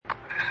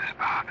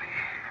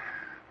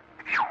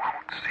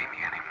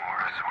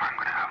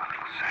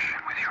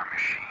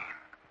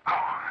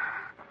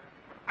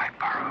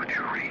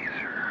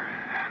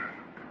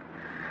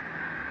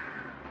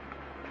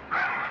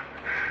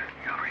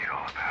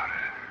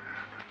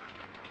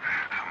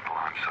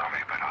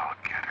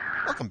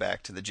Welcome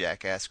back to the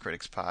Jackass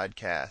Critics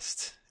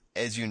Podcast.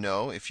 As you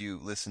know, if you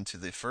listen to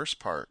the first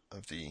part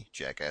of the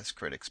Jackass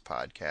Critics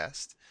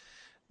Podcast,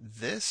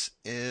 this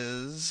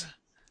is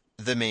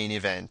the main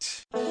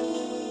event. Ding,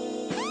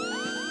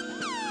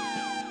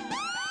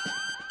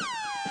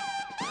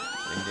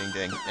 ding,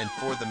 ding. And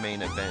for the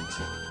main event,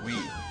 we,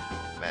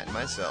 Matt and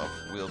myself,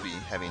 will be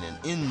having an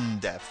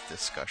in-depth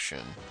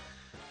discussion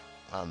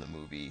on the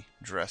movie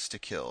Dressed to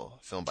Kill,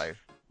 filmed by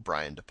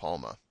Brian De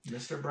Palma.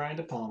 Mr. Brian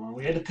De Palma.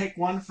 We had to pick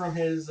one from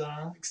his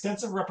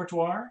extensive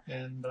repertoire,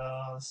 and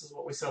this is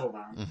what we settled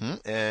on. Mm-hmm.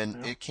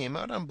 And it came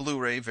out on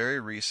Blu-ray very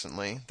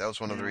recently. That was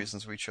one of the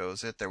reasons we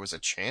chose it. There was a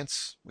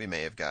chance we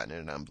may have gotten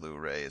it on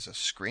Blu-ray as a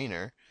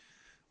screener.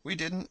 We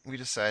didn't. We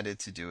decided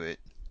to do it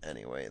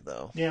anyway,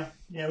 though. Yeah,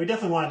 we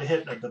definitely wanted to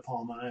hit De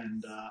Palma,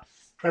 and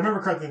if I remember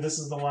correctly, this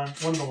is one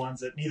of the ones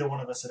that neither one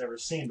of us had ever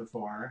seen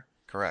before.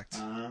 Correct.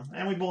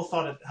 And we both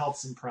thought it held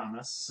some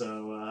promise.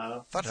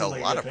 So thought it held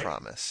a lot of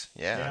promise.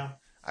 Yeah.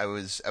 I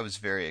was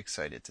very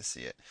excited to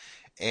see it,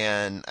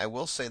 and I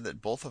will say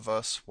that both of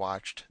us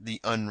watched the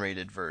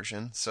unrated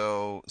version,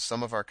 so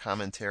some of our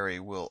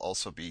commentary will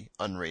also be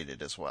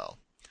unrated as well.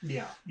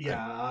 Yeah.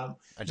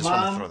 I just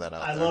want to throw that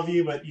out. I love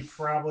you, but you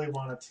probably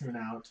want to tune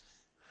out.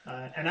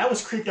 And I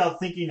was creeped out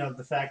thinking of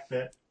the fact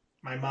that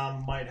my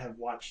mom might have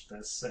watched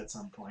this at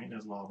some point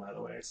as well, by the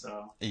way.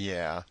 So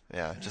yeah.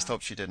 Just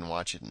hope she didn't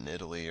watch it in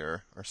Italy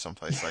or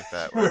someplace like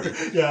that.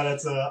 Yeah,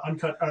 that's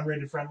uncut,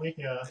 unrated friendly.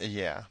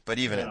 Yeah, but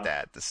even at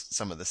that,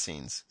 some of the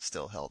scenes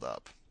still held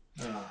up.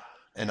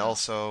 And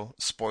also,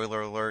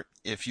 spoiler alert: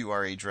 if you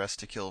are a Dressed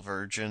to Kill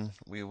virgin,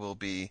 we will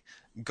be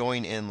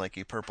going in like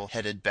a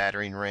purple-headed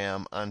battering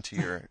ram onto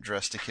your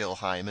Dressed to Kill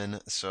hymen.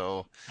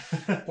 So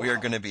we are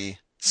going to be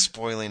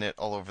spoiling it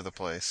all over the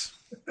place.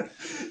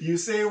 You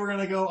say we're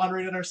gonna go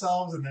unrated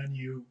ourselves, and then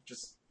you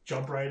just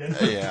jump right in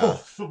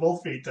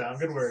both feet down.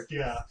 Good work,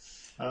 yeah.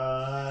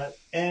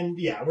 And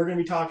we're gonna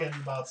be talking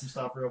about some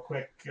stuff real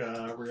quick,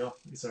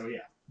 So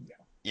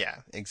yeah,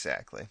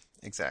 exactly.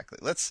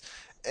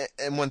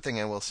 And one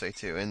thing I will say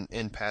too,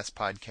 in past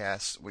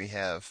podcasts we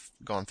have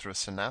gone through a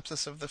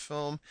synopsis of the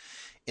film.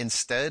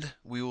 Instead,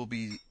 we will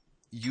be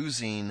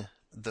using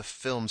the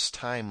film's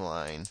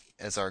timeline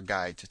as our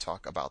guide to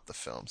talk about the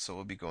film. So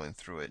we'll be going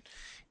through it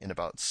in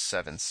about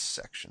 7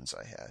 sections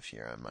I have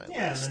here on my list.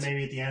 Yeah, and then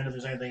maybe at the end, if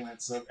there's anything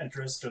that's of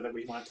interest or that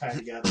we want to tie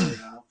together,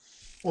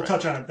 we'll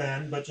touch on it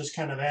then. But just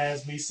kind of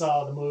as we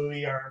saw the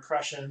movie, our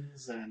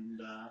impressions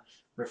and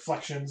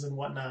reflections and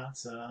whatnot.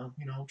 So,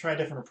 try a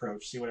different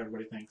approach, see what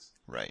everybody thinks.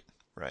 Right.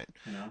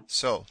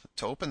 So,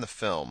 to open the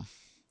film,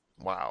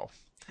 wow.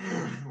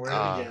 Where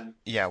to begin?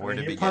 Yeah, where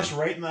to begin? You're punched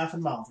right in the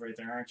effing mouth right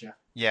there, aren't you?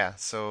 Yeah,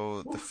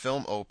 so the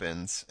film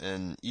opens,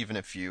 and even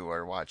if you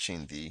are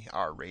watching the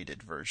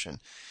R-rated version,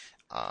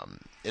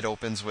 it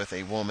opens with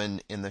a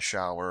woman in the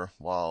shower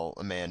while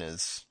a man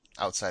is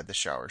outside the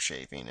shower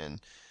shaving,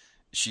 and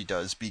she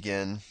does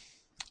begin,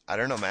 I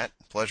don't know, Matt,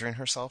 pleasuring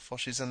herself while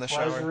she's in the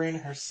shower? Pleasuring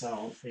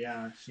herself,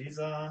 yeah. She's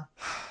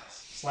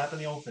slapping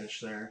the old fish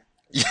there.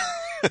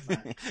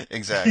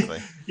 Exactly.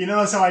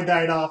 That's how I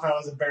died off. I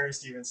was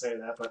embarrassed to even say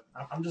that, but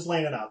I'm just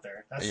laying it out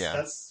there.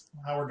 That's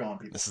how we're going,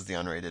 people. This is the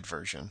unrated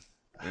version.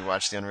 We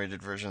watched the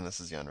unrated version. This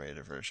is the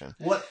unrated version.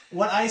 What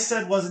I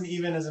said wasn't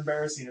even as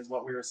embarrassing as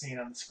what we were seeing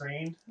on the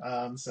screen.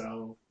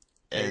 So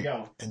there you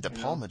go. And De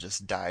Palma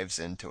just dives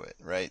into it,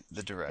 right?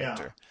 The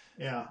director.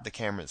 Yeah. The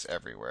camera's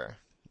everywhere.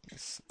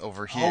 It's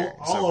over here.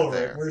 All over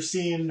there. it. We're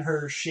seeing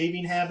her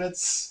shaving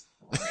habits.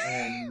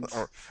 And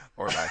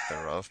or lack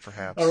thereof,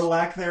 perhaps. Or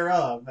lack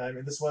thereof. I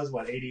mean, this was,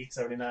 80,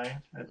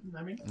 79?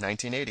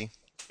 1980.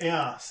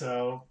 Yeah,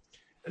 so...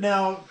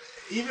 Now,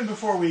 even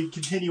before we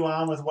continue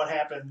on with what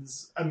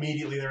happens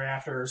immediately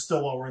thereafter, or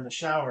still while we're in the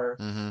shower,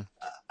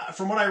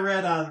 from what I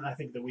read on, I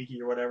think, the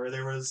wiki or whatever,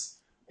 there was,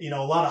 a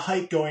lot of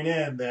hype going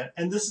in that...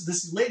 And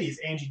this lady is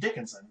Angie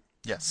Dickinson.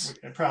 Yes.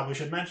 I probably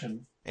should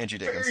mention. Angie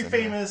Dickinson.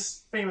 Very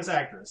famous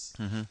actress.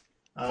 Mm-hmm.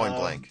 Point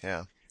blank,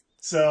 yeah.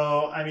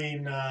 So, I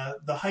mean,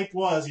 the hype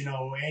was,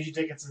 Angie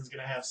Dickinson's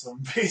going to have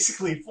some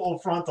basically full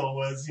frontal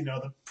was,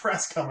 the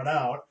press coming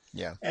out.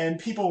 Yeah. And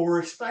people were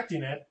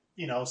expecting it.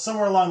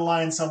 Somewhere along the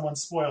line, someone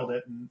spoiled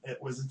it. And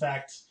it was, in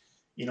fact,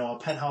 a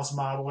penthouse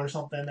model or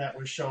something that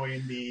was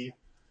showing the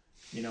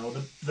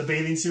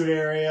bathing suit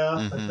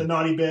area, the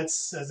naughty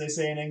bits, as they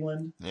say in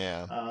England.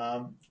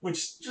 Yeah.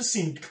 Which just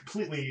seemed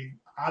completely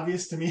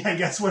obvious to me. I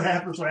guess what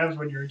happens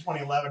when you're in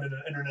 2011 in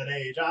an internet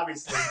age.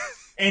 Obviously,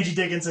 Angie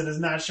Dickinson is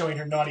not showing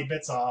her naughty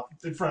bits off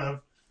in front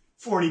of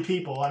 40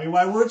 people. I mean,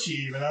 why would she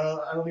even?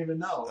 I don't even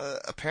know.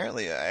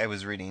 Apparently, I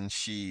was reading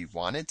she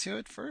wanted to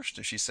at first,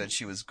 or she said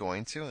she was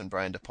going to, and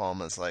Brian De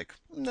Palma's like,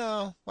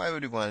 no, why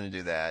would we want to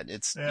do that?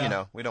 It's,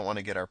 we don't want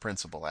to get our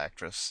principal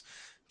actress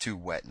too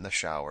wet in the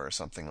shower or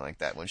something like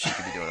that when she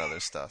could be doing other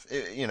stuff.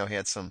 He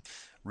had some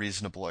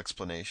reasonable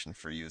explanation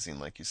for using,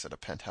 like you said, a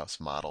penthouse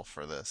model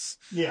for this.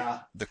 Yeah.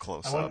 The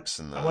close-ups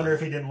I wonder if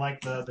he didn't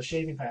like the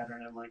shaving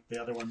pattern and like the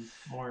other one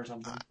more or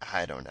something.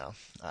 I don't know.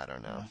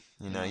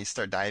 You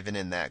start diving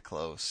in that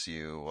close,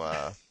 you...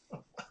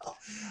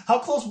 how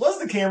close was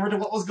the camera to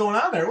what was going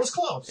on there? It was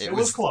close. It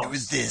was close. It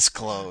was this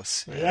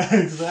close. Yeah,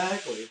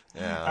 exactly.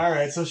 Yeah. All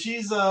right, so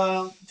she's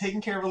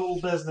taking care of a little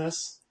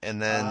business.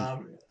 And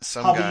then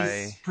some Hubby's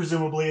guy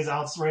presumably is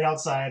right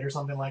outside or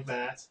something like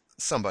that.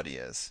 Somebody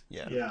is.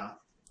 Yeah. Yeah.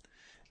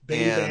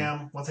 Bam,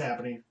 bam, what's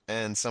happening?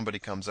 And somebody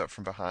comes up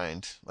from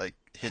behind, like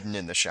hidden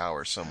in the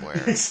shower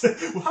somewhere.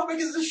 Well, how big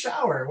is the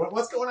shower?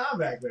 What's going on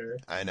back there?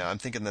 I know. I'm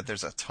thinking that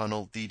there's a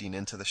tunnel leading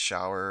into the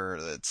shower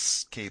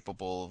that's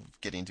capable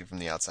of getting to from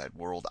the outside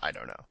world. I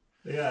don't know.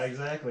 Yeah,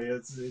 exactly.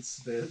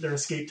 It's their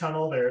escape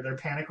tunnel. Their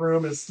panic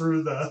room is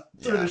through the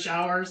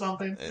shower or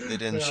something. They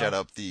didn't shut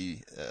up the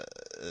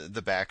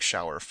back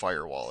shower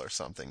firewall or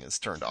something is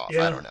turned off.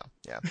 Yeah. I don't know.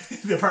 Yeah.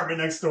 The apartment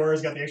next door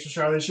has got the extra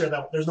shower. They share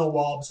that. There's no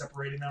wall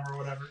separating them or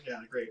whatever.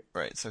 Yeah, great.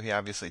 Right. So he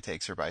obviously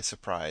takes her by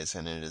surprise,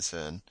 and it is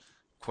an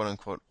quote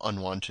unquote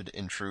unwanted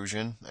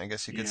intrusion, I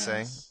guess you could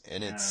say.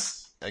 And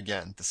it's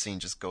again, the scene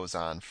just goes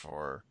on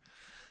for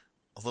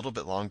a little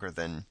bit longer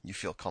than you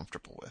feel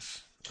comfortable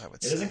with. I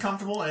would say. It isn't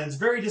comfortable, and it's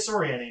very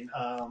disorienting.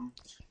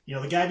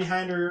 The guy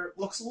behind her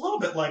looks a little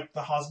bit like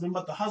the husband,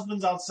 but the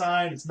husband's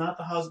outside. It's not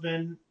the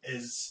husband.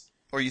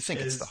 Or you think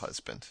it's the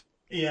husband.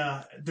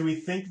 Yeah. Do we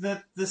think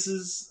that this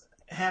is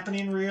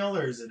happening real,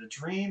 or is it a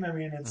dream? I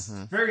mean, it's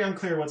very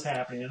unclear what's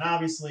happening. And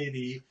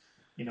obviously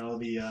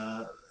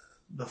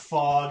the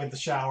fog of the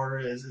shower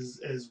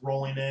is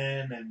rolling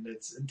in, and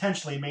it's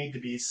intentionally made to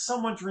be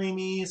somewhat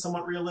dreamy,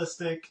 somewhat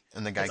realistic.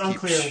 And the guy it's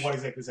unclear what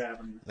exactly is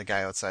happening. The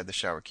guy outside the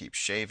shower keeps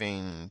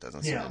shaving,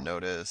 doesn't seem to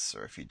notice,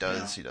 or if he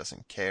does, he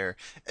doesn't care.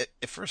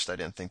 At first, I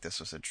didn't think this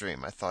was a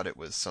dream. I thought it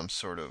was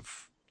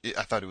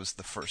I thought it was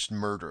the first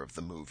murder of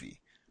the movie.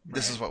 Right.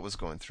 This is what was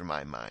going through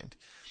my mind.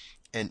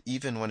 And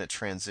even when it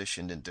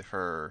transitioned into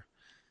her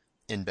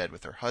in bed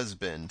with her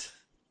husband,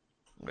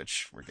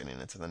 which we're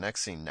getting into the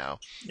next scene now,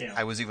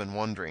 I was even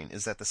wondering,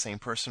 is that the same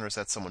person or is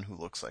that someone who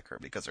looks like her?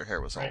 Because her hair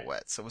was all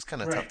wet, so it was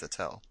kind of tough to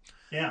tell.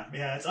 Yeah,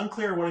 it's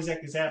unclear what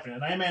exactly is happening.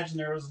 And I imagine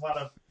there was a lot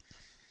of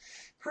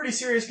pretty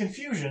serious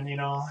confusion,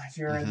 if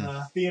you're in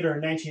the theater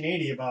in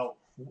 1980 about,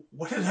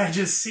 what did I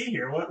just see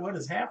here? What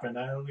has happened?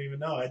 I don't even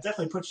know. It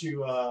definitely puts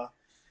you,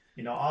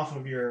 off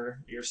of your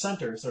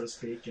center, so to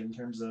speak, in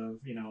terms of,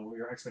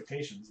 your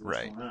expectations of what's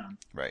going on.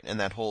 Right. And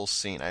that whole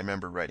scene, I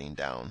remember writing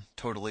down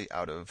totally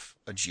out of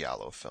a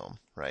giallo film,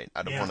 right?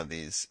 Out of one of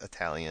these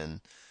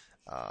Italian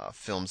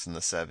films in the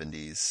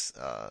 70s,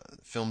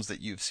 films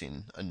that you've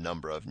seen a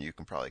number of and you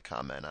can probably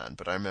comment on.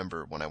 But I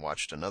remember when I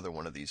watched another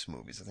one of these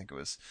movies, I think it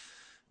was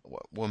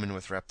Woman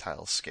with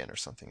Reptile Skin or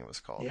something it was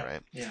called,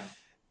 right? Yeah.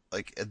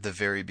 Like at the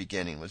very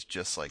beginning was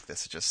just like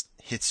this. It just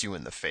hits you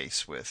in the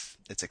face with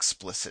its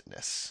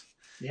explicitness.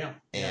 Yeah,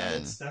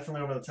 it's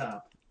definitely over the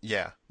top.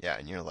 Yeah,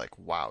 and you're like,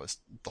 wow, is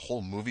the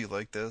whole movie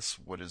like this?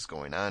 What is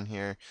going on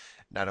here?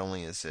 Not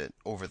only is it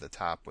over the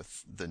top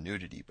with the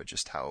nudity, but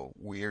just how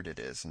weird it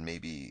is and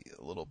maybe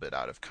a little bit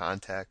out of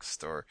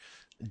context or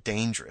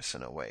dangerous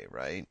in a way,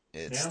 right?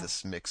 It's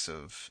this mix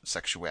of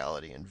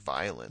sexuality and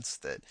violence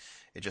that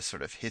it just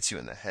sort of hits you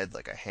in the head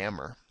like a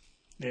hammer.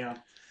 Yeah.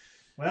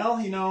 Well,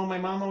 my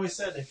mom always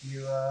said if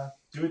you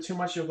do it too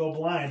much, you'll go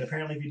blind.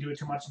 Apparently, if you do it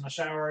too much in the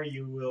shower,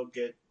 you will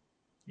get,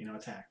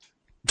 attacked.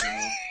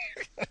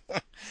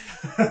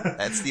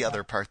 That's the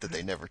other part that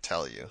they never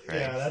tell you, right?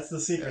 Yeah, that's the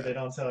secret they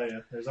don't tell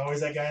you. There's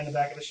always that guy in the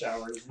back of the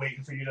shower just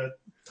waiting for you to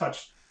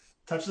touch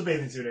the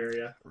bathing suit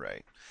area.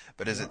 Right.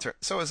 But as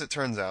it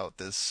turns out,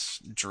 this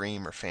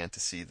dream or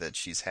fantasy that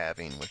she's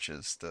having, which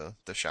is the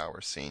shower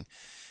scene,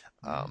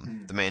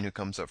 the man who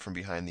comes up from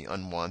behind the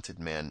unwanted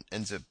man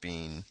ends up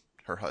being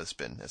her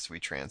husband as we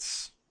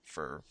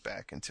transfer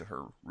back into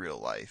her real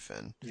life.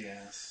 And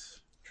yes.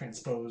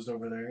 Transposed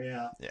over there,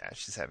 yeah. Yeah,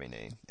 she's having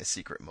a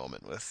secret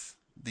moment with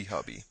the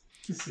hubby.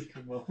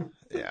 Secret moment.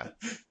 Yeah.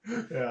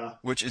 Yeah.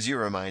 Which, as you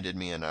reminded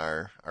me in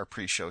our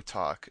pre-show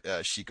talk,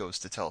 she goes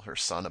to tell her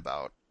son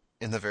about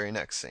in the very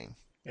next scene.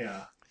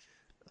 Yeah.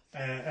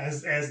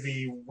 As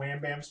the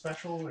Wham Bam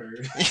special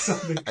or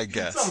something. I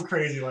guess. Something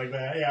crazy like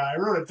that. Yeah, I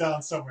wrote it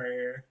down somewhere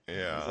here.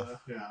 Yeah.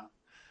 Yeah.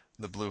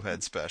 The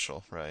Bluehead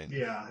special, right?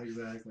 Yeah,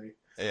 exactly.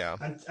 Yeah.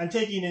 I'm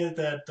taking it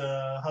that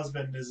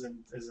husband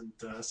isn't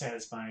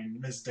satisfying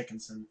Ms.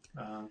 Dickinson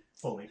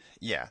fully.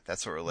 Yeah,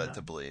 that's what we're led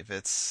to believe.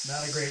 It's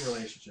not a great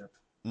relationship.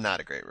 Not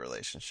a great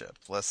relationship.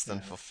 Less than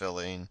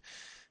fulfilling.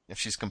 If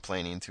she's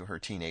complaining to her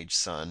teenage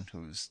son,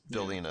 who's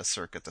building a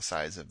circuit the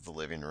size of the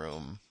living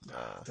room.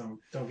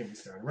 Don't get me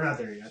started. We're not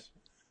there yet.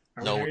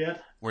 Are we there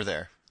yet? We're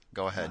there.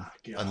 Go ahead.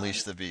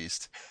 Unleash the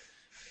beast.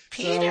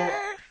 Peter!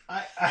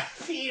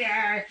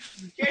 Peter!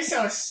 You're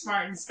so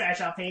smart and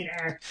special,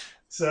 Peter.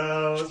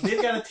 So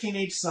they've got a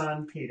teenage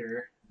son,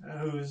 Peter,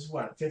 who's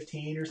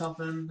 15 or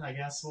something, I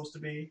guess, supposed to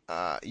be?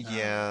 I'll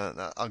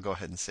go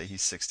ahead and say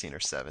he's 16 or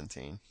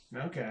 17.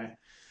 Okay.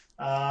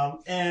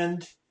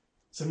 And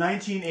so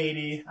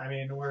 1980, I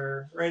mean,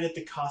 we're right at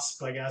the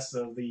cusp, I guess,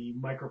 of the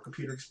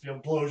microcomputer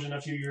explosion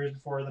a few years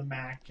before the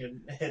Mac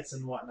hits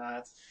and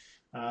whatnot.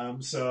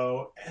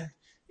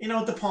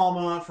 De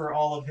Palma, for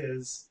all of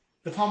his...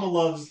 De Palma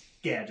loves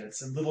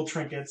gadgets and little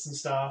trinkets and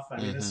stuff. I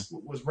mean, Mm-hmm. this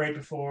was right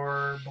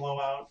before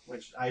Blowout,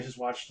 which I just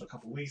watched a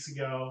couple weeks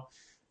ago,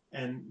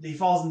 and he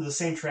falls into the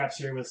same traps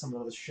here with some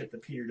of the shit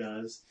that Peter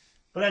does.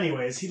 But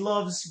anyways, he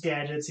loves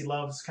gadgets. He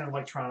loves kind of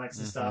electronics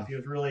and Mm-hmm. stuff. He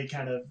was really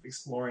kind of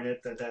exploring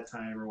it at that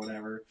time or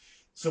whatever.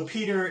 So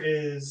Peter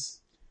is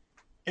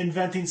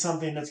inventing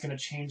something that's going to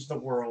change the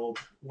world,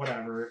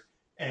 whatever.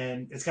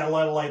 And it's got a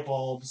lot of light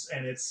bulbs,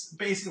 and it's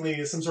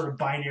basically some sort of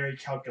binary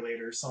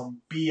calculator,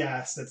 some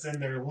BS that's in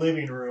their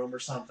living room or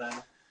something.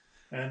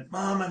 And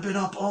Mom, I've been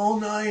up all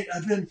night.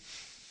 I've been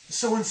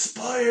so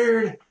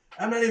inspired.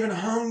 I'm not even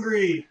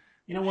hungry.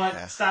 You know what?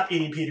 Yeah. Stop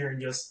eating, Peter,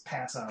 and just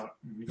pass out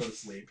and go to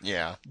sleep.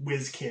 Yeah.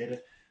 Whiz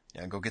kid.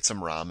 Yeah. Go get some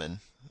ramen.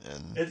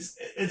 And It's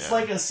yeah.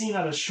 like a scene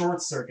out of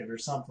Short Circuit or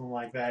something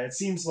like that. It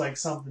seems like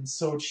something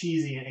so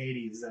cheesy in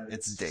 '80s that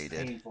it's it's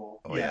dated. painful.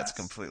 Oh yeah, it's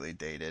completely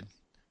dated.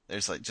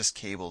 There's like just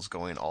cables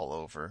going all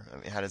over. I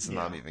mean, how does the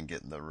mom Yeah. even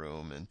get in the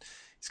room? And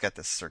he's got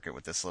this circuit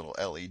with this little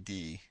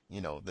LED,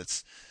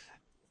 that's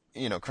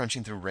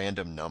crunching through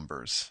random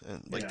numbers,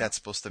 and like Yeah. that's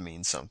supposed to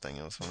mean something.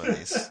 It was one of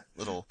these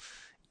little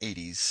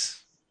 '80s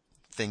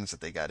things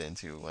that they got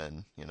into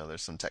when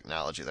there's some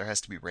technology. There has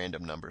to be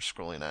random numbers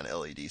scrolling on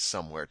LEDs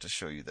somewhere to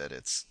show you that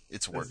it's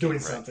It's working doing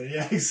right. something. Yeah,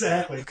 Yeah,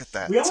 exactly. look at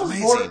that. We It's almost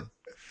more. amazing.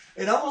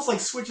 It almost like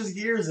switches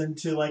gears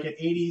into like an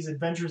 '80s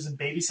adventures in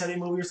babysitting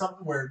movie or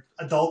something where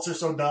adults are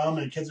so dumb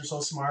and kids are so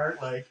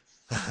smart. Like,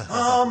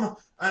 I'm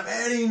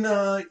adding,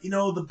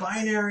 the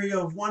binary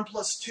of 1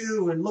 +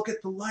 2, and look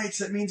at the lights.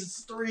 That means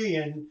it's 3.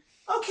 And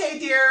okay,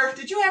 dear,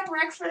 did you have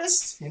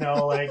breakfast?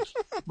 Like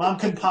mom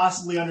couldn't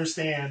possibly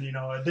understand,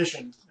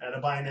 addition at a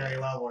binary Yeah.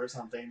 level or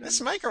something. This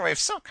And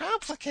microwave's so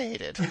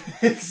complicated.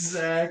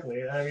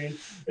 exactly. I mean,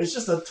 it's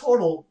just a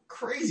total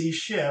crazy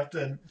shift.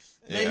 And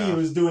maybe he Yeah,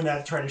 was doing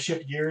that to try to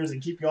shift gears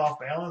and keep you off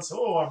balance.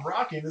 Oh, I'm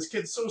rocking. This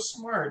kid's so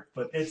smart,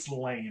 but it's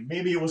lame.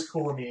 Maybe it was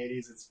cool in the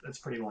 '80s. It's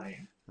pretty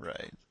lame.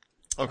 right.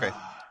 Okay.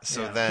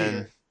 So Yeah, then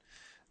Peter.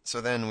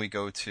 so then we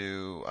go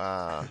to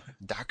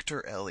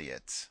Dr.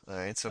 Elliot. All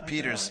right. So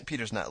Okay.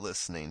 Peter's not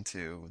listening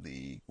to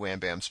the Wham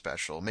Bam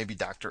special. Maybe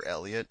Dr.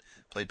 Elliot,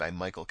 played by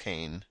Michael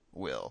Caine,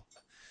 will.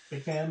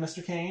 Big fan of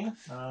Mr. Kane.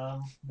 Yeah,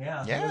 he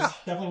was Yeah.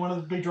 definitely one of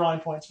the big drawing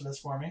points for this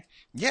for me.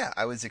 Yeah,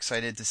 I was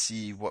excited to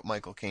see what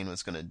Michael Caine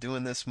was going to do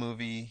in this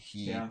movie.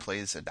 He Yeah.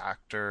 plays a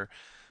doctor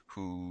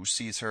who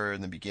sees her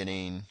in the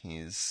beginning.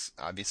 He's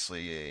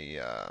obviously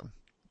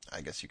I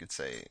guess you could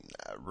say,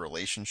 a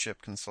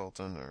relationship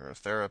consultant or a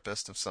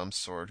therapist of some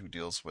sort who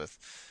deals with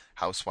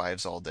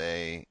housewives all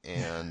day.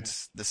 And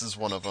this is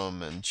one of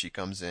them, and she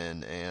comes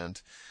in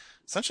and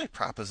essentially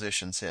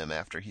propositions him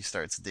after he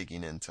starts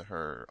digging into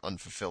her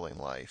unfulfilling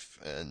life.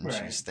 And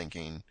Right. she's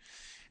thinking,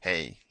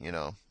 hey,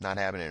 not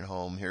having it at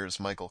home. Here's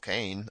Michael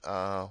Caine.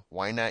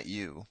 Why not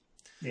you?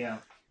 Yeah.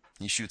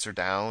 He shoots her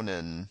down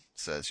and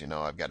says,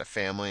 I've got a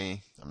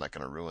family. I'm not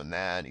going to ruin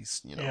that.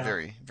 He's, Yeah.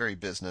 very, very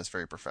business,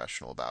 very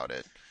professional about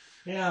it.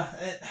 Yeah.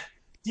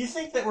 Do you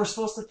think that we're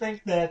supposed to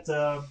think that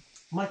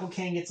Michael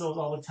Caine gets those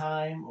all the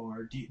time,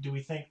 or do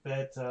we think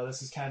that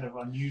this is kind of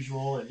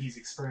unusual and he's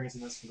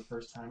experiencing this for the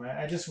first time?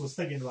 I just was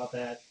thinking about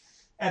that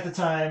at the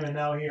time, and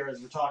now here as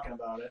we're talking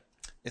about it.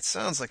 It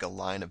sounds like a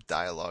line of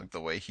dialogue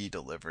the way he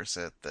delivers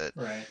it that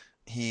Right.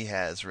 he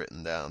has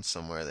written down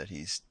somewhere that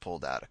he's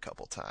pulled out a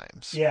couple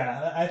times.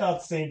 Yeah, I thought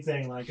the same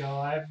thing. Like,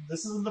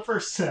 this isn't the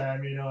first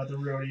time, at the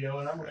rodeo,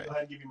 and I'm going to Right. go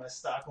ahead and give you my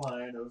stock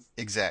line of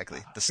Exactly.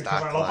 The because I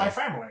stock love my line.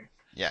 family.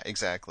 Yeah,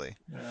 exactly.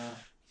 Yeah.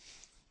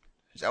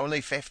 He's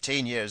only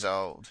 15 years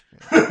old.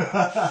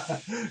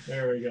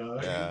 There we go.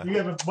 Yeah. You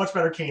have a much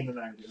better cane than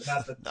I do.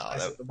 Not that No, I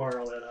set the bar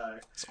all that high.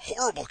 it's a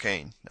horrible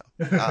Caine.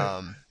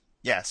 No.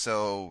 Yeah,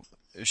 so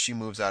she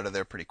moves out of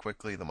there pretty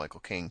quickly. The Michael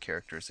Caine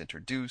character is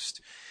introduced.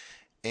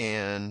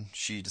 And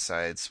she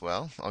decides,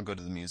 well, I'll go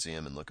to the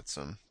museum and look at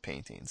some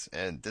paintings.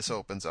 And this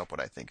opens up what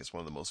I think is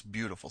one of the most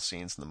beautiful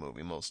scenes in the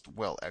movie, most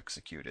well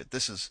executed.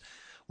 This is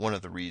one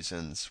of the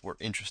reasons we're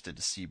interested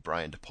to see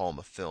Brian De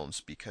Palma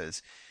films,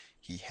 because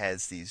he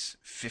has these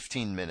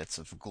 15 minutes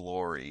of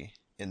glory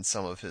in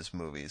some of his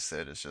movies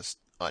that is just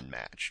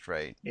unmatched,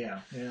 right?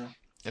 Yeah, yeah.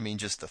 I mean,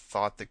 just the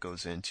thought that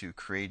goes into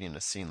creating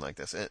a scene like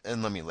this.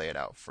 And let me lay it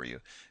out for you.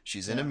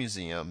 She's in a Yeah.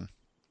 museum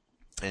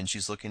and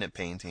she's looking at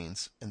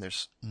paintings, and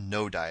there's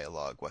no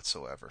dialogue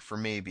whatsoever for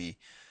maybe,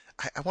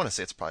 I want to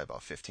say it's probably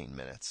about 15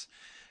 minutes.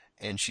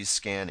 And she's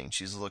scanning,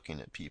 she's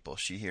looking at people,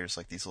 she hears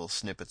like these little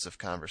snippets of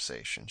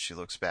conversation, she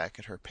looks back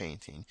at her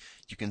painting.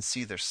 You can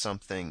see there's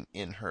something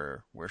in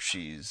her where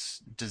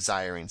she's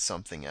desiring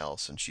something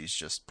else, and she's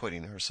just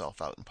putting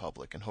herself out in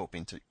public and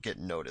hoping to get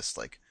noticed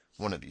like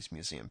one of these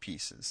museum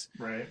pieces.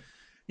 Right.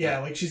 Yeah,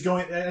 like she's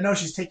going. I know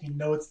she's taking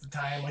notes at the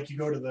time. Like you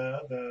go to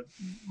the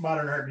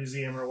modern art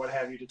museum or what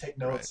have you to take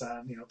Right. notes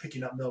on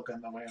picking up milk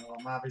on the way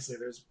home. Obviously,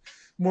 there's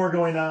more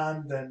going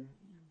on than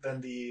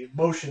the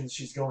motions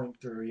she's going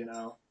through.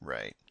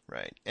 Right,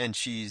 right. And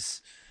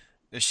she's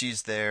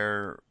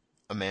there.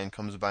 A man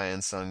comes by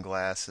in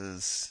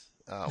sunglasses.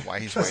 why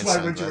he's That's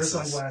wearing why would you wear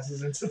sunglasses.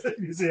 sunglasses into the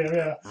museum?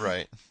 Yeah,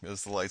 Right,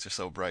 because the lights are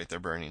so bright, they're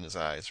burning his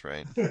eyes,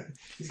 right?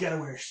 he's got to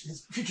wear.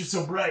 His future's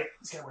so bright.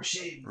 He's got to wear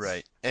shades.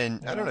 Right.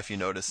 And I don't Yeah. know if you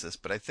noticed this,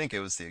 but I think it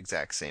was the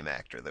exact same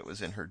actor that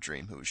was in her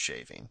dream who was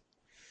shaving.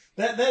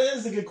 That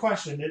is a good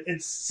question.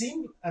 It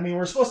seemed. I mean,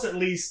 we're supposed to at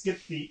least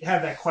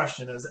have that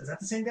question. Is that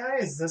the same guy?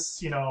 Is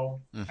this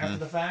after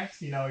the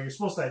fact? You're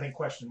supposed to, I think,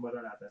 question whether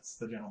or not that's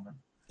the gentleman.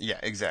 Yeah,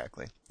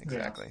 exactly.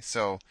 Exactly. Yeah.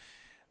 So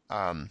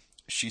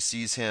she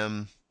sees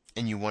him,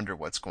 and you wonder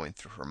what's going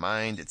through her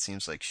mind. It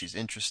seems like she's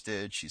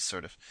interested. She's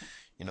sort of,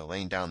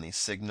 laying down these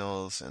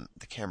signals, and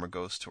the camera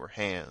goes to her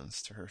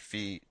hands, to her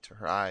feet, to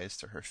her eyes,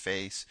 to her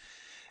face.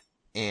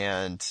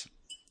 And,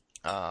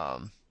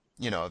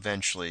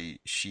 eventually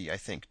she, I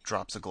think,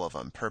 drops a glove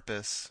on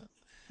purpose,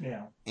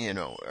 Yeah.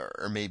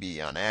 or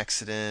maybe on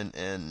accident.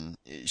 And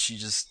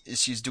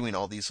she's doing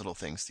all these little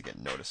things to get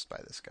noticed by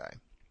this guy.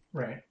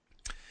 Right.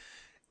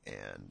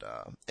 And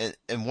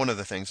one of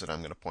the things that I'm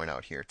going to point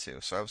out here too.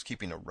 So I was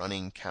keeping a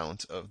running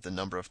count of the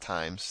number of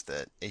times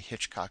that a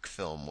Hitchcock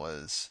film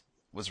was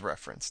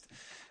referenced,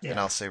 Yeah. and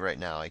I'll say right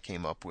now I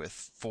came up with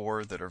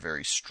 4 that are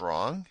very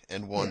strong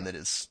and one Yeah. that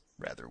is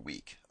rather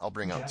weak. I'll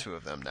bring out Okay. 2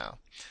 of them now.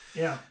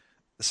 Yeah.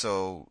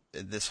 So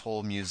this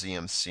whole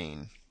museum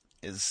scene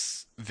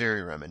is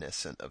very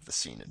reminiscent of the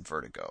scene in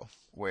Vertigo,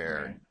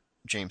 where Right.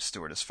 James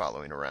Stewart is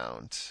following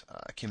around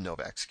Kim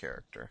Novak's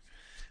character,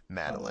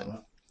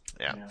 Madeline.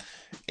 Yeah.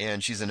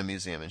 And she's in a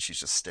museum and she's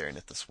just staring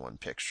at this one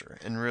picture.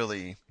 And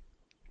really,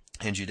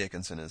 Angie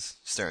Dickinson is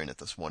staring at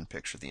this one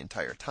picture the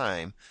entire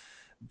time.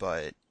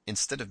 But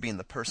instead of being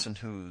the person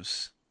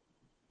who's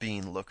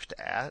being looked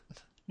at,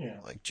 Yeah.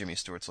 like Jimmy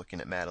Stewart's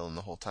looking at Madeline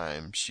the whole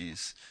time,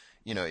 she's,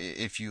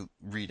 if you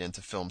read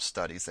into film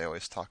studies, they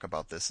always talk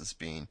about this as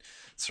being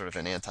sort of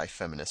an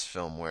anti-feminist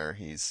film where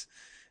he's,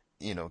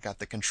 got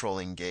the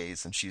controlling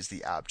gaze and she's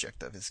the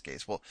object of his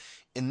gaze. Well,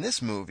 in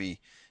this movie,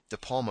 De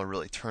Palma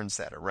really turns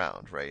that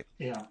around, right?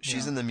 Yeah.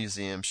 She's in the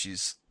museum.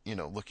 She's,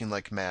 looking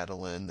like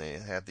Madeline. They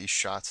have these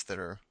shots that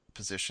are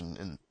positioned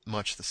in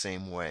much the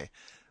same way,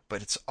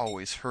 but it's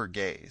always her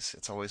gaze.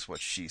 It's always what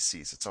she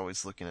sees. It's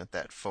always looking at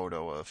that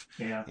photo of,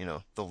 Yeah.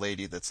 the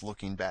lady that's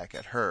looking back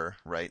at her,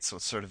 right? So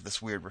it's sort of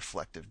this weird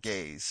reflective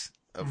gaze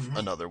of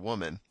another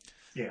woman.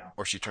 Yeah.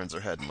 Or she turns her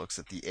head and looks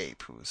at the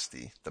ape, who's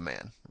the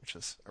man, which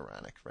is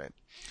ironic, right?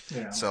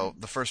 Yeah. So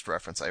the first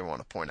reference I want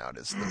to point out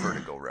is the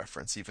Vertigo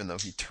reference. Even though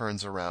he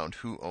turns around,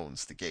 who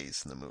owns the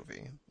gaze in the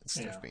movie?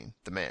 Instead of being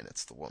the man,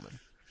 it's the woman.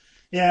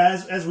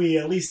 Yeah, as we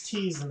at least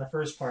teased in the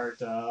first part,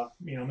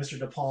 Mr.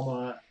 De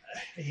Palma,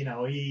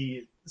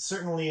 he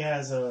certainly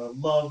has a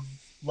love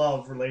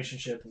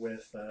relationship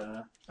with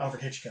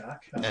Alfred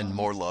Hitchcock. And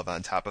more love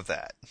on top of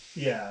that.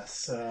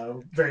 Yes,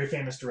 very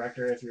famous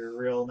director if you're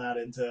real not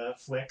into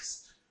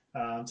flicks,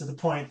 to the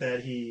point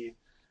that he,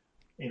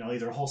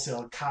 either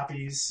wholesale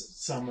copies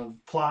some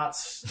of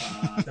plots,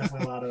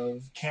 definitely a lot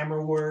of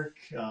camera work.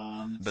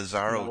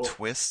 Bizarro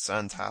twists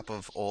on top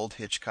of old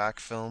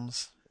Hitchcock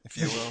films, if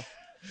you will.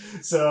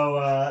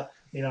 So,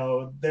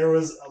 there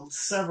was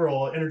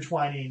several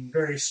intertwining,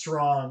 very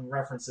strong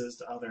references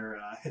to other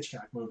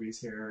Hitchcock movies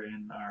here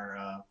in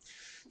our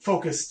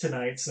focus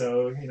tonight.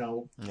 So,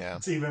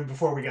 it's even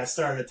before we got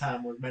started,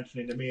 Tom was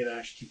mentioning to me that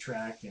I should keep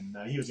track, and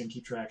he was going to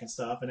keep track and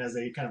stuff. And as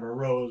they kind of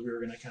arose, we were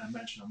going to kind of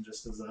mention them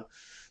just as a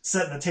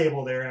setting the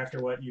table there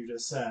after what you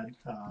just said.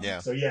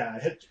 So,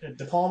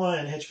 De Palma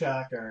and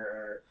Hitchcock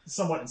are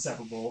somewhat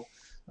inseparable.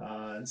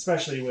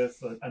 Especially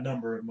with a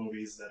number of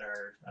movies that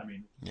are,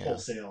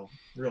 wholesale,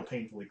 real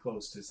painfully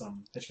close to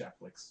some Hitchcock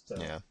flicks. So.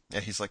 Yeah,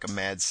 he's like a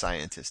mad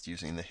scientist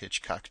using the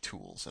Hitchcock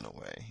tools in a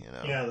way,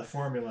 Yeah, the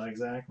formula,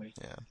 exactly.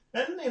 Yeah.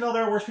 And,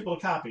 there are worse people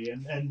to copy,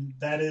 and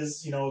that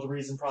is, the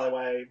reason probably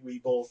why we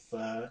both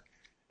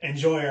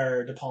enjoy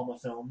our De Palma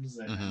films.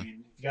 And, if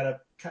you got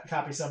to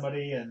copy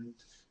somebody and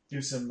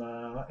do some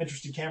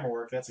interesting camera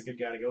work, that's a good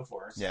guy to go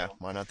for. So. Yeah,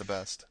 why not the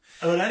best?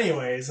 But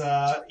anyways,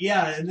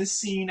 in this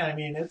scene,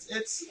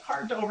 it's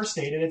hard to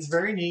overstate it. It's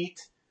very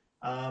neat.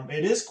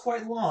 It is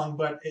quite long,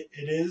 but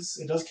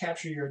it does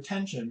capture your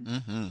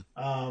attention.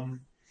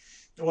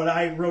 What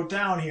I wrote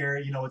down here,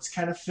 it's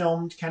kind of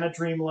filmed, kind of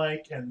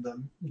dreamlike, and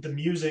the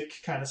music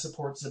kind of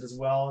supports it as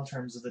well in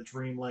terms of the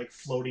dreamlike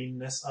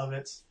floatingness of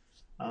it.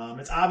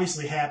 It's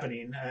obviously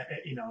happening.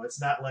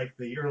 It's not like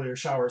the earlier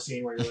shower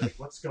scene where you're like,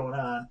 "What's going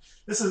on?"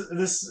 This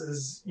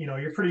is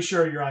you're pretty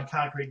sure you're on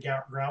concrete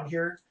ground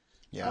here.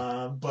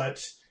 Yeah.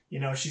 But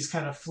she's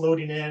kind of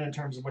floating in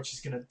terms of what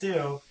she's going to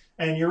do.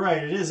 And you're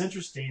right. It is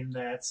interesting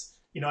that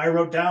I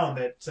wrote down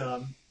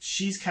that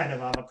she's kind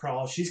of on the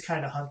prowl. She's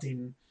kind of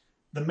hunting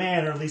the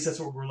man, or at least that's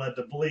what we're led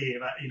to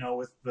believe.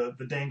 With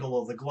the dangle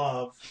of the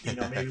glove,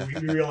 maybe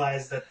we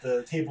realize that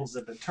the tables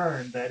have been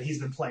turned, that he's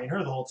been playing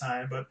her the whole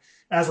time. But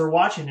as we're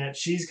watching it,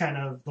 she's kind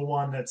of the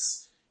one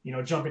that's,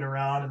 jumping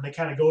around, and they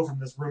kind of go from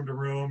this room to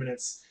room. And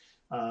it's,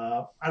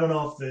 I don't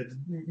know if the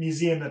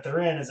museum that they're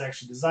in is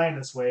actually designed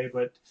this way,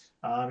 but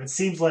it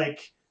seems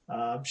like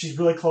she's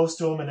really close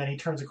to him, and then he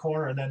turns a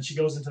corner, and then she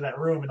goes into that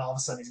room, and all of a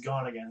sudden he's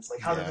gone again. It's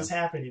like, how did this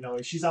happen?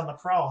 She's on the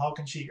prowl. How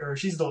can she, or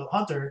she's the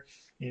hunter.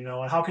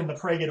 and how can the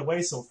prey get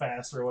away so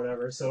fast or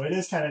whatever. So it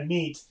is kind of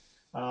neat,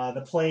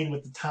 the playing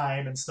with the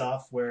time and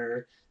stuff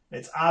where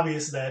it's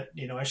obvious that,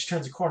 as she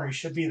turns a corner, he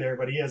should be there,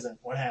 but he isn't.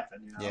 What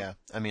happened? Yeah,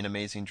 I mean,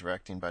 amazing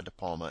directing by De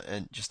Palma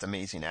and just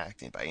amazing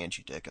acting by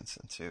Angie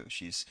Dickinson too.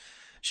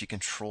 She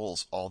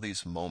controls all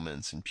these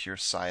moments in pure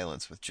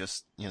silence with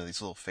just,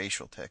 these little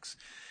facial tics.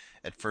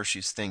 At first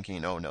she's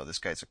thinking, oh no, this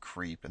guy's a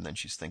creep, and then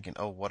she's thinking,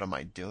 oh, what am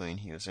I doing?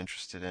 He was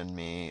interested in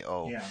me.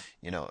 Oh, Yeah.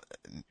 you know,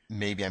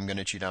 maybe I'm going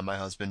to cheat on my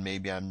husband,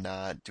 maybe I'm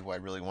not. Do I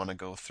really want to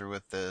go through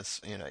with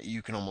this?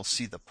 You can almost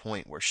see the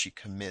point where she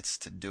commits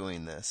to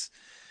doing this,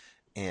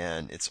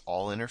 and it's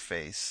all in her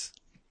face.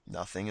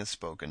 Nothing is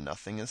spoken,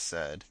 nothing is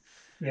said.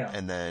 Yeah.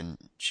 And then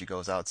she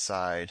goes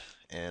outside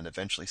and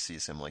eventually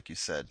sees him, like you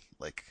said,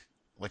 like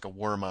a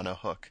worm on a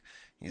hook.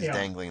 He's Yeah.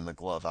 dangling the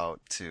glove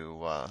out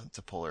to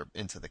pull her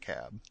into the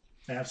cab.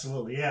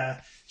 Absolutely,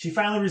 yeah. She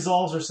finally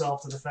resolves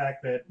herself to the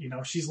fact that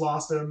she's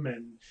lost him,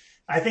 and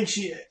I think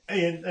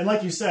and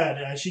like you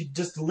said, she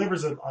just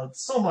delivers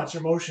so much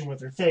emotion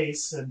with her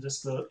face and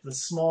just the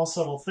small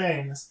subtle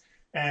things.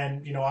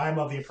 And I'm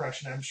of the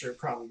impression, I'm sure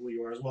probably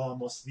you are as well, and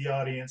most of the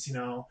audience,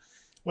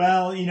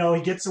 well,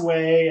 he gets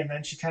away, and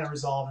then she kind of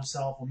resolves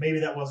herself. Well, maybe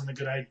that wasn't a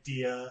good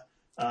idea.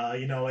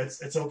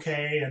 It's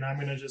okay, and I'm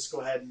gonna just go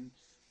ahead and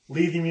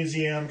leave the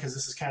museum because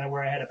this is kind of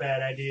where I had a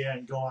bad idea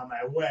and go on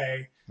my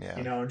way. Yeah.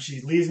 And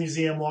she leaves the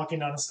museum walking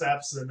down the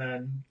steps, and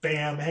then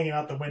bam, hanging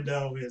out the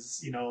window is,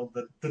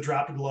 the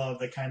dropped glove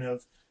that kind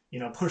of,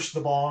 pushed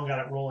the ball and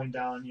got it rolling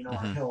down,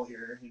 our hill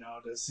here,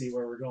 to see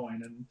where we're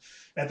going. And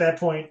at that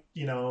point,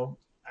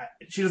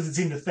 she doesn't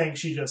seem to think,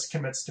 she just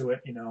commits to it,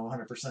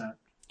 100%.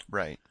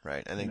 Right.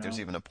 I think there's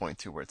even a point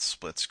too where it's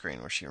split screen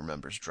where she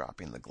remembers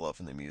dropping the glove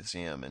in the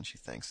museum and she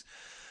thinks,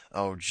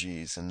 oh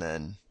geez, and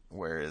then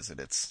where is it?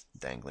 It's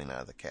dangling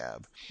out of the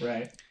cab.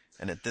 Right.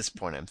 And at this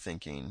point I'm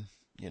thinking,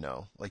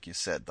 like you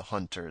said, the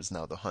hunter is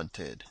now the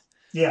hunted.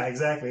 Yeah,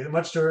 exactly.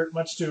 Much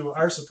to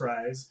our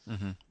surprise,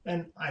 Mm-hmm.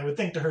 and I would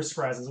think to her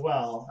surprise as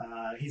well.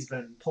 He's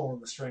been pulling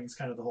the strings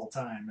kind of the whole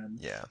time, and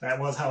Yeah. that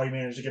was how he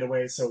managed to get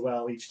away so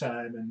well each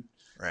time. And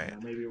Right.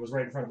 maybe it was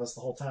right in front of us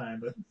the whole time,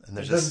 but And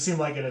it doesn't seem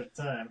like it at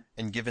the time.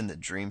 And given the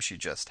dream she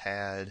just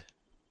had,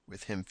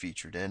 with him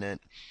featured in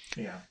it,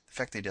 Yeah. the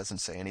fact that he doesn't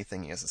say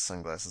anything, he has his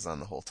sunglasses on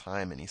the whole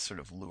time, and he's sort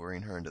of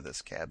luring her into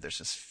this cab. There's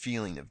this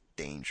feeling of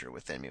danger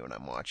within me when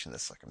I'm watching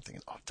this. Like I'm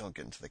thinking, oh, don't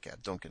get into the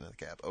cab. Don't get into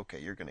the cab. Okay,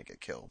 you're going to get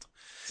killed.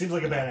 Seems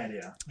like a bad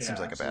idea. Seems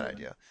like a bad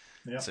idea.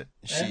 Yeah. So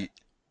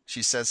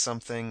she says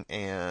something,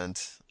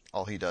 and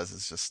all he does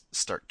is just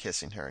start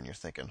kissing her, and you're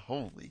thinking,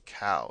 holy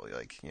cow,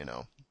 like,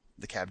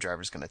 the cab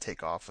driver's going to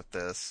take off with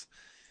this.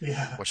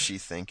 Yeah. What's she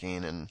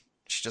thinking? And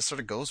she just sort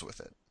of goes with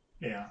it.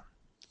 Yeah.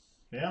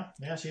 Yeah.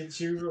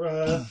 She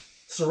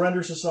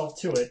surrenders herself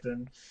to it.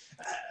 And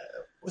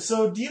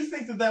so, do you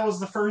think that was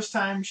the first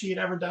time she had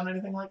ever done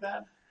anything like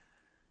that?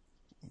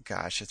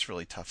 Gosh, it's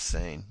really tough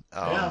saying.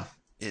 Yeah.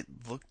 It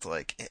looked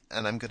like,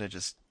 and I'm going to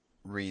just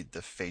read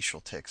the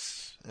facial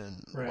tics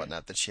and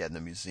whatnot that she had in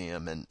the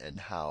museum and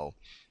how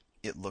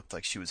it looked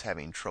like she was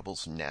having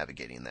troubles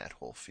navigating that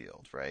whole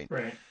field, right?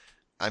 Right.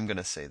 I'm going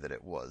to say that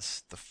it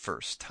was the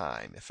first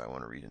time, if I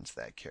want to read into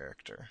that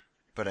character.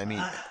 But I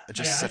mean,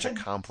 just such a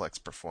complex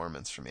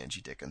performance from Angie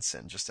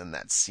Dickinson, just in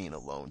that scene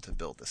alone to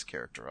build this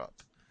character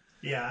up.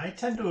 Yeah, I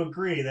tend to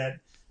agree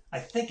that I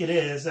think it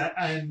is.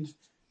 And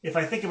if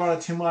I think about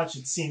it too much,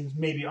 it seems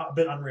maybe a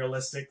bit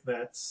unrealistic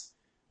that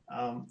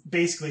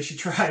basically she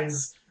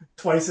tries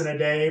twice in a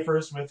day,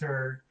 first with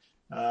her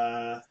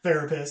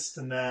therapist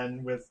and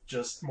then with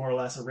just more or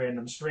less a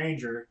random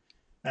stranger.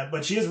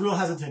 But she is real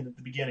hesitant at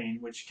the beginning,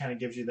 which kind of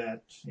gives you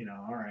that,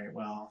 all right,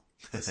 well,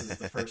 this is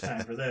the first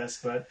time for this.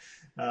 But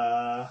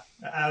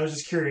I was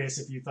just curious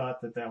if you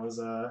thought that was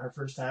her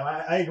first time.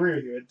 I agree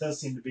with you. It does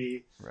seem to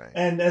be. Right.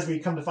 And as we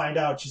come to find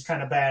out, she's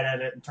kind of bad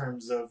at it in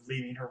terms of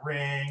leaving her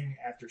ring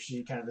after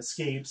she kind of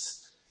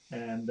escapes.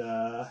 And,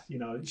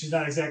 she's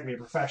not exactly a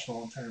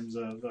professional in terms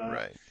of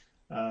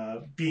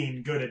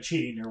being good at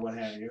cheating or what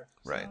have you.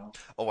 Right. So.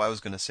 Oh, I was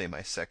going to say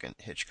my second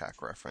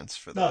Hitchcock reference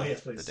for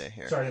the day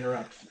here. Sorry to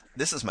interrupt.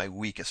 This is my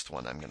weakest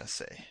one, I'm going to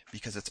say,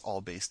 because it's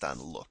all based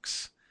on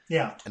looks.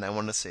 Yeah. And I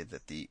want to say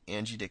that the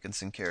Angie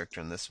Dickinson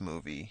character in this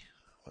movie,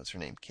 what's her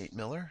name? Kate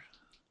Miller?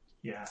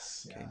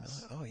 Yes. Kate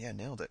Miller? Oh, yeah,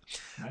 nailed it.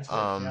 Nice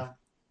work, yeah.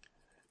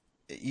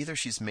 Either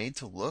she's made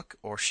to look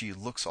or she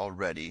looks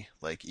already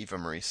like Eva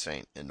Marie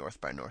Saint in North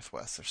by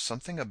Northwest. There's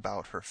something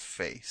about her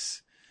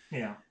face.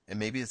 Yeah. And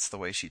maybe it's the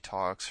way she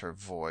talks, her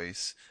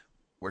voice,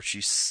 where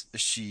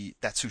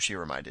that's who she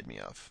reminded me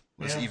of.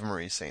 Was Eva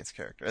Marie Saint's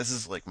character. This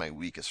is like my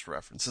weakest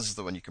reference. This is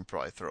the one you can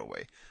probably throw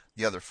away.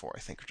 The other four, I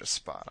think, are just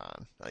spot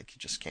on. Like, you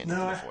just can't even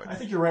avoid I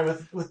think you're right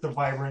with the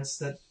vibrance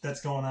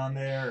that's going on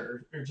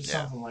there, or just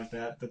something like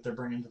that they're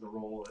bringing to the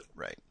role.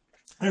 Right.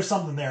 There's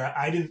something there.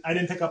 I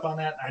didn't pick up on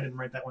that. I didn't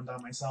write that one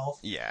down myself.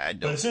 Yeah, I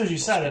don't. But as soon as you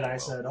said it, I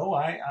said, "Oh,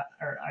 I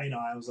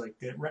was like,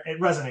 it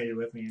resonated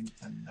with me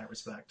in that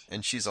respect."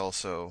 And she's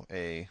also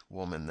a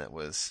woman that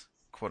was,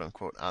 quote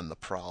unquote, on the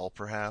prowl,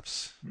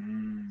 perhaps,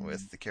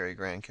 with the Cary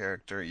Grant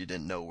character. You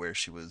didn't know where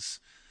she was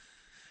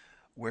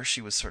where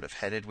she was sort of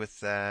headed with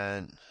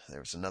that. There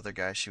was another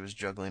guy she was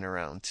juggling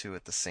around too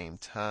at the same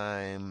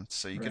time.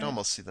 So you could Right.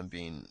 almost see them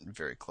being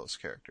very close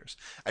characters.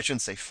 I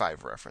shouldn't say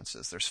 5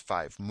 references. There's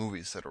 5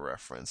 movies that are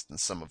referenced, and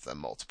some of them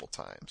multiple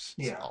times.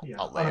 So Yeah, yeah,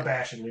 I'll lay it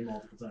unabashedly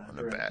multiple times.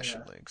 Right. Yeah.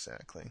 unabashedly,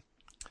 exactly.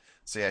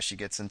 So yeah, she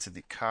gets into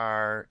the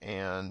car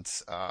and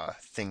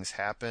things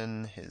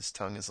happen. His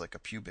tongue is like a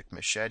pubic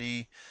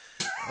machete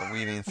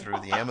weaving through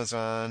the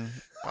Amazon.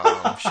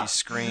 She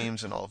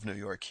screams and all of New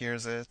York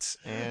hears it.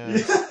 And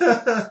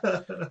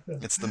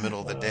it's the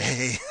middle of the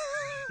day.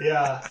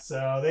 Yeah,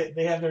 so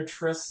they have their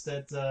tryst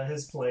at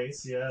his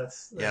place,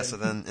 yes. Yeah, so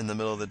then in the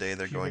middle of the day,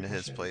 they're going Pubic to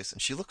his machete. place,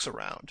 and she looks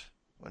around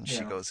when she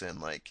Yeah. goes in,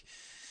 like,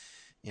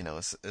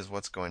 is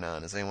what's going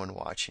on? Is anyone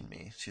watching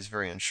me? She's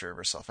very unsure of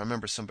herself. I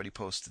remember somebody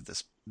posted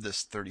this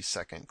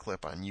 30-second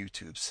clip on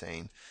YouTube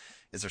saying,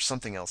 "Is there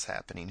something else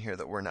happening here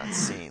that we're not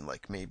seeing?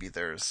 Like maybe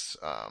there's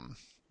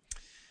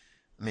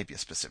maybe a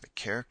specific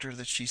character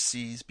that she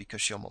sees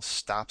because she almost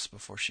stops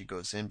before she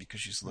goes in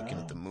because she's looking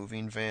at the Oh,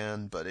 moving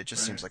van, but it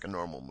just right. seems like a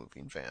normal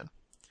moving van."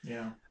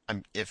 Yeah.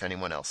 If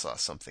anyone else saw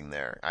something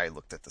there, I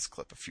looked at this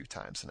clip a few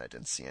times and I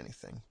didn't see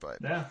anything. But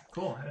Yeah,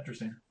 cool.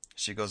 Interesting.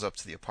 she goes up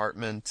to the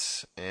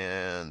apartment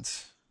and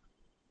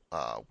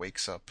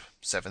wakes up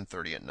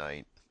 7:30 at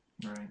night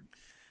Right.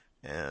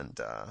 and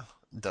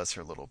does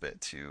her little bit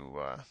to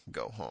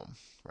go home.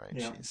 Right,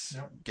 Yeah. she's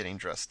Yep. getting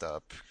dressed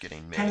up,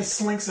 getting Kind of made.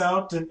 slinks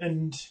out,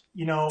 and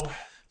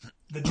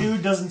the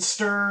dude doesn't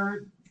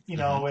stir.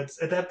 Hmm.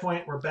 It's at that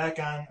point we're back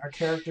on our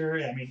character.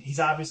 I mean, he's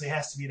obviously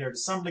has to be there to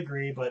some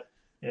degree, but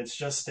it's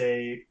just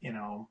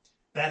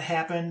that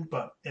happened,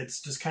 but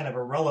it's just kind of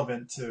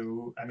irrelevant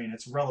to. I mean,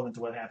 it's relevant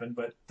to what happened,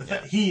 but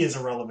Yeah, he is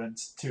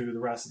irrelevant to the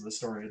rest of the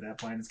story at that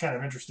point. It's kind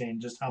of interesting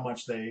just how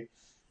much they.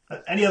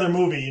 Any other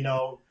movie,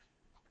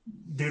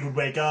 dude would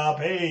wake up,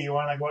 hey, you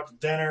want to go out to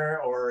dinner,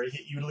 or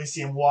you'd at least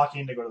see him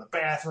walking to go to the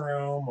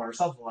bathroom or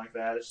something like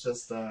that. It's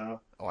just,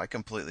 oh, I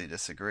completely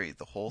disagree.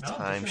 The whole no, for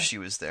time sure. she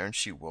was there and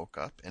she woke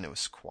up and it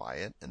was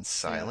quiet and Yes,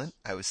 silent,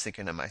 I was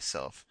thinking to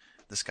myself,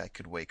 this guy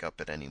could wake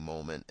up at any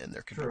moment and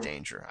there could be true.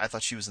 danger. I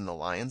thought she was in the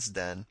lion's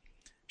den.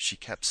 She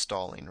kept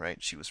stalling,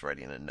 right? She was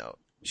writing a note.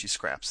 She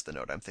scraps the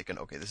note. I'm thinking,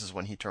 okay, this is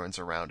when he turns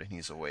around and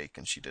he's awake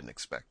and she didn't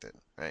expect it,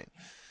 right?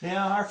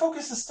 Yeah, our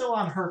focus is still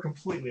on her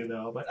completely,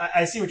 though, but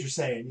I see what you're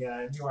saying. Yeah,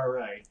 and you are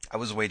right. I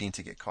was waiting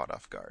to get caught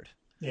off guard.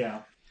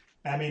 Yeah.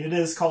 I mean, it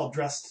is called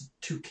Dressed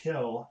to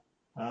Kill.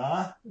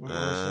 Uh,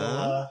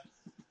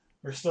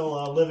 We're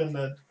still living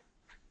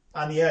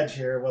on the edge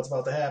here of what's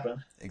about to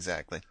happen.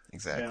 exactly, Yeah.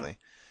 exactly.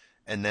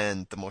 And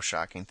then the most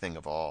shocking thing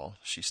of all,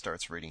 she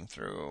starts reading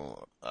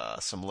through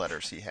some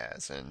letters he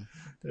has, and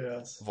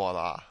Yes.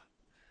 voila,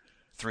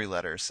 3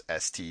 letters,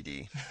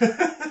 STD.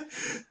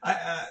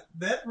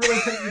 That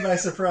really took me by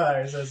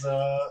surprise as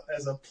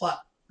a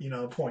plot,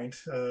 point.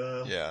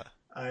 Yeah.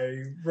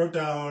 I wrote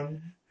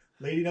down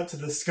leading up to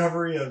the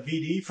discovery of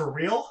VD for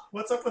real.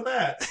 What's up with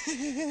that?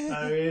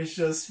 I mean, it's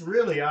just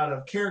really out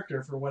of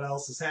character for what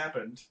else has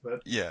happened.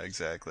 But Yeah,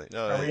 exactly.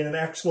 are No, we in an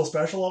actual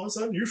special all of a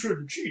sudden? You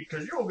shouldn't cheat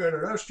because you'll get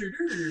an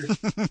STD.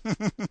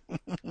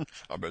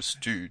 I'm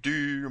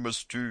STD, I'm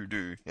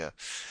STD. Yeah.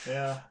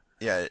 Yeah,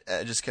 Yeah,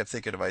 I just kept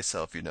thinking to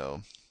myself,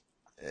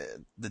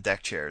 the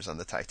deck chairs on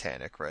the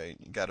Titanic, right?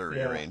 You got to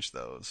yeah, rearrange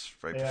those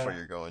right before yeah.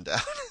 you're going down.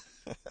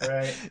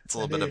 Right. It's a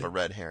little bit of a Indeed.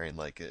 red herring.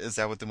 Like, is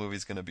that what the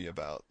movie's going to be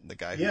about? The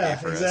guy who Yeah, gave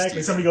her exactly.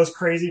 STD? Somebody goes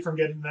crazy from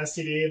getting an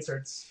STD and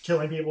starts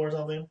killing people or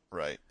something.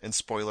 Right. And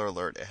spoiler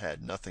alert, it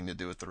had nothing to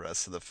do with the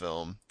rest of the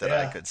film that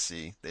I Yeah, could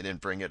see. They didn't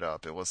bring it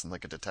up. It wasn't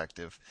like a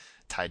detective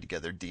tied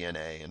together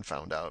DNA and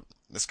found out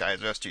this guy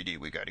has STD.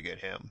 We got to get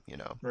him.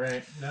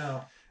 right.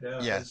 No,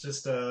 yeah, Yeah, it's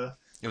just a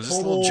it was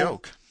just a little total,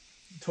 joke.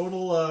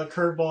 total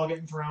curveball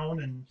getting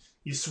thrown, and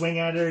you swing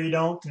at it or you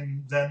don't,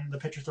 and then the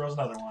pitcher throws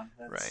another one.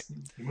 Right.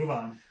 You move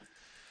on.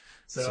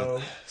 So,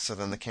 So so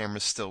then the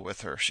camera's still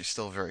with her. She's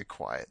still very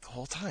quiet the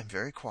whole time,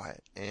 very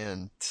quiet.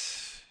 And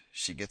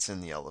she gets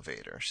in the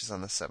elevator. She's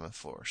on the 7th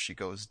floor. She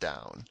goes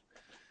down,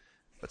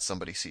 but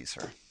somebody sees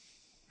her.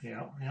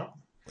 yeah, yeah,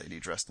 Lady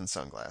dressed in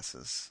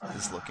sunglasses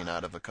is looking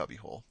out of a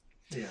cubbyhole.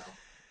 yeah,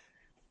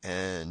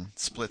 And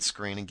split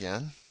screen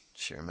again.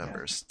 She yeah.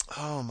 remembers,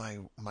 oh,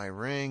 my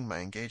ring, my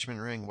engagement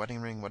ring, wedding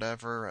ring,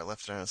 whatever. I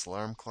left it on his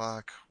alarm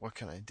clock. What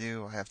can I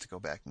do? I have to go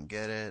back and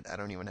get it. I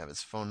don't even have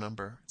his phone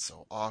number. It's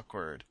so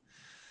awkward.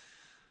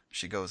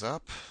 She goes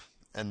up,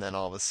 and then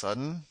all of a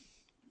sudden,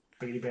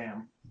 Biggity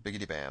bam.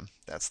 biggity bam,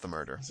 that's the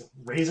murder. Is it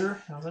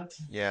razor? How's that?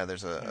 Yeah,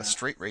 there's a Yeah.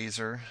 straight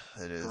razor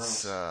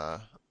Gross.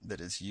 that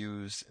is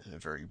used in a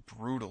very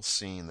brutal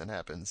scene that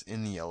happens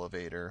in the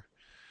elevator,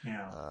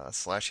 Yeah.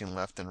 slashing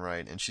left and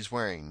right, and she's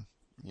wearing,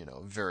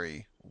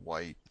 very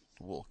white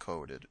wool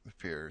coat, it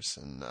appears,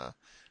 and the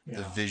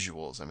Yeah.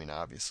 visuals. I mean,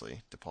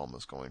 obviously, De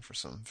Palma's going for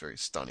some very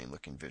stunning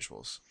looking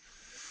visuals.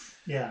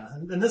 Yeah.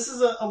 And this is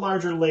a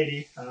larger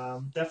lady.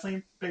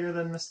 Definitely bigger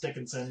than Miss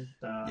Dickinson.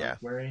 Yeah,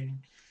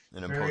 Wearing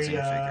an very imposing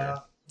figure.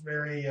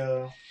 very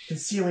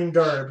concealing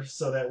garb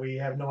so that we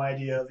have no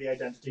idea of the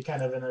identity,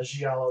 kind of in a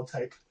giallo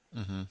type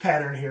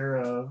pattern here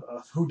of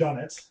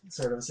whodunit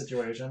sort of a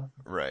situation.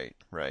 Right,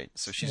 right.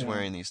 So she's Yeah.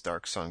 wearing these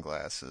dark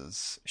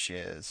sunglasses. She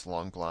has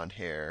long blonde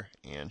hair,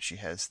 and she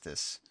has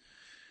this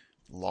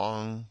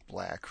long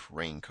black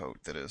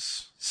raincoat that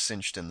is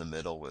cinched in the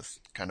middle with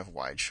kind of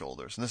wide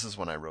shoulders. And this is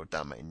when I wrote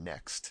down my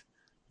next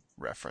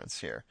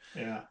reference here.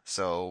 Yeah.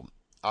 So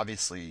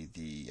obviously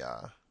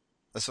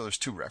so there's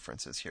two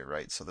references here,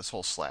 right? So this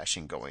whole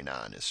slashing going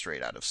on is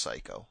straight out of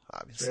Psycho,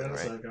 obviously, Straight out of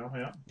right? Psycho,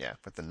 yeah. Yeah,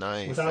 with the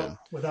knife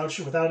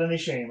Without any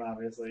shame,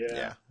 obviously, yeah.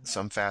 yeah,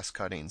 some fast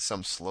cutting,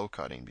 some slow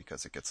cutting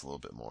because it gets a little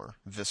bit more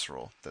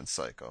visceral than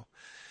Psycho.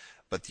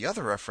 But the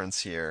other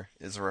reference here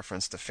is a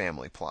reference to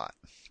Family Plot.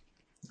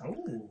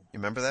 Oh. You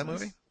remember that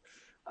movie?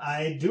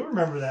 I do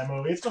remember that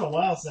movie. It's been a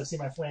while since I've seen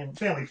my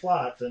Family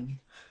Plot, and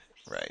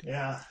Right.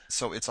 yeah.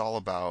 So it's all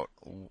about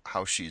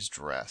how she's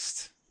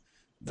dressed.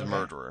 The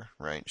murderer,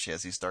 right? She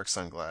has these dark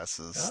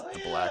sunglasses, the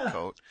black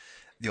coat.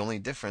 The only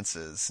difference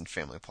is in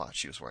Family Plot,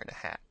 she was wearing a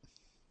hat.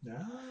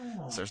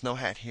 Oh. So there's no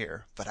hat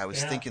here, but I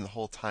was thinking the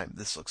whole time,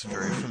 this looks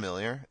very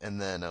familiar. And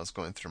then I was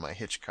going through my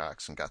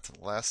Hitchcocks and got to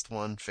the last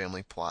one,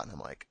 Family Plot, and I'm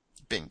like,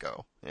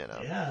 bingo, you know?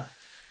 Yeah.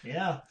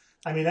 Yeah.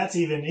 I mean, that's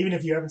even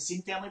if you haven't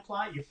seen Family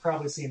Plot, you've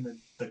probably seen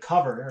the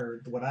cover,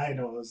 or what I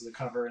know is the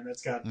cover, and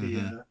it's got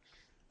the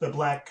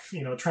black,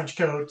 trench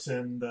coat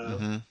and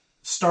the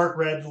stark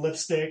red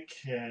lipstick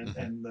and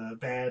the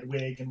bad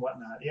wig and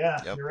whatnot.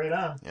 Yeah, Yep. You're right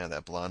on. Yeah,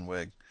 that blonde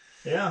wig.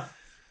 Yeah.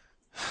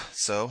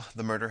 So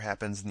the murder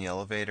happens in the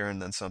elevator,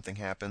 and then something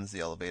happens. The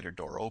elevator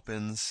door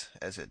opens,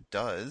 as it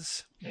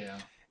does. Yeah.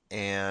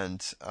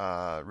 And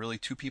really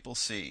two people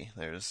see.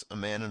 There's a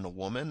man and a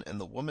woman,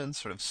 and the woman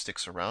sort of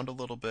sticks around a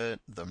little bit.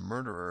 The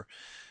murderer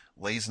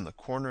lays in the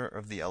corner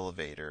of the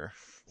elevator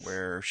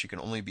where she can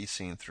only be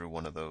seen through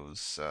one of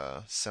those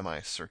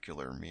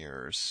semicircular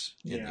mirrors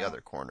in the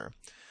other corner.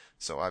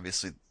 So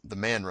obviously the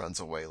man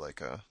runs away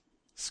like a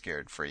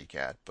scared free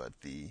cat, but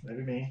That'd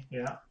be me,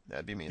 yeah.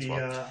 That'd be me as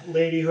well. The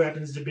lady who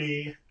happens to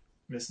be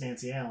Miss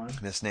Nancy Allen.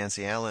 Miss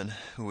Nancy Allen,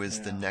 who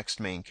is the next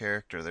main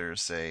character.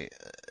 There's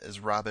as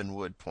Robin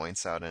Wood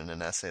points out in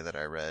an essay that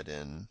I read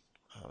in,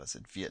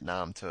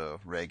 Vietnam to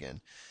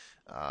Reagan,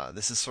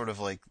 this is sort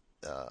of like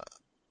a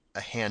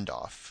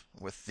handoff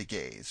with the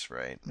gays,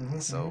 right?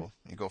 So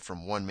you go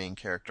from one main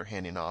character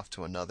handing off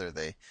to another.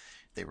 They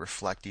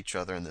reflect each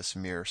other in this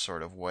mirror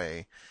sort of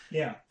way.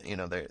 Yeah.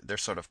 They're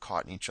sort of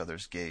caught in each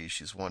other's gaze.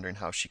 She's wondering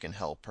how she can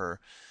help her.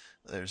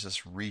 There's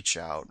this reach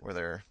out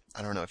where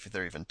I don't know if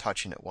they're even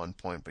touching at one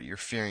point, but you're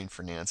fearing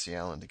for Nancy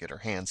Allen to get her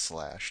hand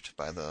slashed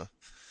by the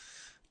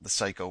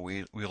psycho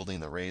wielding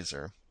the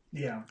razor.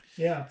 Yeah,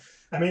 yeah.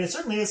 I mean, it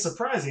certainly is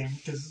surprising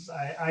because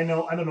I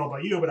don't know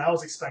about you, but I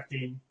was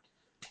expecting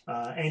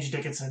Angie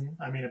Dickinson.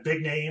 I mean, a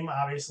big name,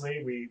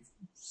 obviously. We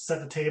set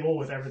the table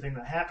with everything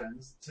that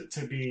happens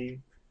to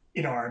be,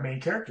 our main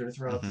character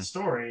throughout the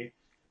story.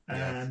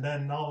 And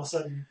then all of a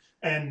sudden,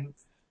 and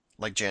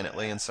like Janet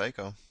Leigh in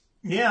Psycho.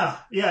 Yeah,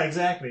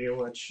 exactly.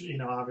 Which,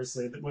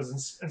 obviously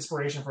was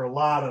inspiration for a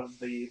lot of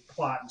the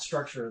plot and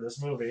structure of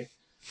this movie.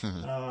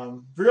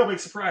 Real big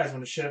surprise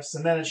when it shifts.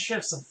 And then it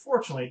shifts,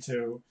 unfortunately,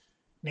 to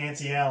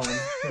Nancy Allen,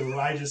 who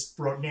I just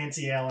wrote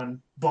Nancy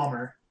Allen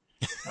Bummer.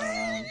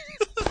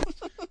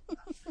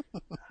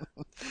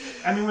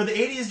 I mean, were the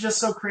 80s just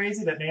so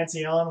crazy that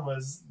Nancy Allen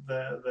was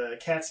the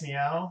cat's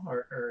meow?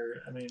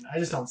 Or I mean, I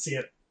just don't see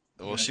it.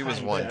 Well, she was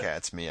one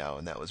cat's meow,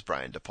 and that was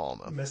Brian De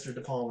Palma. Mr.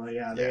 De Palma,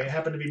 yeah. They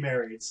happen to be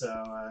married, so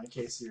in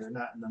case you're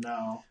not in the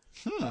know.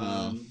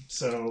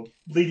 So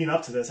leading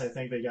up to this, I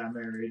think they got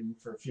married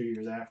for a few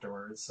years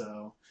afterwards.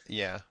 So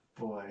yeah,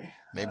 boy,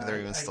 maybe they're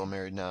even still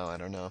married now. I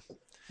don't know.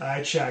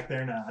 I checked,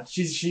 they're not.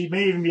 She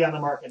may even be on the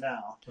market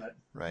now, but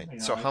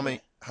right. So how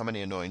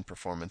many annoying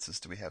performances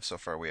do we have so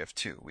far? We have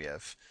two. We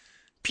have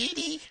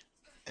Petey,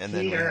 and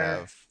then we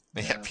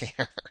have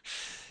Pierre.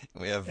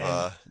 We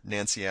have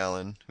Nancy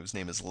Allen, whose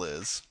name is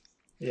Liz.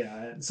 Yeah,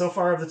 and so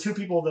far of the two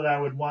people that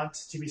I would want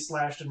to be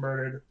slashed and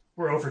murdered,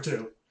 we're 0 for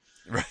 2.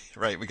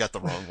 Right. We got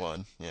the wrong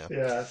one. Yeah.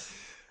 Yeah.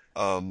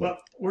 Well,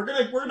 we're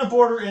gonna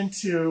border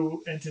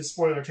into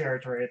spoiler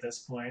territory at this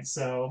point.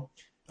 So.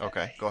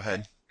 Okay, go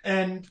ahead.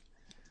 And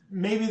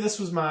maybe this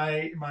was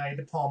my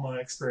De Palma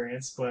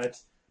experience, but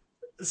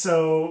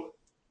so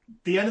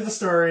the end of the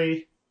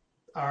story,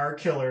 our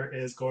killer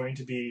is going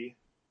to be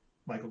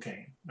Michael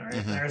Caine. All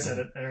right, there I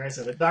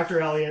said it.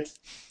 Dr. Elliot.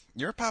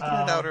 You're popping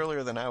it out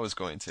earlier than I was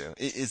going to.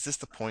 Is this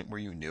the point where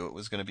you knew it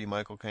was going to be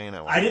Michael Caine?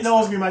 I didn't know it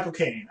was going to be Michael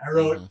Caine. I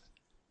wrote,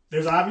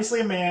 there's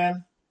obviously a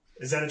man.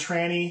 Is that a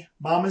tranny?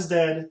 Mom is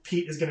dead.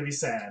 Pete is going to be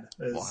sad.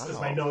 Is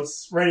my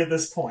notes right at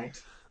this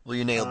point. Well,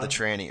 you nailed the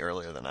tranny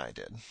earlier than I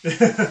did.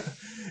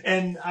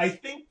 And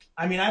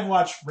I've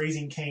watched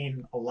Raising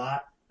Cain a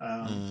lot.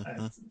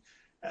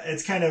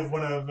 It's kind of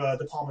one of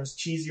De Palma's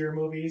cheesier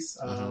movies,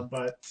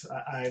 but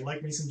I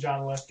like me some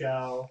John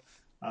Lithgow.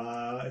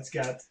 It's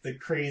got the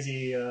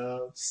crazy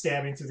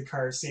stabbing through the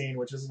car scene,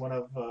 which is one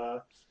of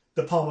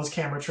De Palma's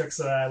camera tricks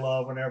that I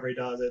love whenever he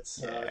does it.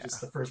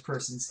 Just the first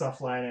person stuff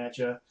flying at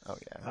you. Oh,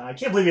 yeah. I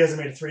can't believe he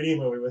hasn't made a 3D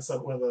movie with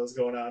one of those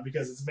going on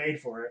because it's made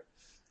for it.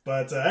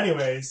 But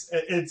anyways,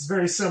 it's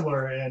very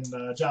similar in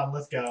John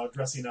Lithgow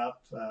dressing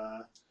up,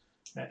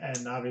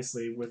 and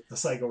obviously with the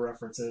Psycho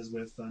references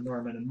with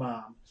Norman and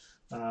Mom.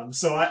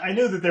 So I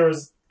knew that there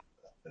was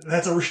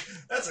that's a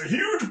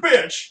huge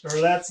bitch,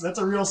 or that's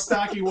a real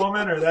stocky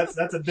woman, or that's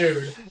a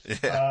dude.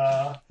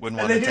 Yeah. And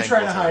they do try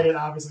to hide it,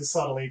 obviously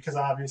subtly, because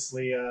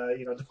obviously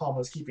De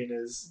Palma's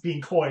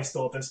being coy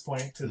still at this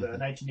point to the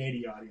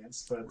 1980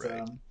 audience. But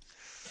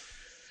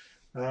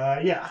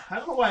yeah, I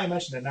don't know why I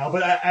mentioned it now,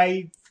 but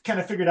I kind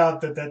of figured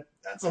out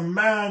that's a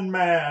man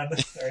right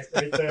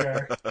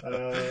there.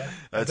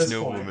 That's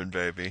New Woman,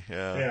 baby.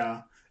 Yeah.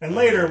 Yeah. And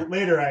later,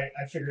 I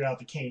figured out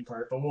the Kane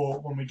part, but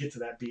when we get to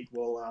that beat,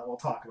 we'll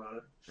talk about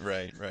it.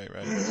 Right.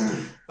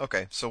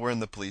 Okay, so we're in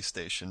the police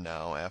station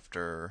now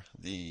after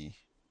the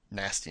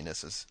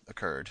nastiness has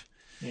occurred.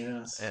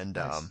 Yes. And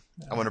I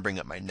want to bring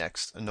up my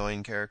next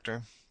annoying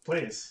character.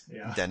 Please,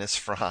 yeah. Dennis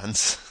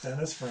Franz.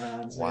 Dennis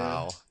Franz.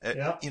 Wow.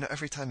 Yeah.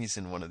 Every time he's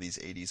in one of these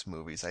 80s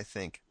movies, I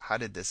think, how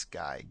did this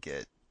guy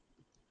get,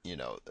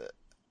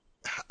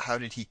 how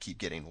did he keep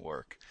getting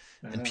work?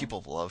 And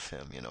people love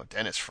him,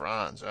 Dennis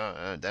Franz,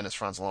 Dennis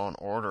Franz Law and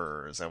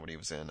Order, is that what he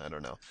was in? I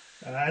don't know.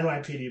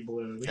 NYPD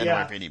Blue.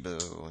 NYPD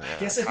Blue, yeah. I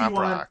guess if Pop you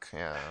want, Rock,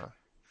 yeah.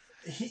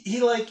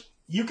 He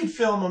you could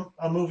film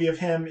a movie of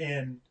him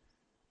in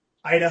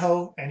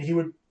Idaho, and he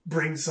would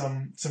bring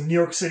some New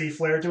York City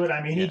flair to it.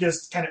 I mean, he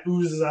just kind of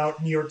oozes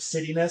out New York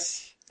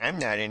City-ness. I'm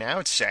not an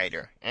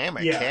outsider. I'm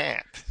a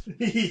cap.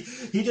 He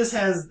just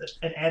has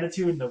an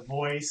attitude and a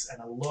voice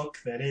and a look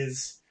that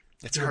is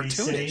it's Dirty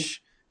cartoonish. City.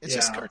 It's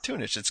just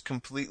cartoonish. It's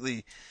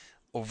completely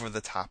over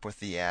the top with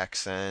the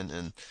accent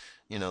and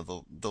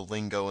the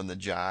lingo and the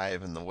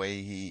jive and the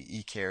way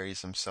he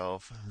carries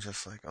himself. I'm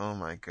just like, oh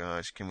my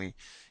gosh, can we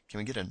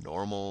get a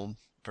normal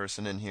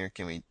person in here?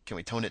 Can we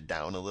tone it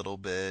down a little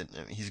bit?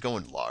 I mean, he's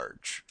going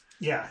large.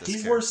 Yeah,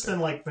 he's worse than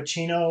like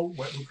Pacino,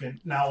 who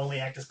can now only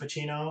act as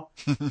Pacino.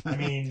 I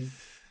mean,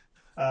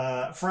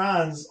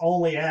 Franz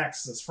only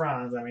acts as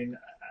Franz. I mean,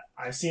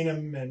 I've seen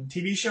him in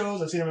TV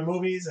shows, I've seen him in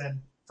movies,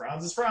 and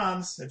Franz is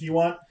Franz. If you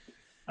want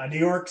a New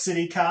York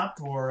City cop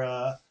or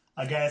a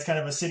guy that's kind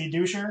of a city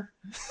doucher,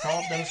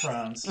 call him Dennis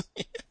Franz.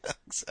 Yeah,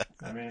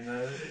 exactly. I mean,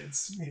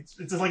 it's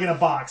just like in a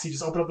box. You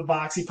just open up the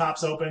box, he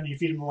pops open, you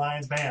feed him the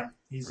lines, bam,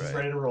 he's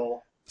ready to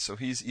roll. So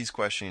he's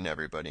questioning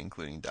everybody,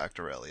 including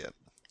Dr. Elliot.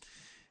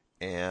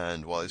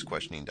 And while he's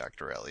questioning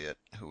Dr. Elliot,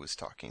 who was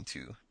talking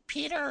to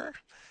Peter,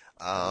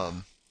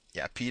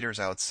 Peter's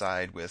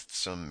outside with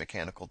some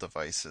mechanical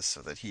devices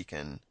so that he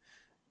can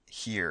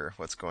hear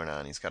what's going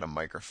on. He's got a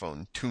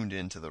microphone tuned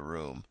into the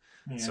room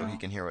so he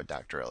can hear what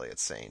Dr.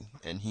 Elliot's saying.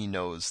 And he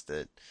knows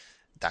that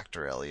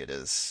Dr. Elliot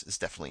is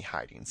definitely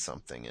hiding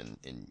something,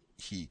 and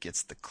he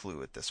gets the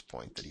clue at this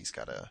point that he's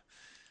got to,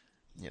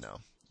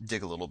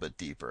 dig a little bit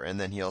deeper. And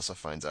then he also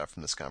finds out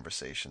from this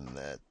conversation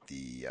that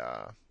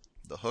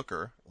the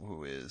hooker,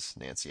 who is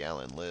Nancy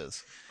Allen,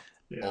 Liz,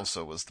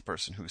 also was the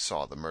person who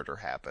saw the murder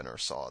happen, or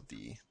saw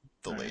the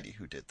lady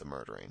who did the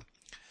murdering.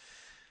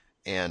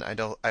 And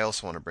I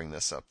also want to bring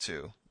this up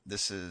too.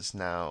 This is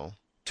now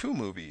 2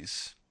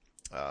 movies.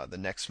 The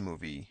next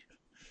movie,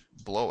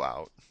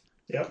 Blowout,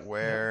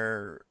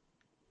 where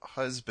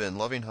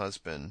loving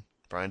husband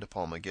Brian De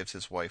Palma gives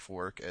his wife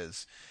work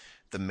as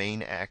the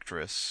main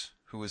actress,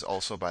 who is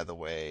also, by the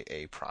way,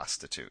 a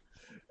prostitute.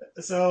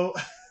 So,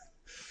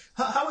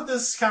 how would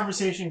this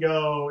conversation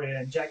go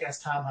in Jackass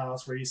Tom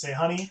House, where you say,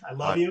 "Honey, I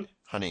love you"?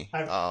 Honey,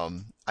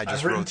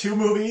 I've written 2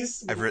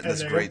 movies. I've written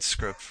this great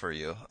script for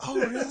you. Oh,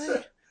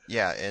 really?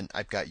 Yeah, and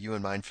I've got you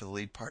in mind for the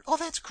lead part. Oh,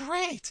 that's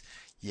great.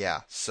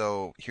 Yeah,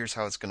 so here's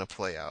how it's going to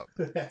play out.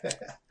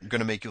 I'm going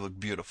to make you look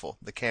beautiful.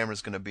 The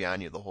camera's going to be on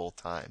you the whole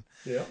time.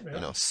 Yeah.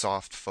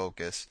 Soft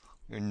focus.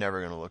 You're never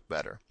going to look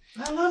better.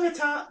 I love it,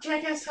 Tom.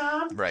 Jackass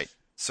Tom. Right.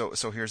 So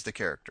here's the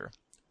character.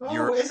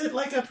 Oh, is it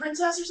like a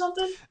princess or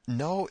something?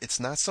 No,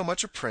 it's not so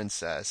much a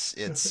princess.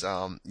 It's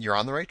you're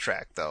on the right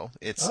track though.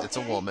 It's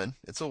a woman.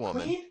 It's a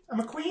woman. Queen? I'm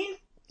a queen?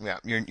 Yeah,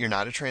 you're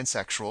not a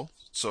transsexual,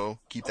 so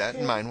keep that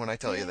in mind when I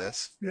tell you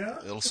this. Yeah.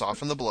 It'll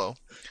soften the blow.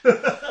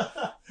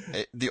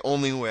 The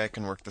only way I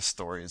can work the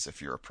story is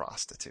if you're a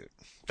prostitute.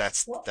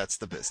 That's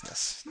the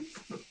business.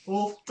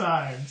 Both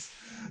times.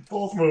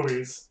 Both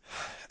movies.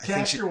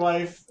 Cast your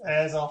wife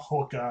as a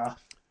hooker.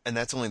 And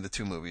that's only the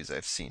 2 movies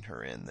I've seen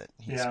her in that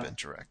he's been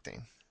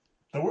directing.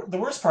 The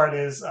worst part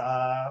is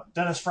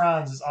Dennis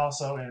Franz is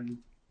also in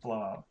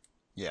Blowout.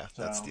 Yeah,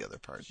 that's the other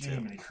part too.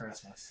 Jiminy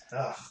Christmas.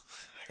 Ugh.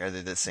 Are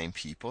they the same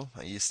people?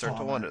 You start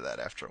to wonder that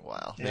after a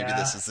while. Yeah. Maybe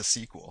this is the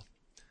sequel.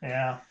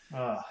 Yeah.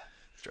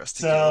 Dressed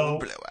to Kill,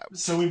 Blowout.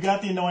 So we've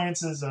got the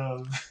annoyances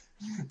of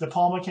De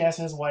Palma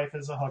casting his wife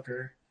as a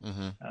hooker,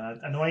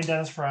 annoying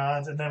Dennis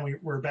Franz, and then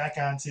we're back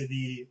onto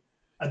the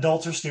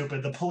adults are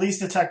stupid. The police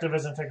detective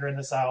isn't figuring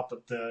this out,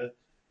 but the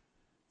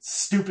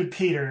stupid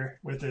Peter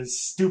with his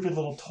stupid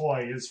little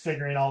toy is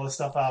figuring all this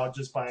stuff out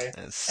just by.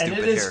 And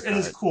it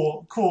is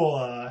cool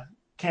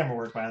camera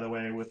work, by the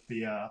way, with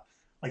the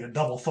like a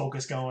double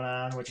focus going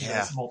on, which he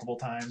does multiple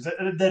times.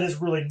 That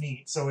is really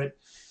neat. So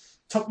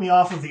took me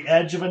off of the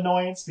edge of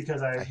annoyance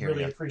because I hear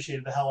really ya.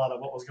 appreciated the hell out of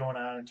what was going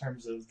on in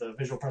terms of the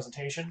visual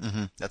presentation.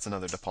 Mm-hmm. That's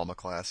another De Palma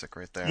classic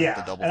right there. The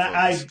Yeah, double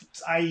and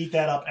focus. I eat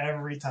that up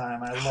every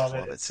time. I love it.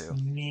 Love it It's too.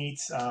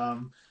 neat.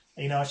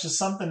 It's just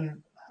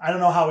something. I don't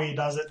know how he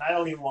does it. And I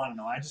don't even want to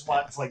know. I just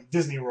want it's like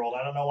Disney World.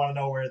 I don't want to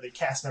know where the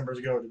cast members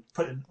go to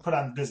put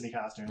on Disney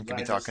costumes. We could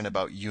be talking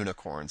about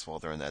unicorns while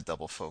they're in that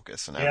double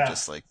focus, and I would Yeah.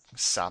 just like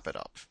sop it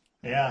up.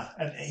 Yeah,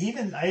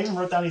 and I even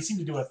wrote down he seemed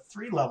to do a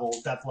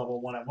 3-level depth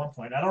level one at one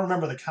point. I don't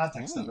remember the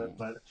context of it,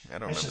 but I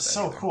don't it's remember just that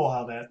so either. cool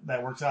how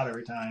that works out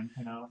every time.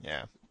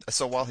 Yeah.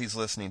 So while he's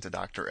listening to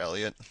Dr.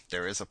 Elliot,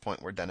 there is a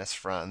point where Dennis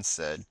Franz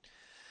said,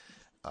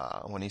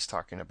 when he's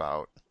talking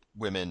about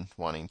women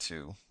wanting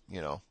to,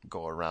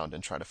 go around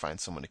and try to find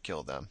someone to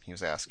kill them, he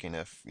was asking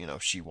if,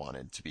 she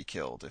wanted to be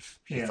killed, if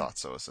he Yeah. thought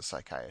so as a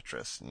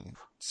psychiatrist. And he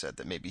said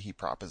that maybe she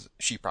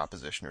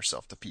propositioned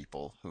herself to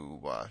people who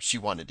she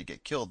wanted to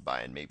get killed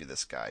by, and maybe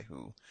this guy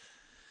who,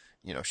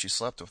 she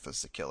slept with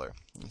is the killer.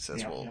 And he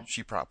says,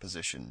 she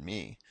propositioned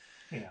me.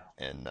 Yeah.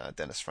 And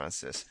Dennis Franz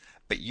says,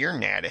 but you're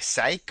not a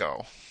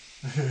psycho.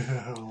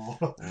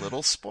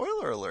 Little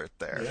spoiler alert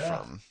there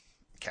from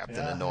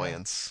Captain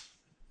Annoyance.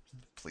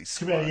 Police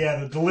Too bad. Squad. Yeah,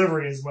 the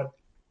delivery is what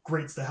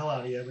grates the hell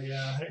out of you. But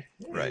yeah.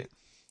 Right.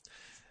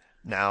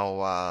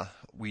 Now,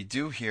 we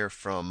do hear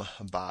from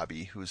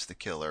Bobby, who's the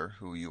killer,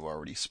 who you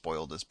already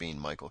spoiled as being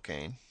Michael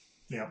Caine.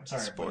 Yeah.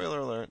 Sorry. Spoiler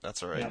alert.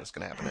 That's all right. Yep. It's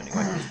going to happen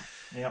anyway.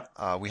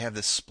 Yep. We have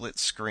this split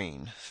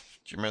screen.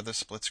 Do you remember the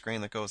split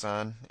screen that goes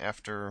on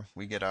after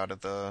we get out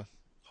of the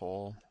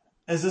whole...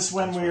 Is this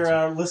when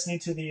we're listening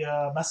to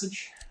the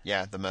message?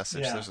 Yeah, the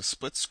message. Yeah. There's a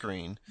split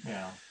screen.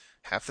 Yeah.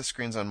 Half the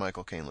screen's on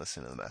Michael Caine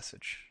listening to the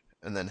message,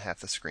 and then half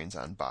the screen's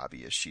on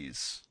Bobby as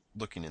she's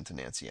looking into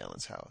Nancy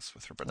Allen's house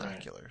with her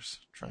binoculars,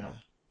 trying to,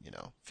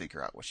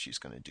 figure out what she's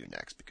going to do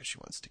next because she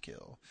wants to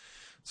kill.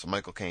 So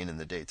Michael Caine in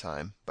the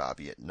daytime,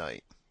 Bobby at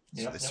night.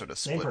 So they sort of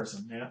split. Same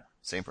person, yeah.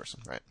 Same person,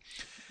 right.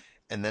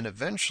 And then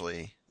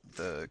eventually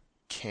the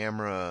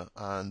camera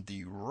on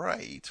the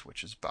right,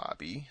 which is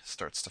Bobby,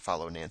 starts to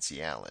follow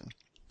Nancy Allen,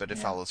 but it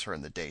follows her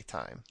in the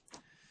daytime.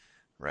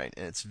 Right,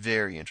 and it's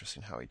very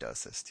interesting how he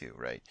does this too,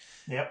 right?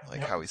 Yep.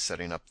 Like how he's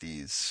setting up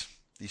these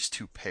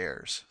two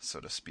pairs,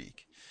 so to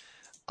speak.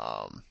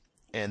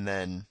 And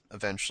then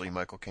eventually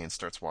Michael Caine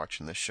starts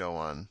watching the show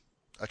on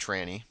a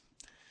tranny,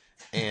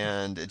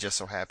 and it just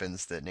so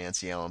happens that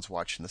Nancy Allen's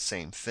watching the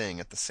same thing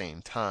at the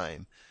same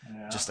time,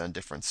 just on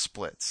different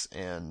splits.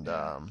 And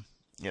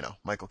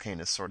Michael Caine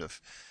is sort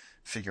of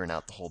figuring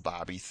out the whole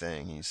Bobby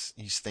thing.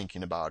 He's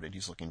thinking about it.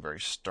 He's looking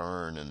very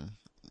stern and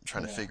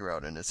trying to figure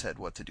out in his head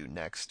what to do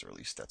next, or at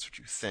least that's what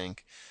you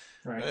think.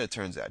 Right. And it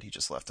turns out he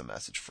just left a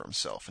message for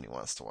himself, and he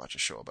wants to watch a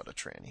show about a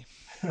tranny.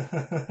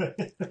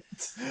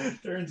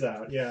 Turns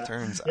out, yeah.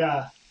 Turns out.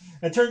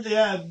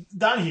 Yeah.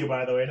 Donahue,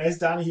 by the way. Nice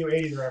Donahue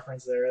 80s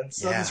reference there. It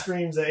suddenly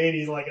screams at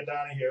 80s like a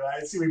Donahue.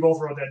 I see we both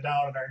wrote that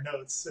down in our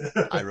notes.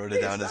 I wrote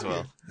it down as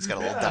well. He's got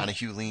a little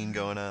Donahue lean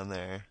going on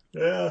there.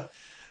 Yeah.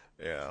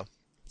 Yeah.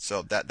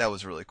 So that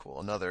was really cool.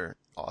 Another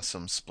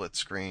awesome split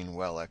screen,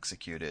 well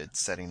executed,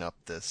 setting up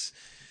this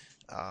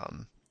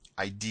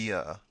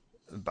idea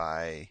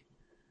by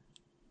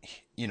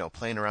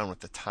playing around with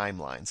the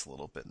timelines a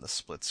little bit in the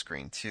split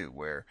screen too,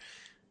 where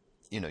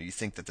you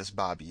think that this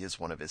Bobby is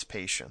one of his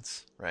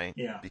patients, right?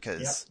 Yeah.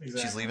 Because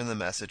she's leaving the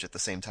message at the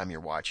same time you're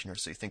watching her,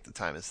 so you think the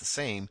time is the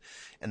same,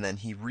 and then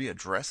he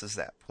readdresses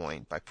that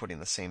point by putting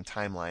the same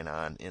timeline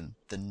on in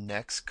the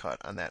next cut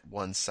on that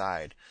one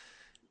side,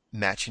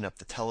 matching up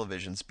the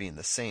televisions being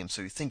the same,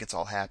 so you think it's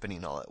all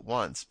happening all at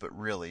once, but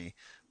really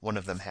one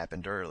of them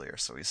happened earlier,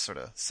 so he's sort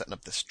of setting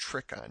up this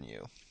trick on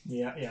you.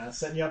 Yeah,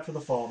 setting you up for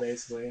the fall,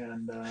 basically.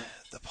 And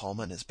De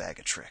Palma and his bag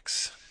of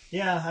tricks.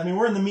 Yeah, I mean,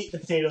 we're in the meat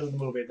and potatoes of the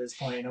movie at this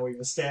point.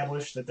 We've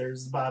established that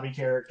there's the Bobby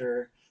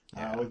character.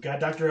 We've got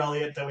Dr.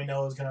 Elliot that we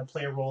know is going to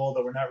play a role,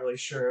 but we're not really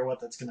sure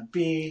what that's going to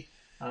be.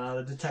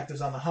 The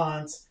detective's on the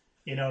hunt,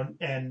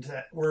 and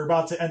we're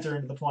about to enter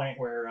into the point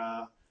where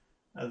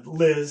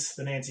Liz,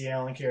 the Nancy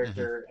Allen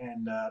character,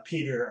 and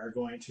Peter are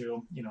going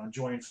to,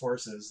 join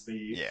forces.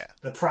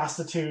 The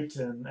prostitute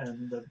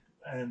and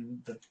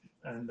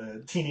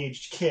the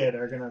teenage kid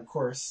are going to, of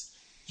course,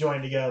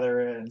 join together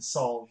and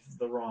solve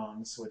the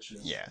wrongs, which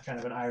is kind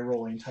of an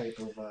eye-rolling type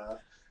of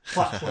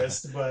plot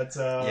twist. But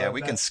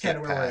we can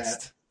skip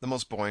past the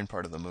most boring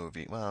part of the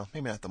movie. Well,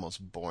 maybe not the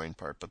most boring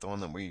part, but the one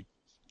that we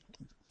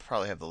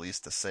probably have the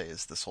least to say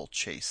is this whole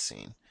chase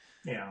scene.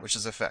 Yeah. Which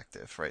is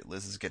effective, right?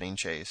 Liz is getting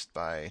chased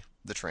by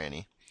the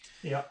tranny.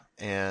 Yep.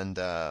 And,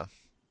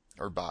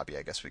 or Bobby,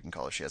 I guess we can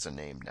call her. She has a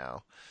name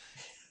now.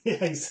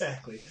 Yeah,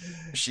 exactly.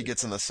 She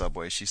gets in the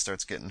subway. She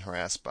starts getting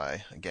harassed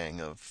by a gang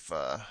of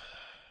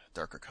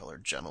darker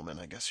colored gentlemen,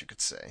 I guess you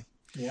could say.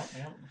 Yep.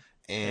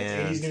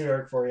 And it's 80s New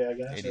York for you, I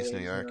guess. 80s New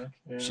York.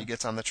 Yeah. She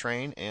gets on the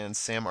train, and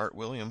Sam Art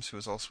Williams, who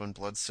is also in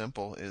Blood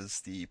Simple, is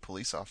the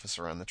police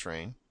officer on the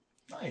train.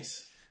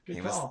 Nice.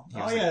 Good call.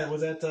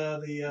 Was that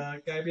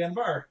the guy behind the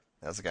bar?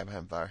 That was the guy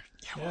behind the bar.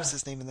 Yeah, what was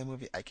his name in that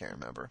movie? I can't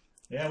remember.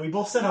 Yeah, we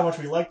both said how much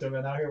we liked him,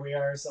 and now here we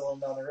are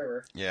sailing down the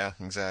river. Yeah,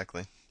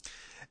 exactly.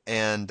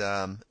 And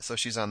so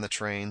she's on the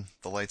train.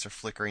 The lights are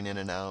flickering in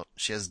and out.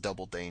 She has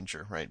double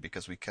danger, right?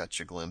 Because we catch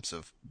a glimpse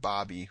of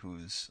Bobby,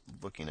 who's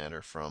looking at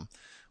her from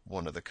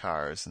one of the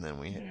cars, and then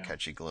we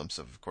catch a glimpse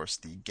of course,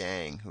 the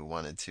gang who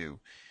wanted to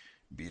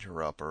beat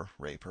her up or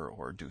rape her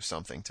or do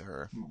something to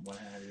her. What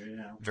have you,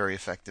 yeah. Very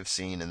effective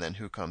scene. And then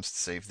who comes to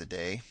save the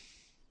day?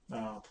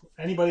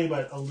 Anybody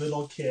but a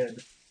little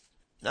kid.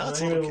 No,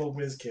 it's a little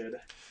whiz kid.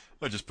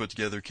 I just put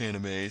together a can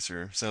of mace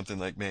or something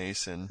like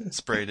mace and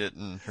sprayed it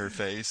in her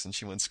face, and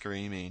she went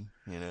screaming.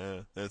 You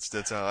know,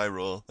 that's how I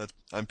roll.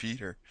 I'm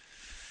Peter.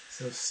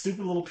 So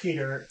stupid little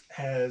Peter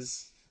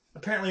has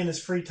apparently in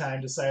his free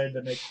time decided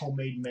to make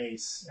homemade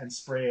mace and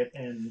spray it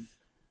in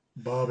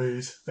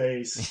Bobby's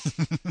face.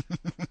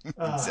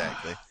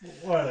 Exactly.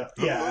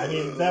 I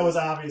mean, that was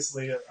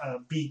obviously a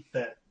beat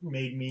that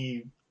made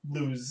me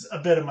lose a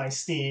bit of my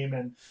steam.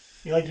 And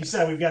like you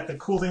said, we've got the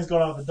cool things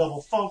going on with the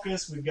double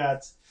focus. We've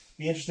got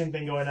the interesting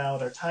thing going on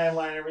with our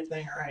timeline and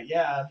everything. All right,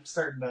 yeah, I'm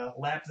starting to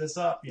lap this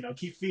up.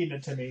 Keep feeding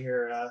it to me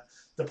here,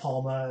 De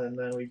Palma. And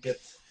then we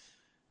get,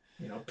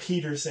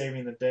 Peter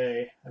saving the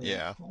day. I mean,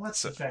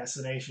 what's the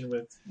fascination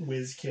with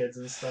whiz kids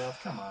and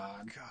stuff? Come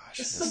on. Gosh.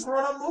 This is a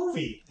grown-up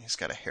movie. He's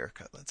got a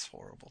haircut that's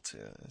horrible,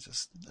 too. It's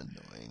just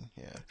annoying,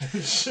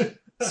 yeah.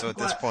 So at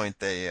this point,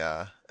 they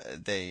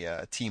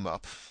team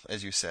up,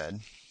 as you said.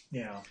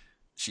 Yeah.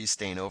 She's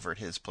staying over at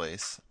his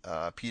place.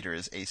 Peter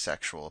is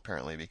asexual,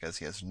 apparently, because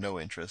he has no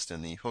interest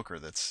in the hooker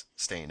that's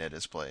staying at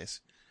his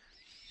place.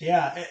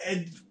 Yeah,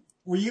 and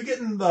were you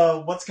getting the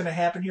what's going to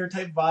happen here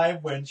type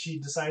vibe when she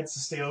decides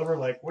to stay over?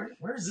 Like,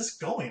 where is this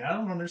going? I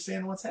don't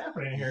understand what's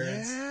happening here.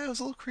 Yeah, it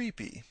was a little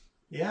creepy.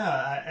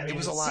 Yeah, I mean, it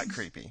was a lot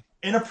creepy.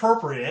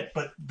 Inappropriate,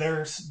 but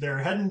they're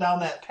heading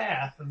down that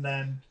path, and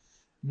then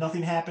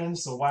nothing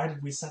happens. So why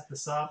did we set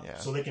this up? Yeah.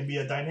 So they can be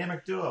a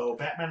dynamic duo,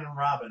 Batman and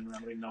Robin. I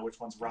don't even know which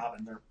one's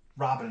Robin. They're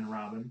Robin and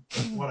Robin,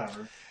 but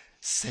whatever.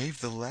 Save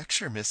the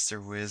lecture,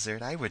 Mr.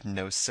 Wizard. I wouldn't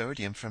know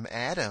sodium from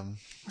Adam.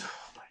 Oh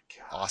my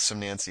god! Awesome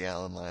Nancy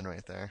Allen line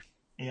right there.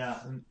 Yeah,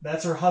 and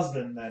that's her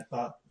husband that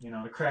thought,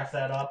 to craft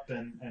that up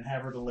and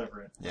have her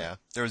deliver it. Yeah,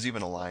 there was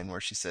even a line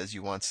where she says,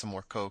 "You want some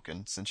more coke?"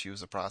 And since she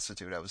was a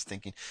prostitute, I was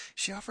thinking, is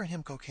she offering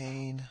him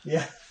cocaine?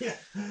 Yeah.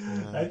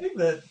 I think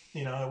that,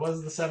 it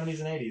was the 70s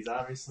and 80s.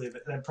 Obviously,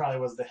 that probably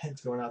was the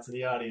hint going out to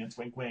the audience.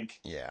 Wink, wink.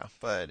 Yeah,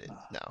 but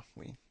no,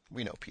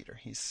 we know Peter.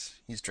 He's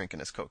drinking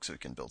his coke so he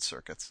can build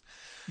circuits.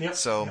 Yep.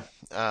 So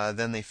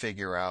then they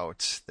figure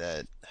out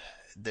that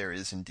there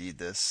is indeed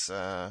this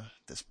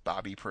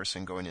Bobby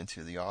person going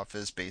into the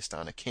office based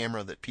on a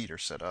camera that Peter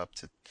set up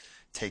to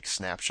take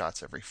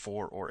snapshots every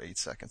 4 or 8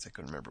 seconds. I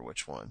couldn't remember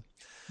which one.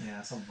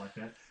 Yeah, something like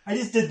that. I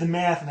just did the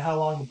math on how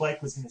long the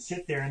bike was going to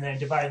sit there and then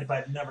divided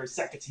by the number of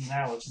seconds an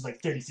hour, which is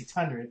like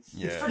 3,600.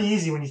 Yeah. It's pretty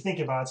easy when you think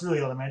about it. It's really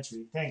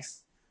elementary.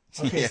 Thanks.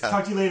 Okay, so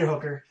talk to you later,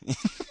 hooker.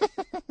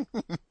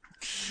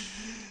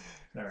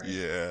 All right.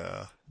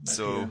 Yeah.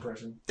 So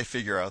they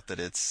figure out that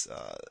it's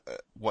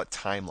what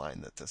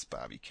timeline that this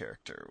Bobby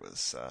character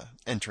was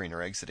entering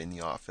or exiting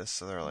the office.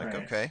 So they're like,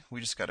 okay, we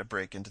just got to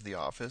break into the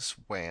office.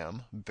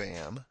 Wham,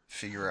 bam.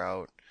 Figure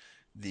out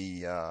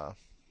the...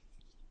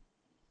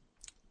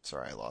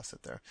 Sorry, I lost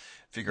it there.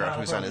 Figure out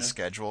who's on his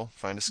schedule.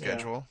 Find a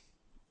schedule.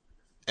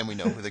 And we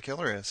know who the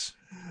killer is.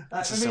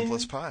 It's as simple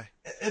as pie.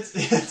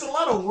 It's a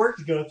lot of work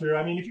to go through.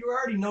 I mean, if you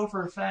already know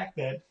for a fact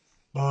that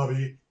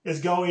Bobby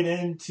is going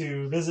in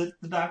to visit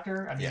the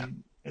doctor, I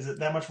mean, is it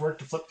that much work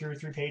to flip through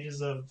 3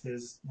 pages of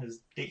his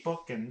date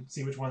book and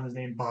see which one is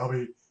named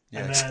Bobby?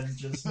 Yeah, and then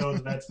just know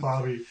that that's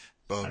Bobby.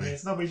 I mean,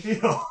 it's no big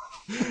deal.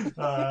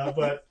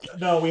 But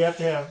no, we have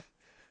to have...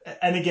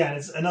 And again,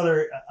 it's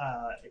another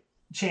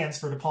chance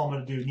for De Palma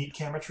to do neat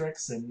camera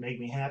tricks and make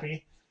me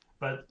happy.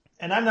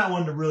 And I'm not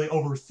one to really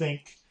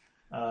overthink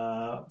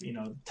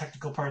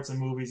technical parts of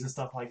movies and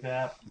stuff like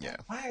that. Yeah.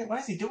 Why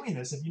is he doing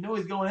this? If you know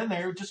he's going in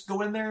there, just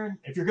go in there.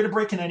 If you're going to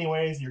break in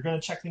anyways, you're going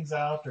to check things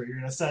out, or you're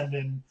going to send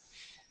in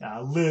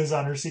Liz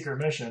on her secret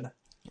mission.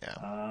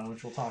 Yeah.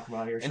 Which we'll talk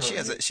about here and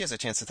shortly. she has a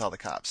chance to tell the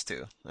cops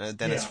too.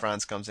 Dennis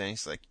Franz comes in.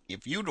 He's like,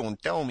 "If you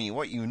don't tell me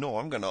what you know,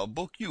 I'm going to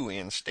book you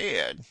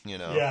instead."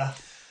 Yeah.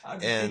 I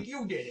think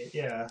you did it,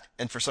 yeah.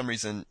 And for some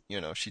reason,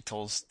 she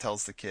tells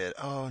the kid,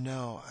 "Oh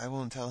no, I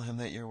won't tell him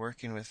that you're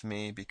working with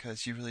me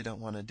because you really don't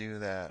want to do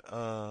that."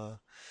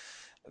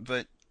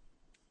 But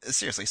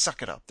seriously,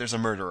 suck it up. There's a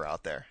murderer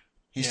out there.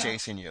 He's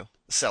chasing you.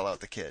 Sell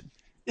out the kid.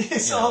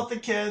 Sell out the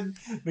kid.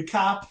 The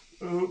cop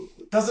who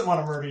doesn't want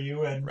to murder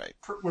you and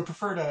would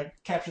prefer to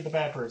capture the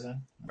bad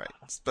person. Right.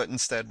 But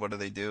instead, what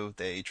do?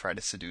 They try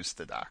to seduce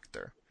the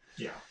doctor.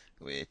 Yeah.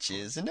 Which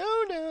is a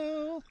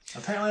no-no.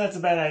 Apparently that's a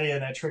bad idea,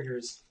 and that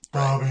triggers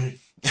Bobby.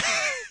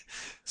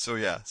 So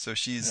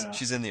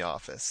she's in the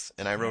office,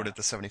 and I wrote at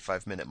the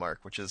 75-minute mark,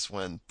 which is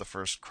when the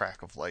first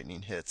crack of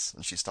lightning hits,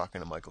 and she's talking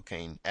to Michael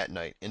Caine at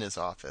night in his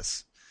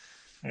office,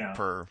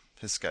 per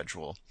his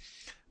schedule.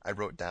 I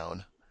wrote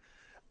down,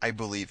 I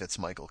believe it's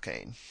Michael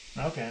Caine.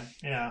 Okay,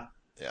 yeah.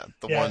 Yeah,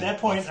 at that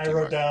point I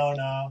wrote down,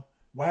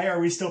 why are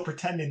we still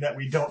pretending that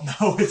we don't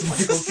know it's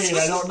Michael Caine?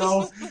 I don't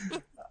know.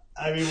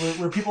 I mean,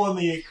 were people in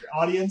the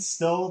audience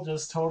still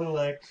just totally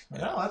like, Yeah.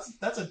 no,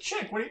 that's a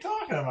chick. What are you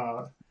talking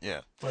about?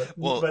 Yeah. But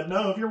Well,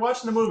 no, if you're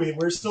watching the movie,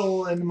 we're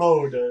still in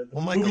mode. The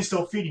Michael. movie's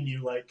still feeding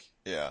you like.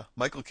 Yeah,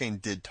 Michael Caine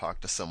did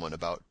talk to someone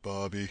about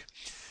Bobby.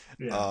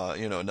 Yeah.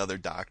 Another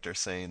doctor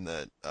saying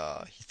that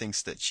he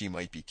thinks that she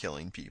might be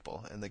killing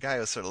people, and the guy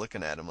was sort of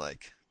looking at him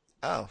like,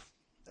 "Oh,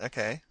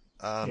 okay.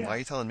 Why are Yeah.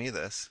 you telling me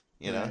this?"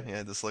 Right. He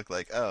had this look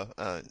like, "Oh,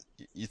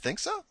 you think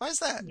so? Why is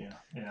that? Yeah.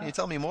 Can you Yeah.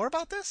 tell me more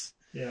about this?"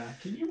 Yeah.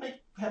 Can you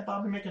have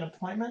Bobby make an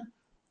appointment?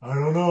 I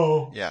don't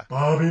know. Yeah,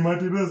 Bobby might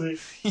be busy.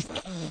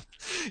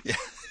 yeah,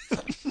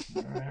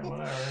 All right,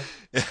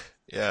 whatever.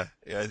 yeah.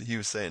 He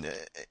was saying, "Are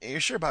you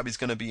sure Bobby's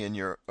gonna be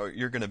or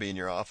you're gonna be in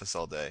your office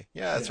all day?"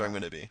 Yeah, that's where I'm Yeah.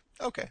 gonna be.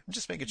 Okay, I'm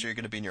just making sure you're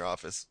gonna be in your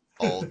office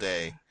all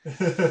day,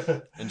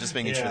 and just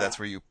making sure Yeah. that's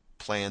where you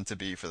plan to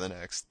be for the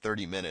next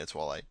 30 minutes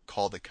while I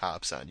call the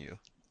cops on you.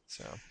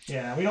 So,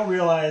 Yeah, we don't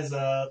realize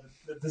that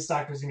this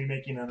doctor's going to be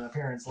making an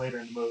appearance later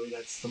in the movie.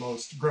 That's the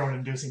most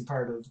groan-inducing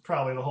part of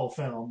probably the whole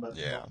film, but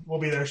yeah. we'll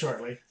be there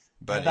shortly.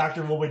 But,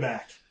 Doctor will be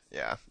back.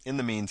 yeah, in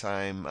the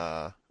meantime,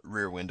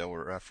 Rear Window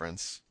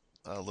reference,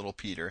 little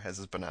Peter has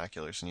his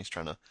binoculars and he's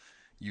trying to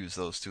use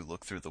those to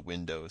look through the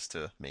windows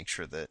to make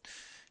sure that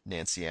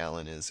Nancy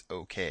Allen is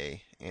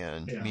okay.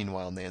 And Yeah.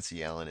 meanwhile,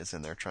 Nancy Allen is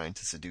in there trying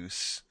to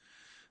seduce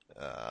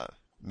uh,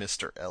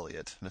 Mr.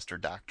 Elliot, Mr.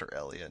 Dr.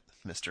 Elliot,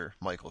 Mr.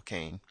 Michael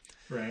Caine.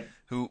 Right.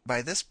 Who,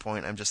 by this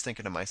point, I'm just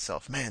thinking to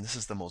myself, man, this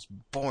is the most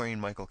boring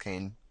Michael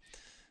Caine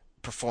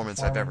performance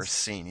I've ever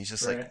seen. He's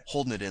just Right. like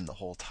holding it in the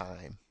whole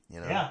time,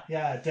 Yeah,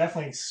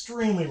 definitely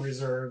extremely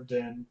reserved,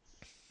 and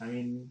I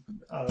mean,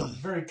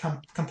 very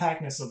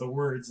compactness of the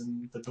words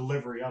and the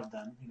delivery of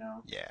them.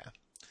 Yeah.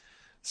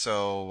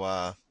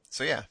 So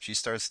yeah, she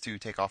starts to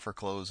take off her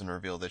clothes and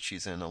reveal that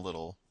she's in a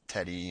little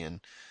teddy, and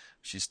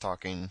she's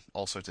talking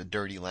all sorts of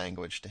dirty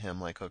language to him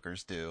like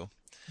hookers do.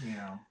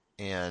 Yeah.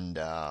 And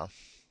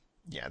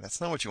yeah, that's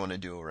not what you want to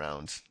do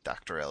around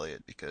Dr.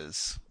 Elliot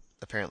because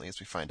apparently, as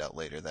we find out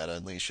later, that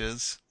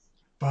unleashes.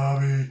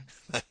 Bobby.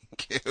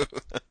 Thank you.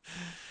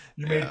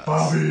 You made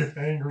Bobby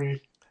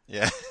angry.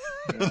 Yeah.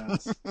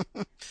 Yes.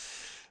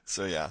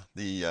 So yeah,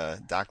 the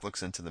doc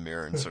looks into the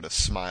mirror and sort of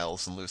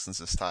smiles and loosens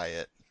his tie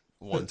at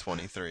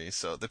 123.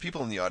 So the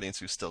people in the audience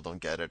who still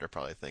don't get it are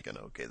probably thinking,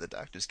 okay, the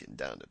doctor's getting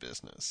down to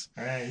business.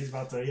 All right, he's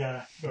about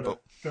to go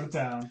to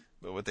town.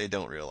 But what they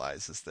don't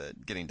realize is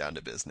that getting down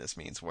to business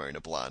means wearing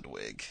a blonde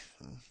wig.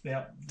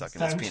 Yep.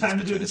 Tucking his penis Time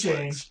to do between the his change.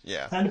 legs.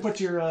 Yeah. Time to put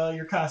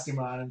your costume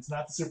on. It's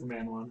not the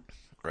Superman one.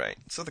 Right.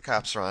 So the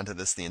cops are onto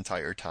this the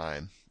entire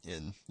time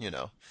and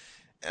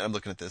I'm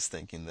looking at this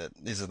thinking that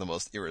these are the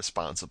most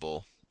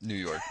irresponsible New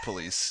York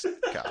police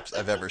cops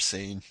I've ever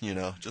seen,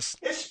 just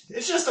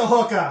It's just a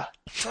hooker.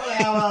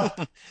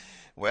 Whatever.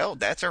 well,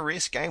 that's a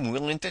risk I'm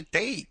willing to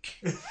take.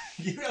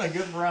 You got a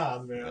good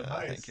bronze, man.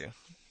 Nice. Thank you.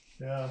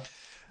 Yeah.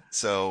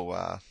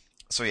 So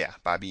yeah,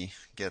 Bobby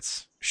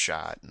gets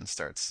shot and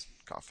starts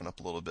coughing up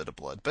a little bit of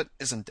blood, but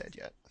isn't dead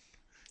yet.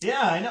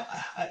 Yeah, I know.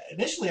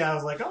 Initially, I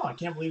was like, "Oh, I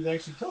can't believe they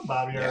actually killed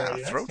Bobby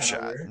already." Yeah, throat That's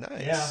shot. weird.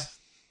 Nice.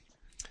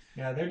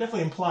 Yeah, they're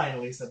definitely implying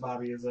at least that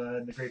Bobby is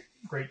in the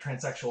great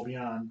transsexual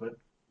beyond, but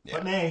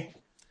Yeah. nay.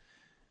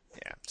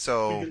 Yeah.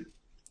 So,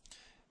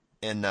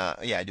 and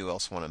yeah, I do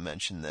also want to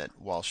mention that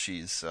while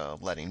she's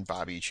letting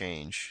Bobby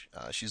change,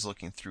 she's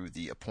looking through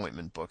the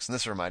appointment books, and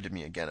this reminded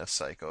me again of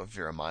Psycho, of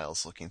Vera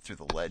Miles looking through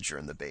the ledger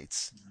in the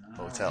Bates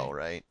Hotel,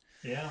 right?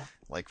 Yeah.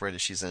 Like right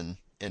as she's in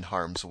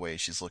harm's way,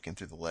 she's looking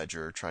through the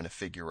ledger, trying to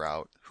figure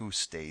out who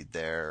stayed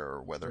there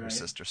or whether her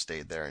sister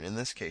stayed there. And in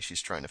this case,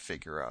 she's trying to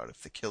figure out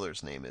if the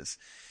killer's name is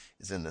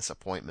in this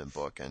appointment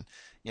book. And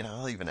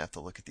I'll even have to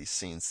look at these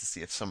scenes to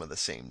see if some of the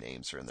same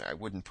names are in there. I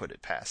wouldn't put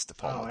it past De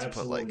Palma to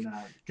put like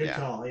not. Good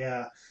call.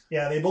 Yeah.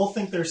 They both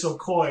think they're so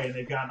coy and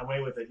they've gotten away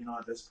with it.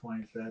 At this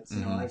point, that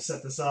I've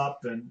set this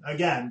up, and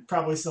again,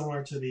 probably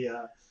similar to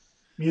the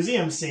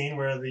museum scene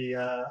where the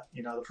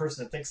the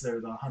person that thinks they're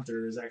the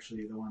hunter is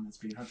actually the one that's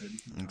being hunted.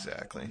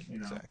 Exactly.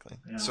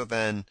 Yeah. So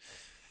then,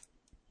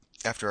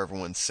 after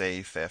everyone's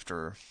safe,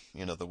 after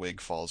the wig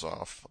falls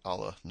off, a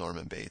la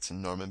Norman Bates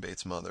and Norman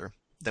Bates' mother,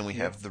 then we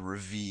have the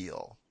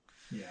reveal.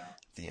 Yeah.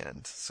 At the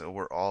end. So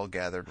we're all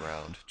gathered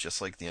around,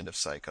 just like the end of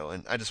Psycho.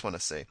 And I just want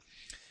to say,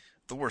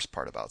 the worst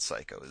part about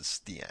Psycho is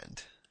the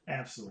end.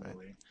 Absolutely.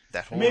 Right?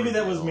 That whole maybe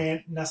reveal, that was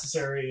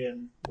necessary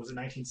in, was it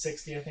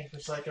 1960, I think, for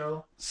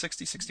Psycho?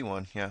 60,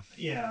 61, yeah.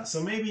 Yeah,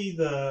 so maybe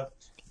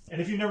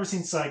and if you've never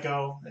seen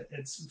Psycho,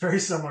 it's very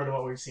similar to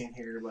what we've seen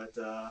here, but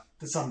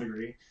to some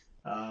degree.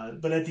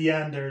 But at the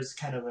end, there's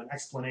kind of an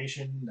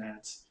explanation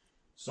that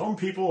some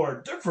people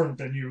are different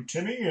than you,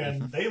 Timmy,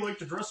 and they like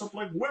to dress up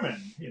like women,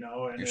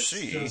 And you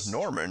see,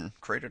 Norman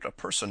created a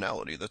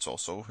personality that's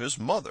also his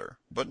mother,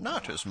 but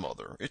not his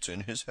mother. It's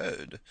in his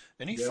head,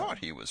 and he thought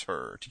he was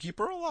her to keep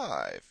her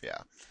alive.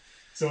 Yeah.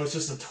 So it's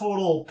just a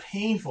total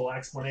painful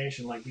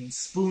explanation, like being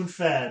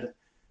spoon-fed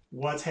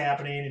what's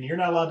happening, and you're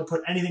not allowed to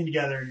put anything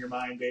together in your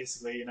mind,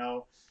 basically,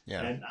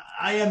 Yeah. And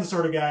I am the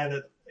sort of guy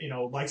that,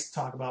 likes to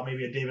talk about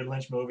maybe a David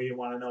Lynch movie and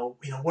want to know,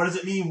 what does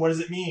it mean? What does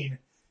it mean?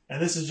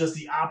 And this is just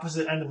the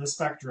opposite end of the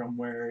spectrum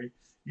where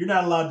you're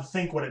not allowed to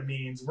think what it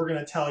means. We're going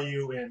to tell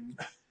you in,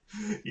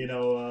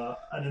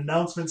 an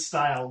announcement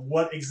style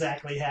what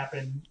exactly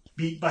happened,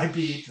 beat by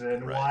beat,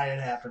 and Right. why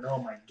it happened.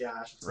 Oh my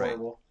gosh, it's Right.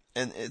 horrible.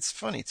 And it's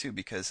funny too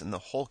because in the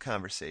whole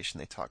conversation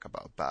they talk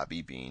about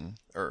Bobby being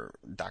or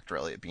Dr.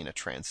 Elliot being a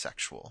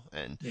transsexual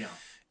and Yeah.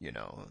 you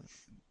know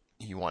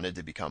he wanted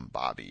to become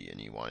Bobby and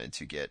he wanted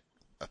to get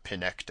a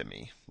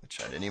pinectomy, which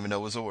I didn't even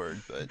know was a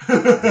word, but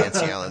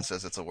Nancy Allen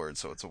says it's a word,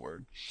 so it's a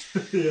word.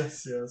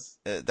 Yes, yes.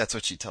 That's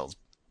what she tells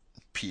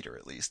Peter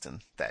at least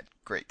in that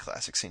great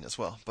classic scene as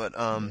well. But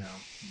Yeah,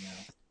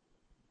 yeah.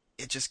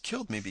 it just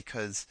killed me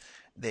because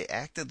they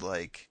acted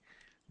like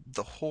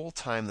the whole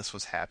time this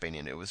was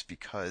happening, it was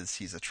because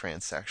he's a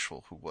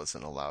transsexual who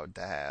wasn't allowed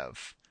to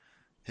have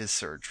his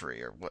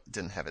surgery or what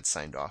didn't have it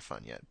signed off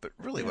on yet. But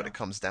really, what Yeah. it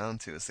comes down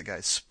to is the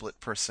guy's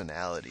split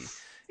personality,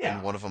 Yeah.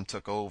 and one of them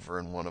took over,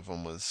 and one of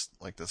them was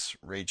like this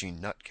raging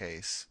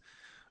nutcase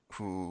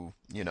who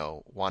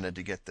wanted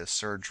to get this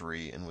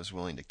surgery and was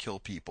willing to kill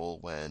people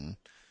when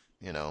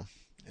you know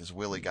his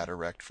willy got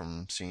erect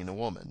from seeing a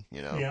woman.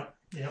 Yep.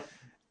 Yep.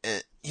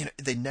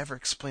 They never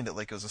explained it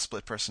like it was a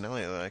split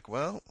personality. They're like,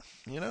 well,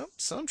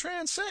 some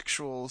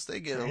transsexuals, they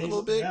get a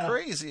little bit Yeah.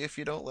 crazy if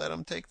you don't let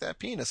them take that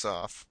penis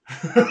off.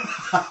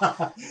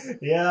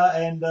 Yeah,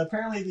 and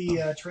apparently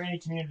the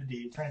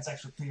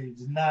transsexual community,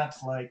 did not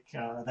like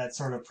that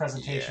sort of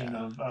presentation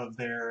Yeah. of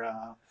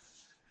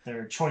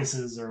their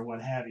choices or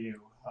what have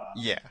you.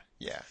 Yeah,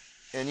 yeah.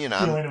 And,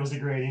 Feeling it was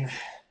degrading.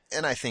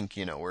 and I think,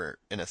 we're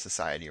in a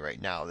society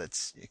right now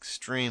that's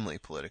extremely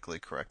politically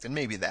correct. And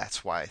maybe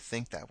that's why I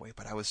think that way.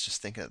 But I was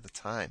just thinking at the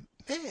time,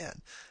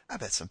 man, I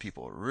bet some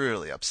people were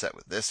really upset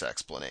with this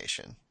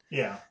explanation.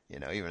 Yeah.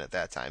 Even at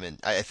that time. And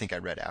I think I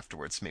read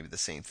afterwards maybe the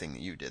same thing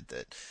that you did,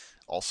 that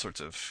all sorts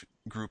of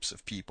groups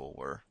of people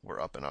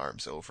were up in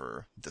arms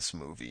over this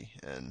movie.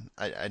 And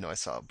I know I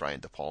saw Brian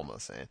De Palma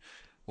saying,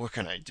 what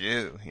can I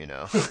do?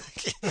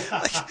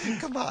 Like,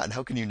 come on,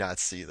 how can you not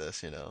see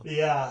this,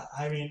 Yeah,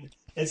 I mean,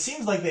 it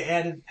seems like they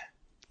added.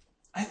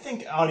 I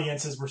think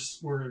audiences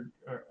were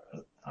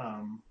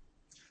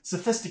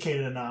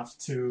sophisticated enough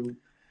to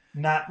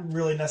not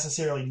really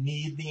necessarily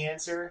need the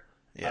answer.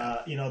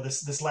 Yeah.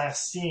 This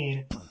last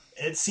scene,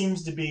 it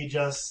seems to be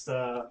just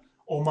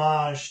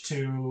homage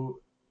to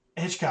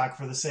Hitchcock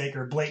for the sake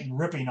or blatant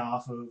ripping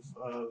off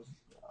of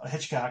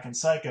Hitchcock and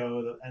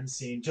Psycho, the end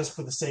scene, just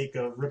for the sake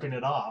of ripping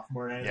it off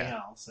more than anything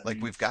else. I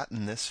mean, We've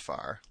gotten this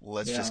far.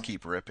 Let's yeah, just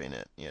keep ripping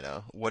it,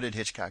 What did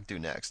Hitchcock do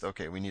next?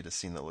 Okay, we need a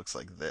scene that looks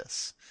like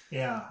this.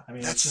 yeah. I mean,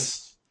 it's That's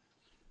just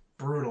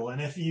brutal.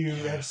 And if you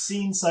have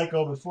seen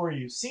Psycho before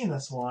you've seen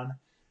this one,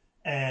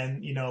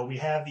 and we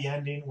have the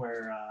ending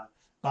where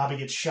Bobby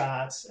gets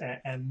shot,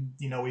 and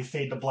we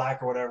fade to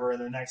black or whatever, in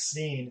the next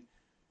scene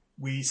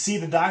we see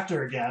the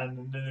doctor again,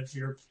 and then if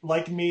you're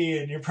like me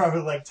and you're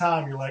probably like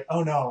Tom, you're like,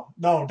 oh no,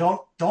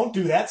 don't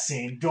do that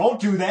scene, don't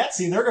do that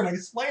scene. They're going to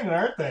explain it,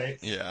 aren't they?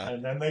 Yeah.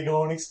 And then they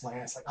go and explain.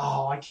 It's like,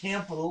 oh, I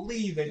can't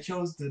believe they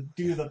chose to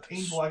do the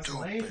painful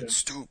explanation.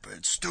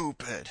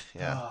 Stupid.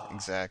 Yeah,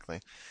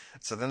 exactly.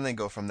 So then they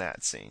go from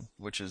that scene,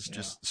 which is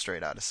just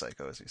straight out of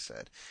Psycho, as you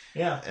said.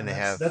 Yeah, and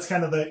that's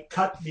kind of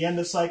the end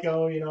of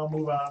Psycho.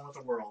 Move on with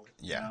the world.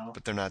 Yeah,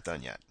 but they're not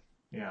done yet.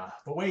 Yeah,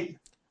 but wait.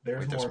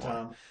 There's more,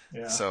 Tom.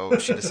 Yeah. So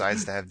she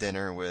decides to have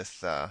dinner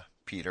with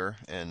Peter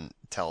and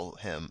tell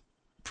him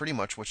pretty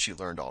much what she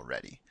learned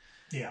already.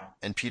 Yeah.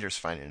 And Peter's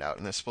finding it out.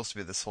 And there's supposed to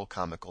be this whole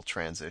comical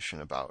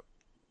transition about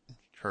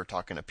her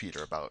talking to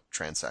Peter about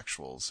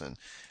transsexuals and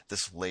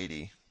this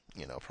lady,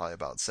 probably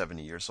about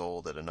 70 years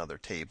old at another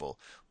table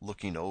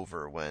looking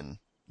over when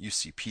you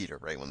see Peter,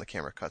 right? When the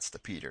camera cuts to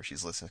Peter,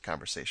 she's listening to the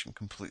conversation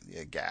completely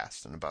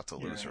aghast and about to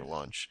lose her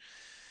lunch.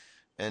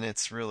 And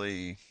it's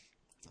really...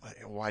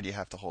 why do you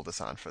have to hold us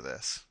on for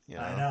this?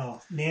 I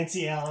know.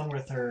 Nancy Allen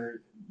with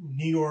her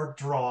New York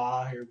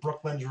draw, her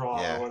Brooklyn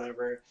draw, or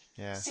whatever.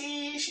 Yeah.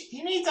 See,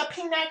 he needs a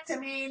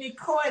pinectomy and he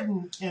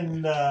couldn't.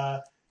 And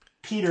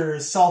Peter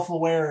is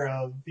self-aware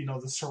of,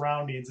 the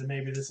surroundings and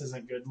maybe this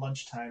isn't good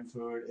lunchtime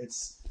food.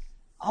 It's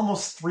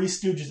almost Three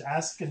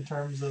Stooges-esque in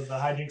terms of the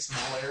hijinks and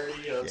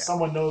hilarity of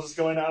someone knows what's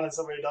going on and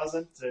somebody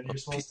doesn't, and you're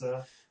supposed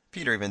to...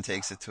 Peter even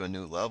takes it to a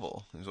new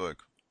level. He's like,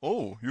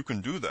 oh, you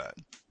can do that.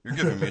 You're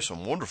giving me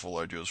some wonderful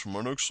ideas for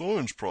my next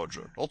science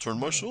project. I'll turn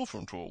myself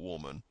into a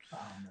woman. Oh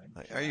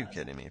my God. Are you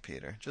kidding me,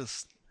 Peter?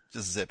 Just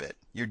zip it.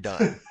 You're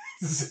done.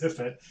 Zip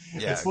it.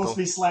 Yeah, it's supposed to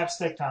be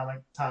slapstick,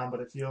 Tom, but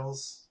it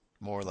feels...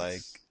 more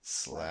like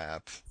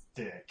slap.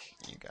 Dick.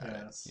 You got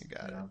it. You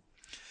got it.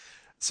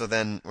 So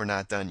then we're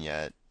not done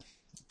yet.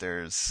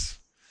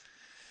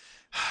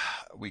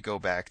 We go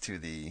back to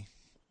the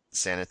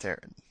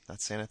sanitarium.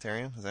 Not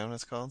sanitarium? Is that what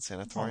it's called?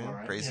 Sanatorium?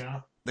 Right. Crazy.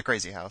 Yeah. The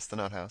crazy house, the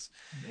nut house.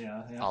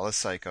 Yeah. All is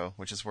Psycho,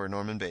 which is where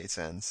Norman Bates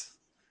ends,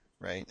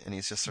 right? And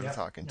he's just sort of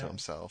talking to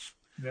himself.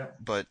 Yeah.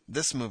 But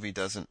this movie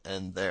doesn't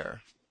end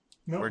there.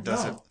 No, or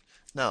does it?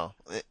 No.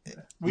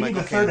 We need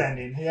the third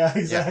ending. Yeah,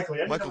 exactly.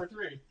 Ending number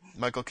 3.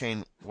 Michael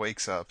Caine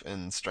wakes up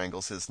and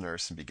strangles his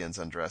nurse and begins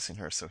undressing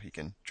her so he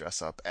can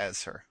dress up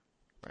as her,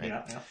 right?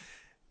 Yeah.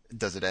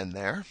 Does it end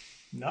there?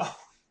 No.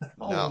 No.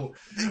 Oh,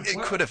 It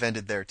well, could have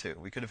ended there too.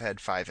 We could have had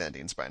 5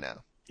 endings by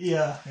now.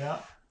 yeah, yeah,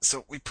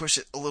 So we push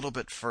it a little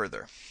bit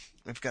further.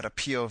 We've got a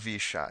POV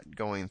shot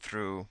going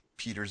through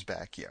Peter's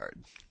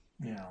backyard,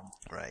 yeah,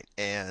 right?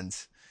 And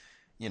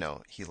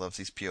he loves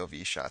these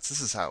POV shots.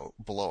 This is how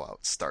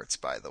Blowout starts,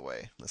 by the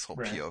way. This whole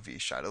right. POV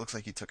shot. It looks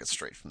like he took it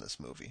straight from this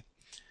movie.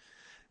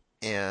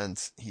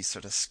 And he's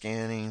sort of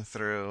scanning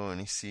through, and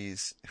he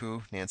sees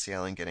who? Nancy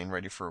Allen getting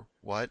ready for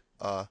what?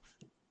 A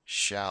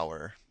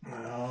shower.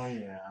 Oh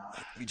yeah,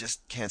 We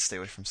just can't stay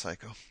away from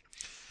Psycho.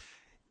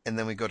 And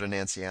then we go to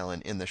Nancy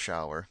Allen in the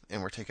shower,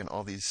 and we're taking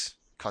all these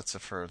cuts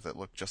of her that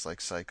look just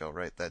like Psycho,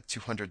 right? That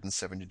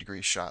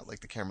 270-degree shot, like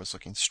the camera's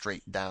looking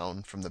straight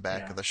down from the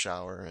back yeah. of the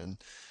shower. And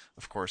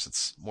of course,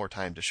 it's more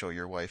time to show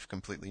your wife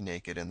completely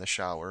naked in the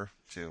shower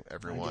to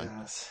everyone I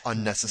guess.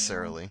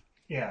 unnecessarily.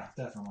 Yeah,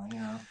 definitely.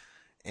 Yeah,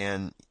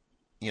 And,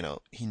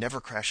 he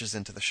never crashes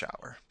into the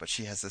shower, but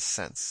she has this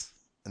sense.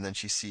 And then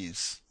she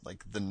sees,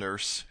 like, the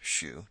nurse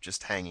shoe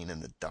just hanging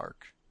in the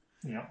dark.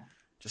 yeah.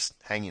 Just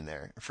hanging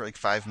there for like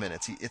 5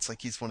 minutes. It's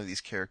like he's one of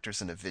these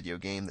characters in a video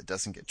game that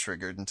doesn't get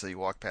triggered until you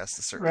walk past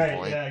a certain Right.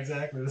 point. Yeah,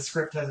 exactly. The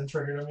script hasn't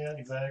triggered him yet.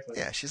 Exactly.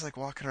 Yeah, she's like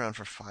walking around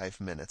for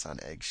 5 minutes on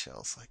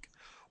eggshells, like,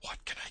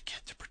 what can I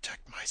get to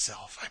protect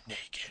myself? I'm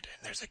naked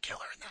and there's a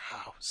killer in the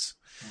house.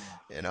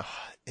 Oh.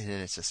 And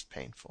it's just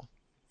painful.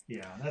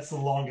 Yeah, that's the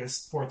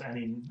longest fourth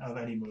ending of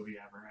any movie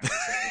ever, I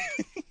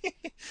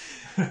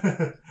would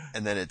say.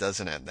 And then it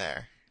doesn't end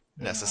there,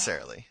 Yeah.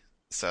 necessarily.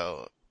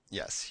 So,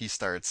 yes, he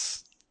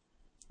starts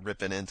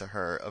ripping into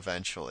her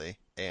eventually,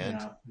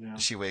 and Yeah.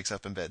 she wakes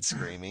up in bed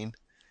screaming.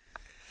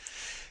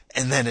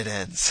 And then it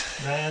ends.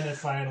 Then it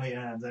finally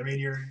ends. I mean,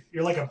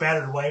 you're like a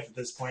battered wife at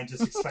this point,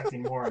 just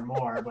expecting more and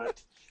more.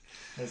 But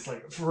it's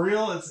like, for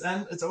real, it's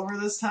over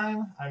this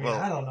time. I mean,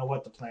 Well, I don't know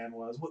what the plan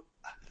was.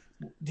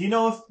 Do you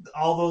know if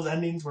all those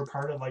endings were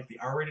part of like the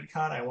R-rated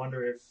cut? I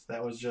wonder if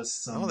that was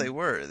just some. Oh, they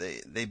were.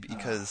 They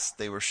because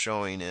they were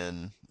showing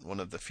in one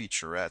of the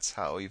featurettes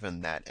how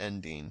even that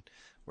ending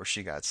where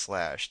she got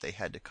slashed, they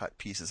had to cut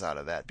pieces out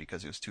of that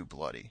because it was too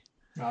bloody.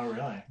 Oh,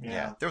 really?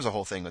 Yeah. There was a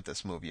whole thing with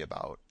this movie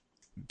about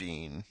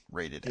being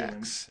rated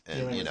X,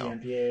 and dealing with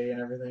the NPA and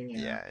everything.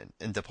 Yeah,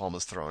 and De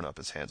Palma's throwing up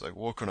his hands like,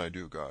 what can I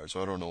do, guys?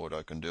 I don't know what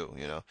I can do,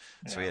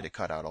 So he had to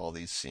cut out all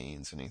these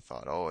scenes, and he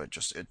thought, oh, it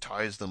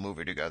ties the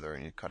movie together,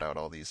 and he cut out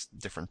all these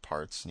different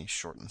parts, and he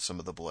shortened some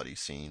of the bloody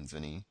scenes,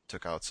 and he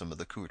took out some of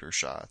the cooter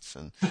shots,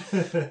 and,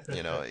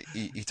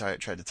 he tried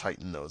to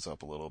tighten those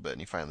up a little bit,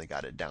 and he finally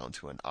got it down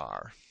to an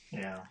R.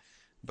 Yeah.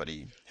 But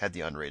he had the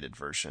unrated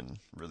version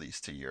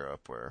released to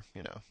Europe where,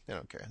 they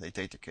don't care. They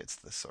take their kids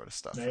to this sort of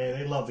stuff.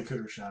 They love the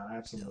cooter shot,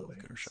 absolutely.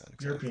 Cooter shot,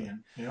 exactly.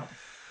 European, yeah.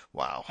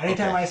 Wow.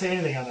 Anytime I say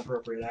anything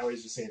inappropriate, I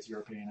always just say it's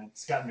European.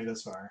 It's gotten me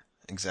this far.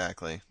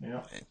 Exactly.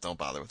 Yeah. Hey, don't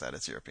bother with that.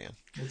 It's European.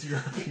 It's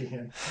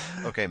European.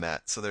 Okay,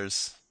 Matt. So I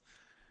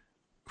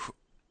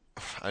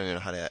don't even know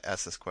how to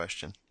ask this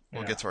question.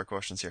 We'll get to our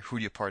questions here. Who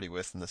do you party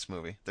with in this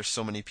movie? There's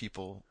so many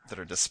people that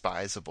are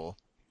despisable.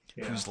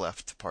 Yeah. Who's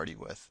left to party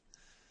with?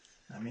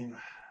 I mean,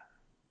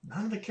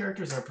 none of the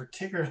characters are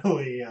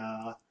particularly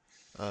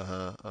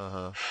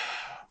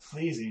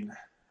pleasing.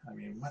 I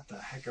mean, what the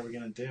heck are we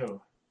gonna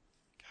do?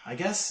 I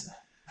guess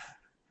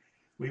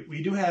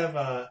we do have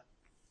I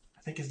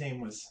think his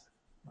name was,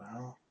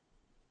 well,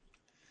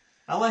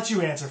 I'll let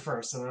you answer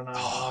first, and then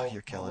I'll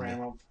you're killing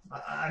me.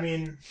 I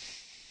mean,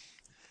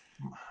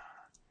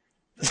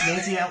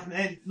 Nancy,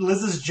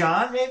 Liz's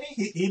John, maybe?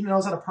 He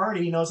knows how to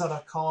party. He knows how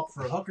to call up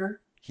for a hooker.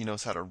 He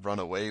knows how to run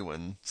away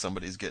when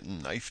somebody's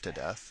getting knifed to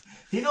death.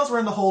 He knows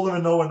when to hold him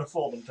and know when to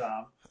fold him,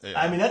 Tom. Yeah.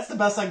 I mean, that's the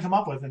best I can come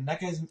up with. And that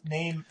guy's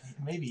name,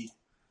 maybe,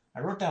 I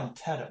wrote down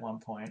Ted at one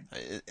point.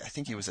 I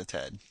think he was a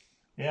Ted.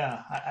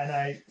 Yeah,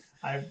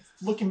 I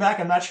looking back,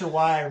 I'm not sure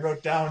why I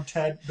wrote down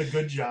Ted the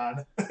Good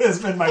John. It's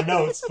been my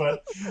notes,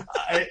 but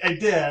I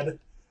did.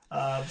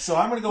 So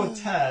I'm going to go with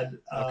Ted.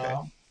 Okay.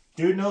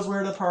 Dude knows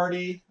where to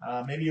party.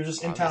 Maybe you're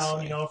just in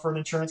Obviously. town, for an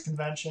insurance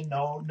convention.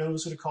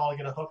 Knows who to call to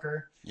get a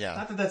hooker. Yeah.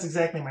 Not that that's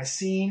exactly my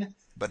scene,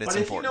 but it's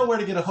if important. you know where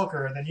to get a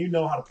hooker, then you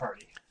know how to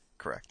party.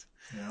 Correct.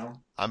 You know?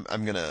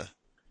 I'm gonna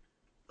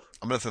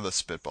throw the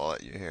spitball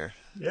at you here.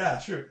 Yeah,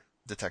 sure.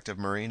 Detective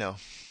Marino.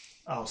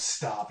 Oh,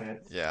 stop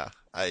it. Yeah,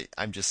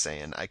 I'm just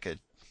saying I could,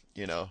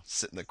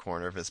 sit in the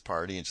corner of his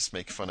party and just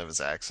make fun of his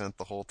accent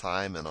the whole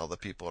time, and all the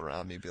people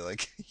around me be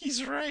like,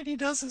 he's right, he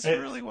does this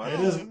really well.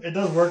 It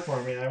does work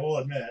for me, I will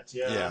admit.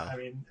 Yeah. I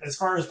mean, as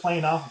far as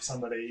playing off of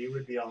somebody, you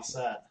would be all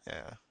set.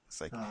 Yeah. It's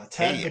like,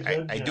 Ted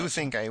hey, I do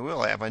think I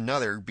will have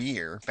another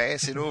beer.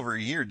 Pass it over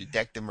here,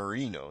 Detective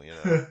Marino,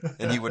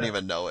 And he wouldn't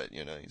even know it,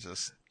 He's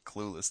just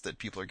clueless that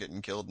people are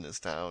getting killed in his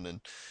town, and,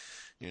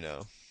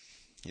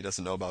 he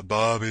doesn't know about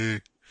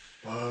Bobby.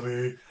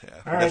 Yeah.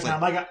 All right,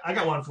 Tom, I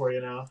got one for you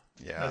now.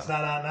 Yeah. That's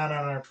not on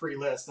our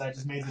pre-list. I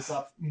just made this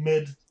up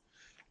mid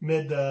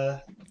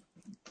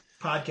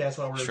podcast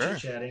while we were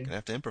chit-chatting. Gonna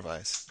have to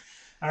improvise.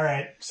 All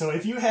right. So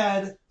if you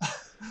had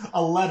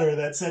a letter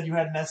that said you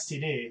had an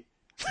STD,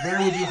 where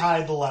would you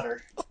hide the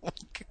letter? Oh,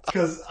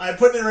 Because I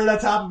put it right on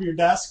top of your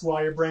desk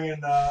while you're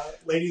bringing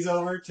ladies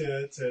over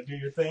to do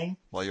your thing.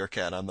 While your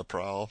cat on the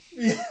prowl.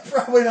 Yeah,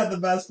 probably not the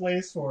best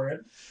place for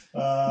it.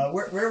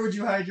 Where would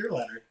you hide your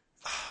letter?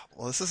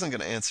 Well, this isn't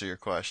going to answer your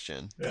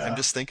question, but Yeah. I'm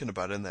just thinking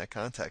about it in that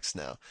context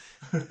now.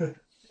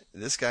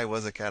 This guy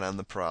was a cat on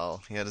the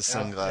prowl. He had his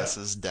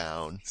sunglasses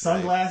down.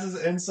 Sunglasses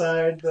right?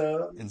 Inside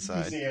the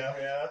Inside. museum,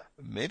 yeah.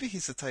 Maybe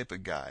he's the type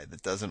of guy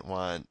that doesn't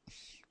want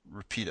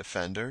repeat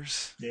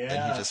offenders. Yeah.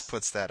 And he just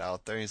puts that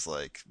out there. He's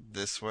like,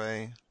 this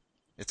way,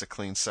 it's a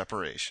clean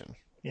separation.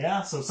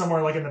 Yeah, so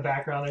somewhere like in the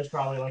background, there's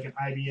probably like an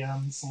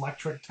IBM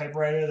Selectric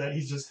typewriter that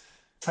he's just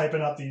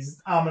typing up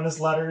these ominous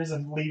letters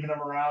and leaving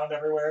them around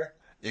everywhere.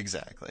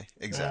 Exactly.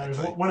 There's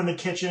one in the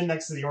kitchen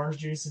next to the orange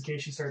juice in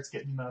case she starts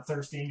getting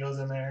thirsty and goes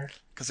in there.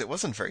 Because it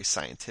wasn't very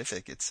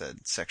scientific. It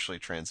said sexually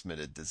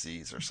transmitted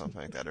disease or something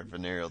like that, or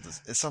venereal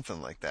disease. It's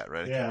something like that,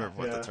 right? I can't remember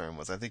what the term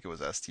was. I think it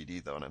was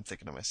STD, though, and I'm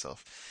thinking to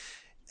myself,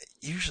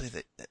 usually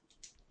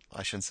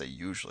I shouldn't say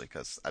usually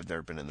because I've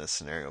never been in this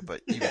scenario, but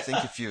you would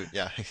think if you,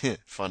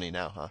 funny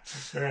now, huh?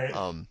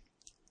 Right.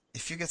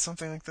 If you get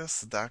something like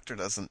this, the doctor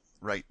doesn't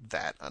write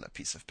that on a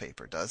piece of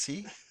paper, does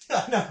he?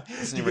 No.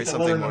 Doesn't he write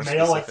something more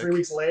specific? Like 3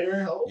 weeks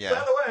later. Oh, by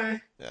the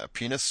way. Yeah,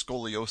 penis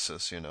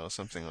scoliosis,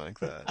 something like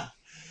that.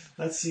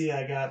 Let's see.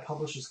 I got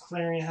Publishers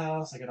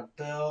Clearinghouse. I got a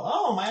bill.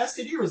 Oh, my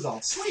STD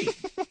results. Sweet.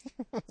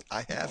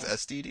 I have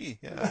STD.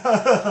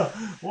 Yeah.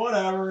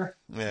 Whatever.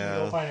 Yeah.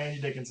 Go find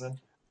Angie Dickinson.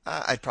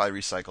 I'd probably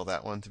recycle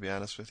that one, to be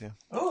honed with you.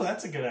 Oh,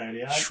 that's a good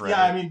idea. Shred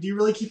yeah, it. I mean, do you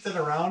really keep that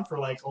around for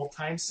like old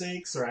time's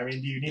sakes, or I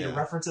mean, do you need to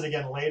reference it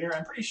again later?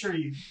 I'm pretty sure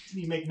you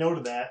make note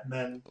of that, and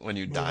then when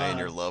you die and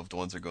your loved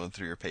ones are going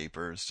through your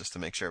papers just to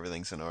make sure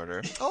everything's in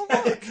order. Oh,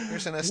 look,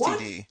 there's an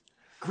STD. What?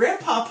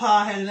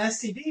 Grandpapa had an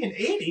STD in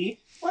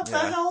 '80. What the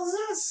hell is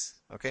this?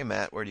 Okay,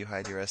 Matt, where do you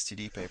hide your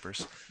STD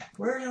papers?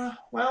 Where?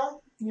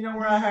 Well,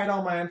 where I hide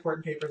all my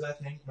important papers. I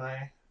think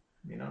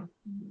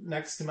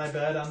next to my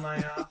bed on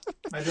my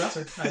my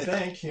dresser. I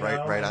think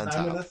right on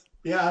top.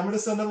 I'm gonna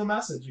send them a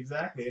message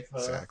exactly. If,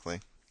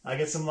 exactly. I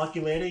get some lucky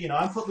lady.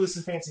 I'm footloose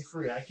and fancy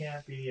free. I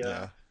can't be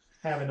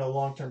having no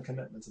long term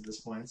commitments at this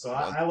point. So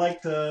I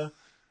like the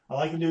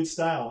dude's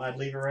style. I'd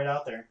leave it right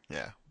out there.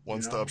 Yeah,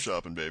 one stop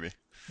shopping, baby.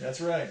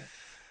 That's right.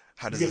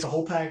 How does you get the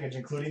whole package,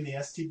 including the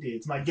STD.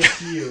 It's my gift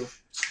to you.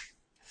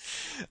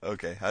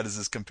 Okay, how does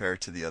this compare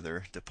to the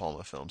other De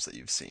Palma films that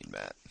you've seen,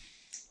 Matt?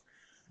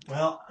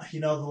 Well,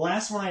 the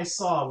last one I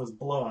saw was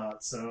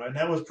Blowout, and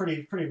that was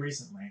pretty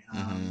recently.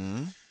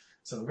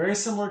 So very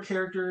similar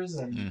characters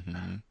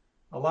and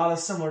a lot of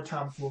similar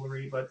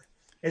tomfoolery, but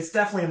it's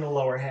definitely in the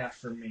lower half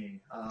for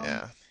me.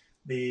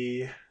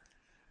 The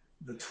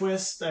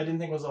twist I didn't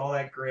think was all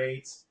that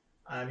great.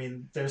 I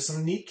mean, there's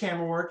some neat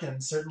camera work,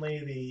 and certainly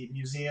the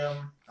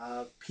museum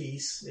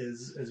piece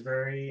is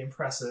very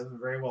impressive and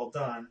very well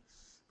done.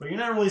 But you're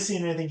not really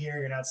seeing anything here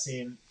you're not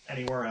seeing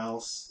anywhere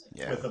else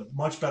with a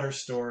much better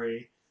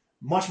story.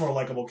 Much more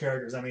likable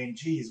characters. I mean,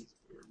 geez,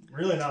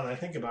 really now that I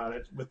think about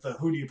it, with the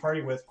who do you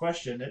party with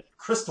question, it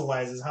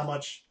crystallizes how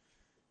much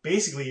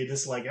basically you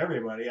dislike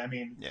everybody. I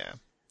mean,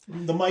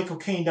 the Michael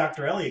Caine,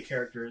 Dr. Elliot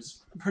character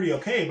is pretty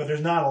okay, but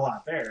there's not a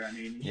lot there. I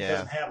mean, he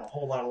doesn't have a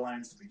whole lot of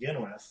lines to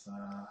begin with.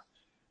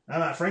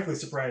 I'm not frankly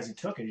surprised he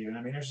took it even.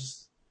 I mean, there's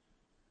just,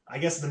 I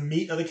guess the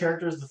meat of the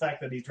character is the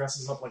fact that he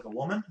dresses up like a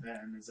woman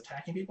and is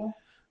attacking people.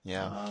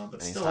 Yeah.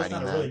 But still, that's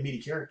not a really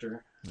meaty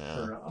character.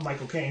 For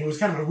Michael Caine, who was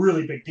kind of a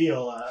really big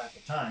deal at the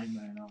time.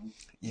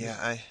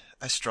 Yeah,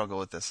 I struggle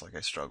with this like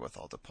I struggle with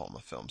all De Palma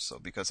films, so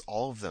because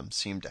all of them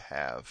seem to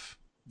have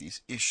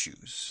these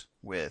issues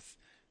with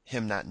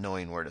him not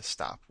knowing where to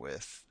stop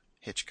with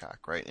Hitchcock,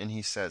 right? And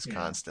he says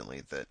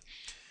constantly that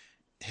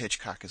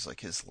Hitchcock is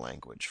like his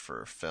language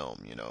for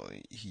film.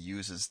 He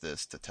uses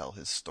this to tell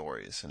his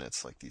stories, and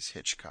it's like these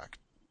Hitchcock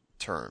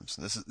terms.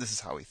 And this is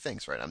how he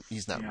thinks, right?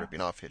 He's not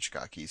ripping off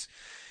Hitchcock. He's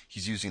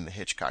using the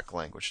Hitchcock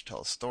language to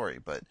tell a story.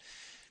 But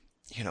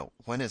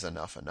when is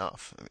enough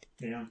enough?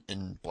 I mean,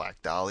 in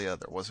Black Dahlia,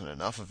 there wasn't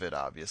enough of it,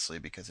 obviously,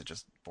 because it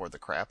just bored the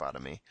crap out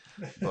of me.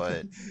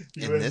 But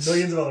in this,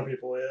 millions of other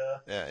people,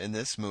 in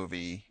this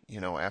movie,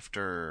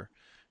 after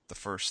the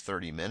first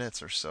 30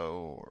 minutes or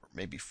so, or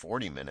maybe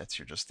 40 minutes,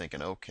 you're just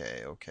thinking,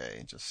 okay,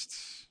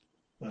 just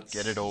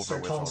get it over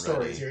with already.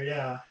 Stories here,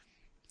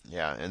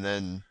 yeah, and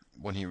then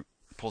when he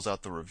pulls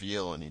out the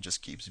reveal and he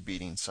just keeps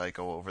beating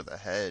Psycho over the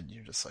head,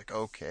 you're just like,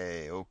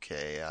 okay,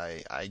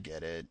 I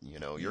get it.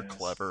 You're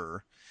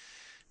clever.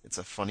 It's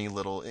a funny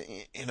little,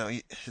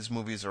 his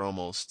movies are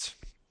almost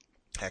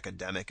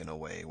academic in a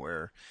way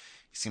where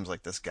he seems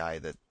like this guy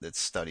that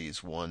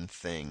studies one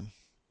thing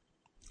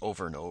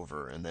over and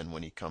over, and then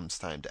when he comes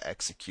time to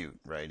execute,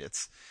 right,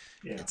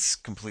 it's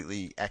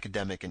completely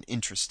academic and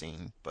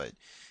interesting, but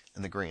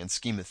in the grand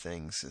scheme of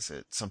things, is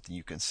it something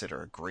you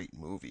consider a great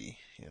movie?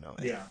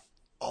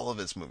 All of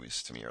his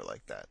movies to me are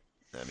like that.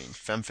 I mean,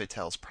 Femme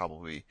Fatale is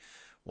probably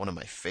one of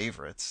my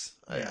favorites.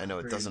 I know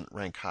it doesn't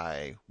rank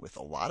high with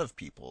a lot of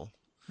people.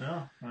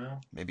 No,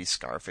 well. Maybe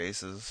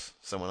Scarface is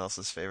someone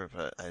else's favorite,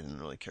 but I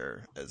didn't really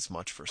care as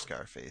much for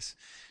Scarface.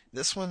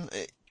 This one,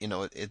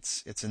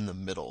 it's in the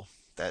middle.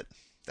 That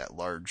that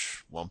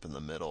large lump in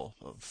the middle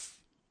of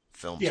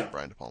films Yeah. with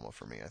Brian De Palma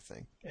for me. I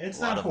think It's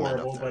a lot not of them end up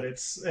horrible, but there.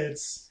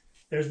 it's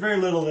there's very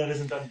little that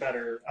isn't done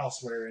better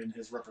elsewhere in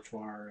his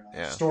repertoire,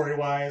 Yeah, story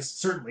wise,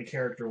 certainly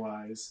character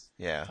wise.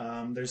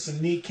 yeah, There's some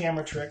neat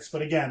camera tricks,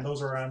 but again,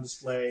 those are on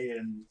display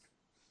in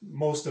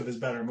most of his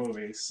better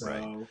movies.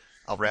 right. So,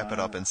 I'll wrap it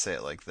up uh, and say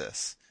it like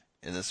this: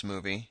 in this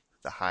movie,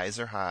 the highs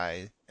are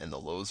high and the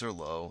lows are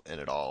low,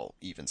 and it all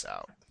evens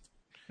out.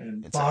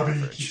 and It's Bobby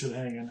average. keeps it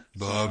hanging.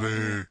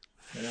 Bobby.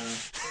 Yeah.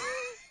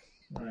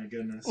 My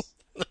goodness.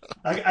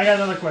 I got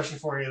another question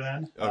for you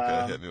then.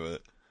 Okay, hit me with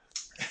it.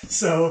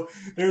 So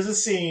there's a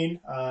scene.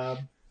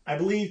 I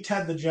believe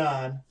Ted the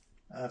John,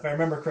 if I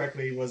remember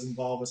correctly, was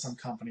involved with some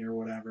company or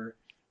whatever.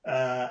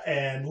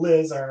 And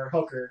Liz, our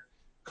hooker,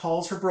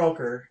 calls her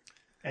broker,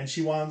 and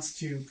she wants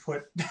to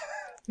put.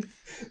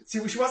 she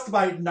wants to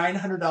buy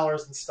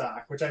 $900 in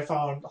stock, which I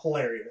found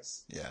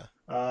hilarious.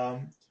 Yeah.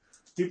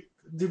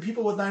 Do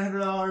people with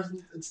 $900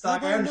 in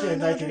stock? I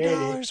understand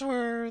 $1980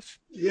 worth.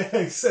 Yeah,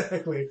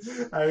 exactly.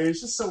 I mean,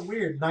 it's just so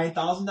weird.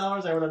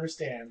 $9,000 I would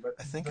understand, but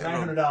I think the I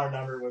wrote- $900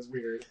 number was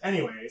weird.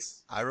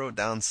 Anyways, I wrote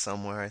down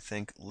somewhere, I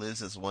think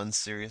Liz is one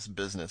serious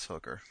business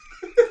hooker.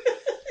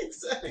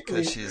 exactly.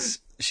 Because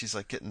she's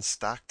like getting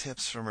stock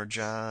tips from her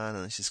John,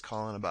 and she's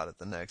calling about it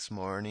the next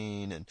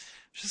morning, and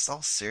she's just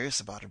all serious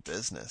about her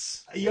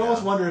business. You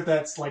almost wonder if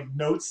that's like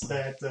notes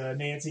that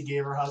Nancy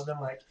gave her husband,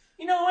 like,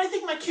 I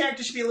think my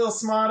character should be a little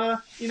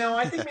smarter.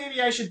 I think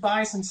maybe I should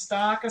buy some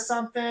stock or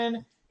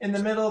something in the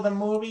middle of the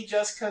movie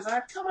just because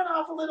I'm coming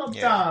off a little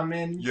dumb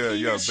and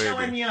he's showing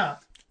baby. me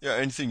up. Yeah,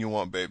 anything you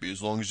want, baby,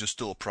 as long as you're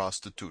still a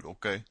prostitute,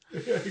 okay?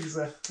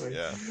 Exactly.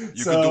 Yeah.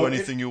 You So can do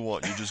anything you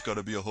want, you just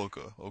gotta be a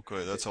hooker.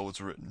 Okay, that's how it's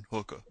written.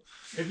 Hooker.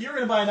 if you were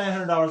going to buy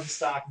 $900 in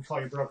stock and call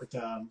your broker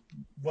Tom,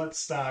 what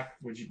stock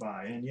would you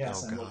buy? And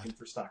yes, I'm looking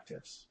for stock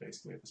tips,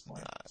 basically, at this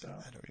point. I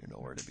don't even know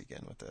where to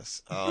begin with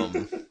this.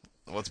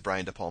 What's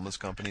Brian De Palma's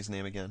company's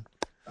name again?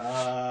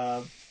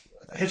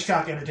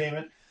 Hitchcock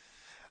Entertainment.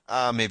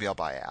 Maybe I'll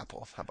buy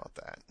Apple. How about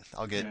that?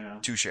 I'll get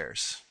 2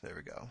 shares. There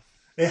we go.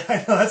 Yeah, I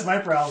know, that's my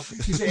problem.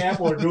 If you say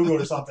Apple or Google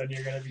or something,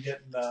 you're going to be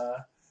getting,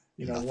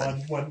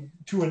 Nothing.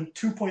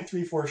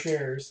 2.34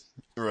 shares.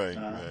 Right,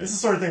 This is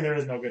the sort of thing there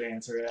is no good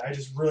answer. I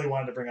just really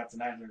wanted to bring up the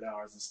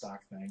 $900 in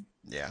stock thing.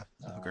 Yeah,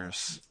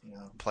 hookers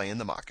playing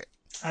the market.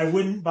 I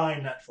wouldn't buy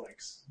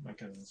Netflix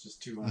because it's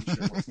just too unsure.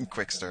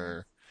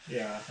 Quickster.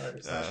 Yeah,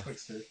 slash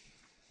Quickster.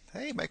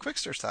 Hey, my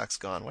Quickster stock's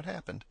gone. What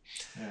happened?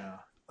 Yeah.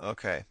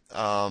 Okay.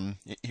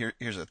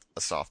 Here's a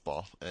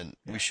softball, and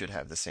we should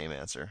have the same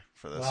answer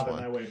for this Lob it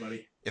one. my way,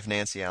 buddy. If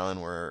Nancy Allen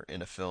were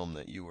in a film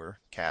that you were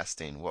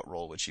casting, what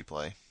role would she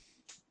play?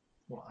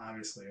 Well,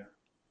 obviously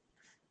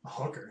a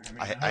hooker.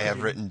 I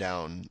have written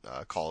down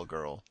Call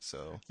Girl,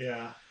 so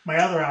yeah. My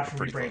other option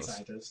would be pretty brain close.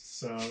 scientist.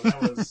 So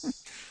that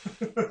was.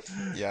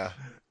 yeah.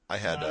 I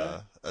had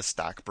a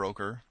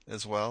stockbroker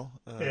as well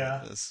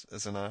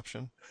as an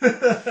option.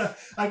 I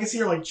can see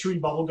her like chewing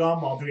bubble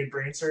gum while doing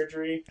brain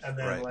surgery, and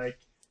then like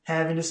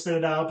having to spit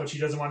it out, but she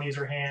doesn't want to use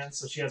her hands,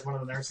 so she has one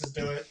of the nurses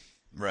do it.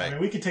 Right. I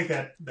mean, we could take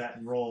that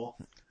role.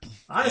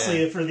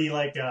 Honestly, for the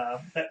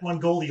that one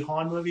Goldie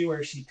Hawn movie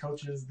where she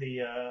coaches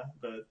the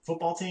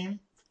football team.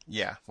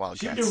 Yeah,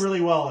 Wildcats. She'd do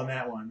really well in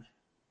that one.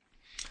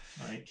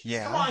 Like,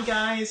 come on,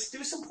 guys,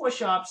 do some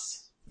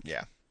push-ups.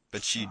 Yeah,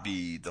 but she'd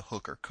be the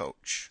hooker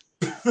coach,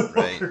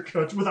 right? Hooker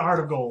coach with a heart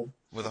of gold.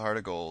 With a heart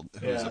of gold,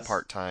 who's a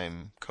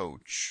part-time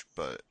coach,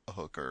 but a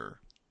hooker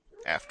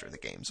after the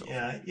game's over.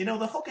 Yeah,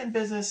 the hooking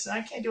business,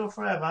 I can't do it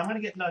forever. I'm going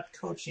to get into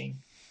coaching.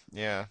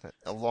 Yeah,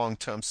 a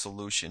long-term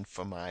solution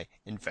for my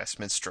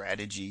investment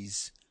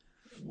strategies.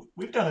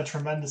 We've done a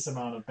tremendous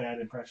amount of bad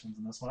impressions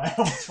in this one. I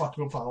almost want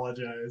to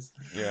apologize.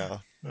 Yeah.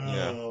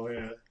 Oh,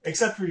 yeah.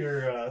 Except for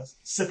your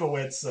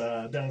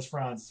Sipowicz, Dennis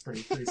Franz.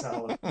 It's pretty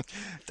solid.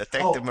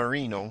 Detective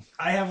Marino.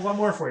 I have one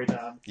more for you,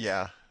 Tom.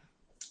 Yeah.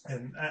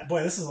 And,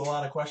 boy, this is a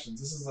lot of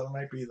questions. This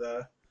might be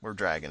the... We're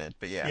dragging it,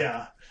 but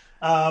yeah.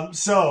 Yeah.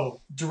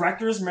 So,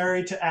 directors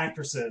married to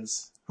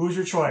actresses. Who's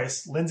your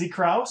choice? Lindsay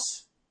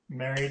Krause,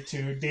 married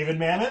to David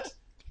Mamet,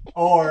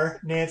 or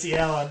Nancy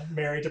Allen,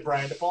 married to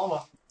Brian De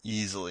Palma?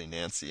 Easily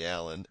Nancy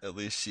Allen. At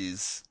least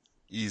she's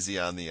easy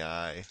on the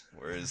eye.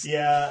 Whereas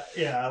yeah,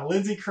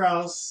 Lindsay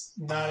Krause,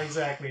 not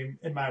exactly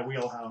in my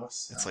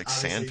wheelhouse. It's like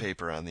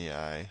sandpaper on the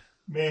eye.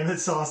 Mamet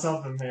saw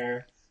something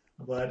there.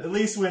 But at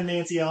least when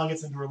Nancy Allen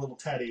gets into her little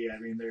teddy, I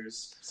mean,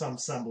 there's some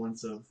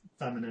semblance of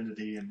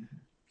femininity and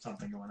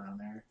something going on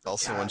there.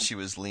 Also, when she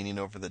was leaning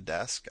over the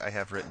desk, I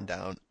have written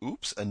down,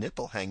 oops, a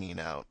nipple hanging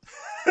out.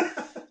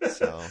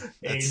 So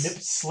a nip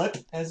slip,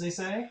 as they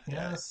say.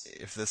 Yes.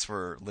 If this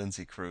were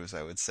Lindsay Cruz,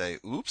 I would say,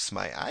 oops,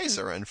 my eyes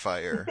are on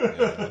fire.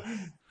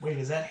 Wait,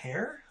 is that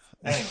hair?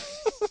 Anyway.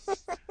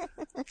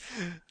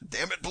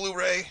 Damn it,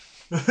 Blu-ray.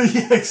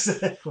 Yeah,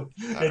 exactly.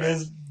 It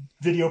is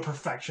video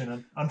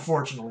perfection,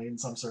 unfortunately, in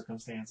some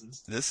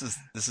circumstances. This is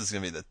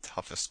going to be the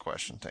toughest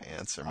question to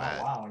answer, Matt.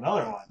 Oh, wow,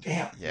 another one.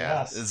 Damn.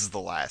 Yeah, This is the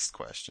last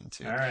question,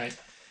 too. All right.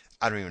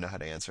 I don't even know how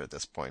to answer at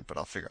this point, but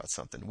I'll figure out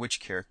something. Which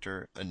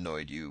character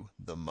annoyed you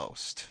the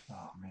most?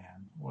 Oh,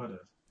 man.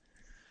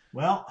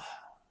 Well,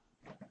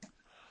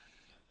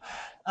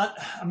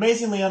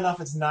 Amazingly enough,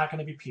 it's not going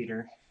to be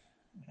Peter.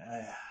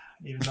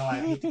 Even though I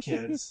hate the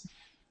kids,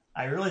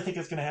 I really think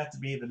it's going to have to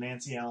be the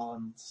Nancy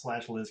Allen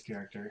 / Liz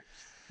character.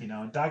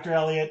 Dr.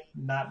 Elliot,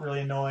 not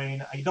really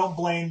annoying. I don't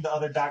blame the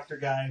other doctor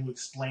guy who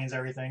explains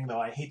everything, though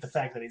I hate the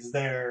fact that he's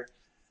there.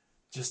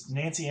 Just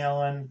Nancy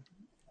Allen,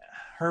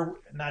 her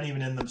not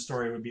even in the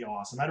story would be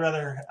awesome. I'd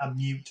rather a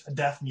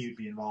deaf mute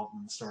be involved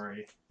in the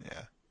story.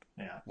 Yeah.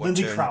 Yeah.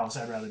 Lindsay Krause,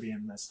 I'd rather be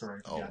in this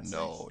story. Oh,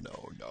 no.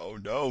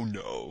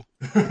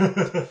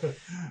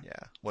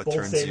 Yeah. What Bold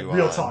turns statement, you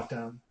real on? talk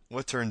down.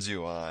 What turns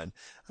you on?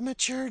 A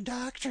mature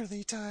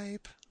doctorly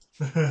type.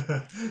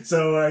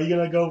 So are you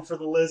going to go for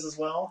the Liz as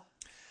well?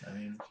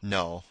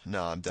 No,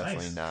 I'm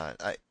definitely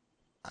not.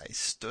 I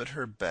stood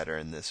her better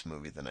in this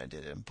movie than I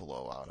did in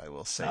Blowout, I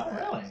will say that.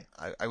 Really?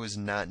 I was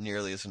not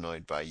nearly as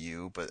annoyed by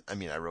you, but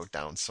I wrote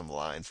down some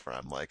lines where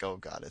I'm like, oh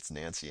god, it's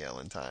Nancy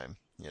Allen time,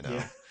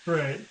 Yeah,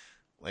 right.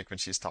 Like when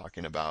she's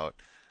talking about,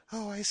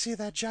 oh, I see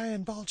that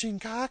giant bulging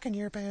cock in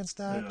your pants,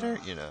 doctor.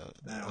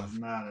 That was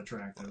not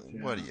attractive.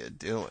 Yeah. What are you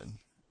doing?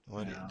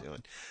 What are you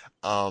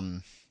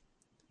doing?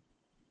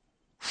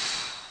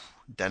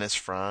 Dennis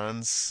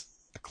Franz,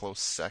 a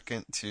close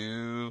second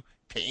to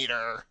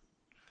Peter.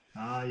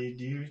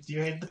 You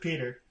hate the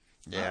Peter.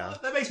 Yeah.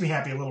 That makes me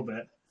happy a little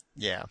bit.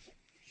 Yeah.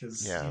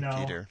 Because,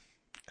 Peter.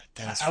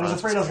 I was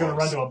afraid I was going to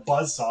run to a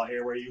buzzsaw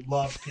here where you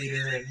love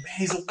Peter and man,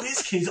 he's a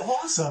whiz kid, he's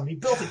awesome. He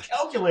built a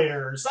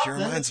calculator or something.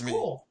 He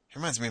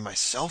reminds me of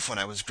myself when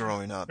I was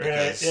growing up.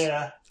 Right,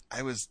 yeah.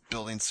 I was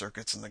building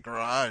circuits in the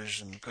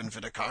garage and couldn't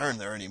fit a car in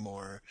there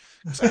anymore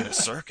because I had a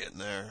circuit in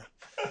there.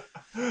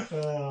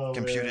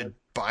 Computed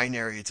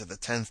binary to the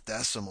 10th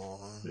decimal.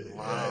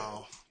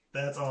 Wow.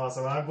 That's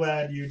awesome. I'm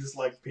glad you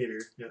disliked Peter.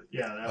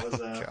 Yeah, that was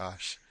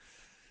gosh.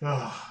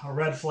 A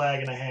red flag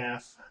and a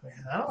half.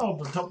 I don't know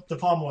what De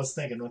Palma was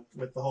thinking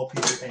with the whole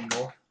Peter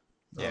angle.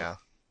 Yeah.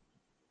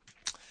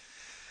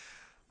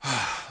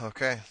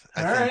 Okay.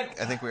 All right.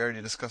 I think we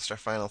already discussed our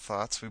final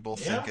thoughts. We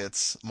both think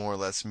it's more or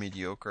less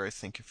mediocre. I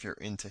think if you're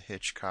into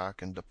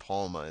Hitchcock and De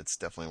Palma, it's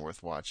definitely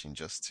worth watching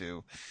just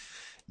to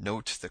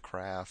note the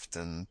craft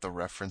and the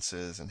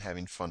references and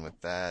having fun with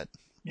that.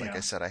 Like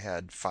I said, I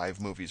had 5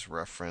 movies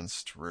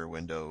referenced: Rear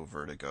Window,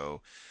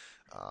 Vertigo,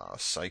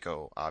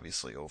 Psycho,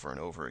 obviously over and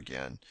over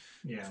again,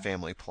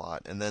 Family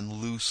Plot, and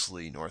then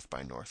loosely North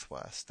by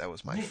Northwest. That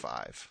was my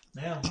 5.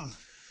 Yeah.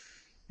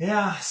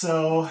 Yeah,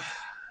 so,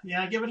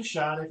 give it a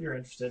shot if you're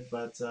interested,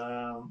 but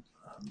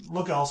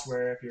look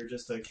elsewhere if you're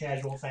just a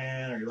casual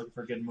fan or you're looking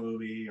for a good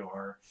movie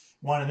or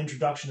want an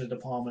introduction to De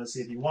Palma to see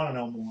if you want to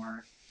know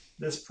more.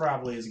 This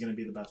probably is going to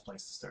be the best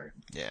place to start.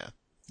 Yeah.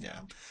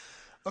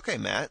 Okay,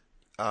 Matt.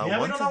 We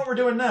don't know what we're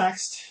doing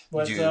next,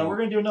 but we're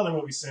going to do another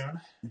movie soon.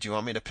 Do you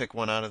want me to pick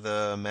one out of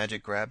the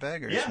magic grab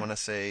bag, or just want to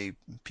say,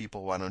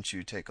 people, why don't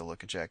you take a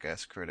look at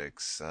Jackass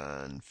Critics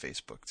on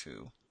Facebook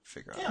to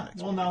figure out the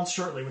next we'll announce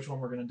shortly which one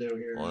we're going to do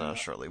here. We'll announce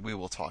shortly. We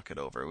will talk it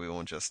over. We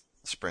won't just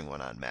spring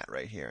one on Matt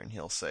right here, and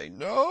he'll say,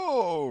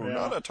 no,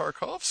 not a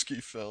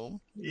Tarkovsky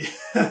film.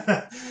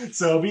 Yeah.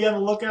 So be on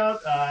the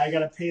lookout. I got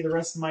to pay the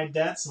rest of my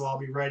debt, so I'll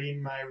be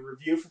writing my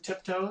review for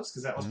Tiptoes,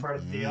 because that was part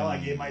of the deal. I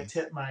gave my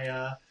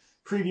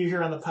preview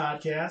here on the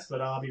podcast,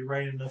 but I'll be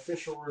writing an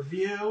official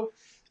review.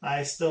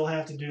 I still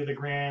have to do the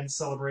grand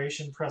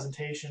celebration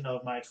presentation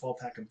of my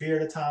 12-pack of beer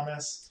to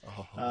Thomas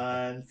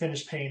and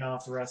finish paying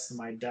off the rest of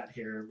my debt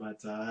here. But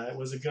it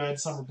was a good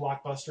summer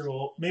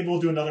blockbuster. Maybe we'll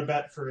do another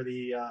bet for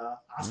the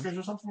Oscars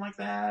or something like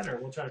that, or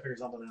we'll try to figure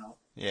something out.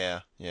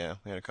 Yeah. We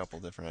had a couple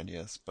different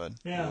ideas, but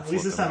at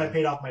least this time I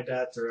paid off my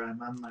debt, or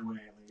I'm on my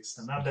way at least.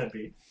 I'm not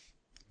deadbeat.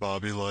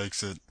 Bobby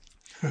likes it.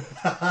 All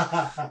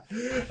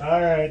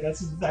right,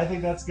 I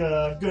think that's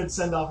a good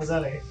send off as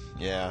any.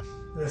 Yeah.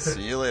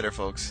 See you later,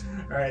 folks.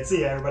 All right,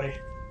 see ya, everybody.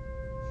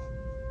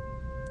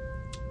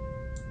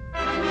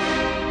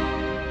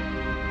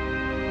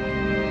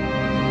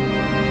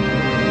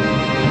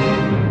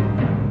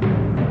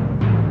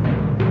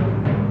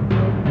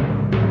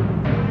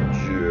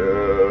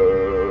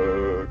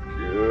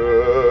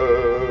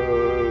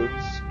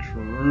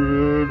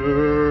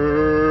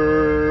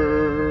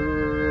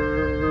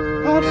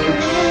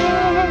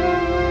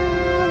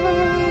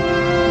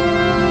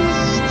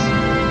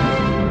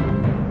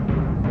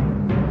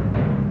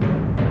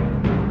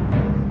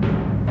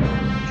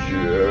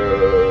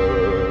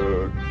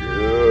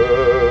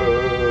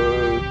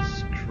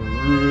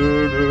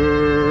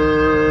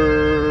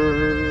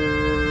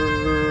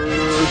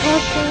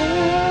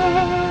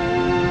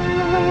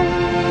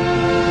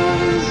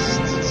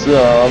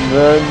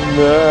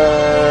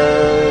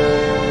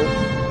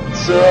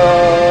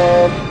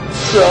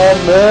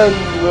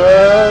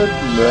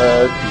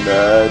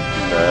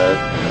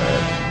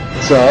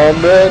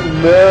 Tom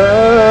and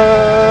Matt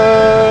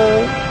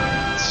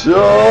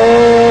talking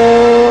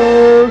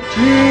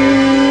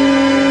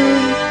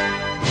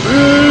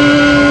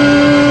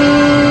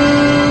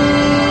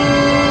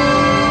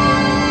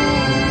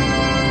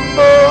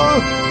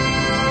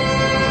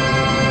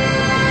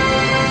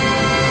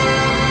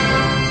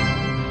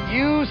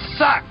You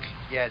suck,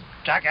 you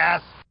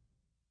jackass.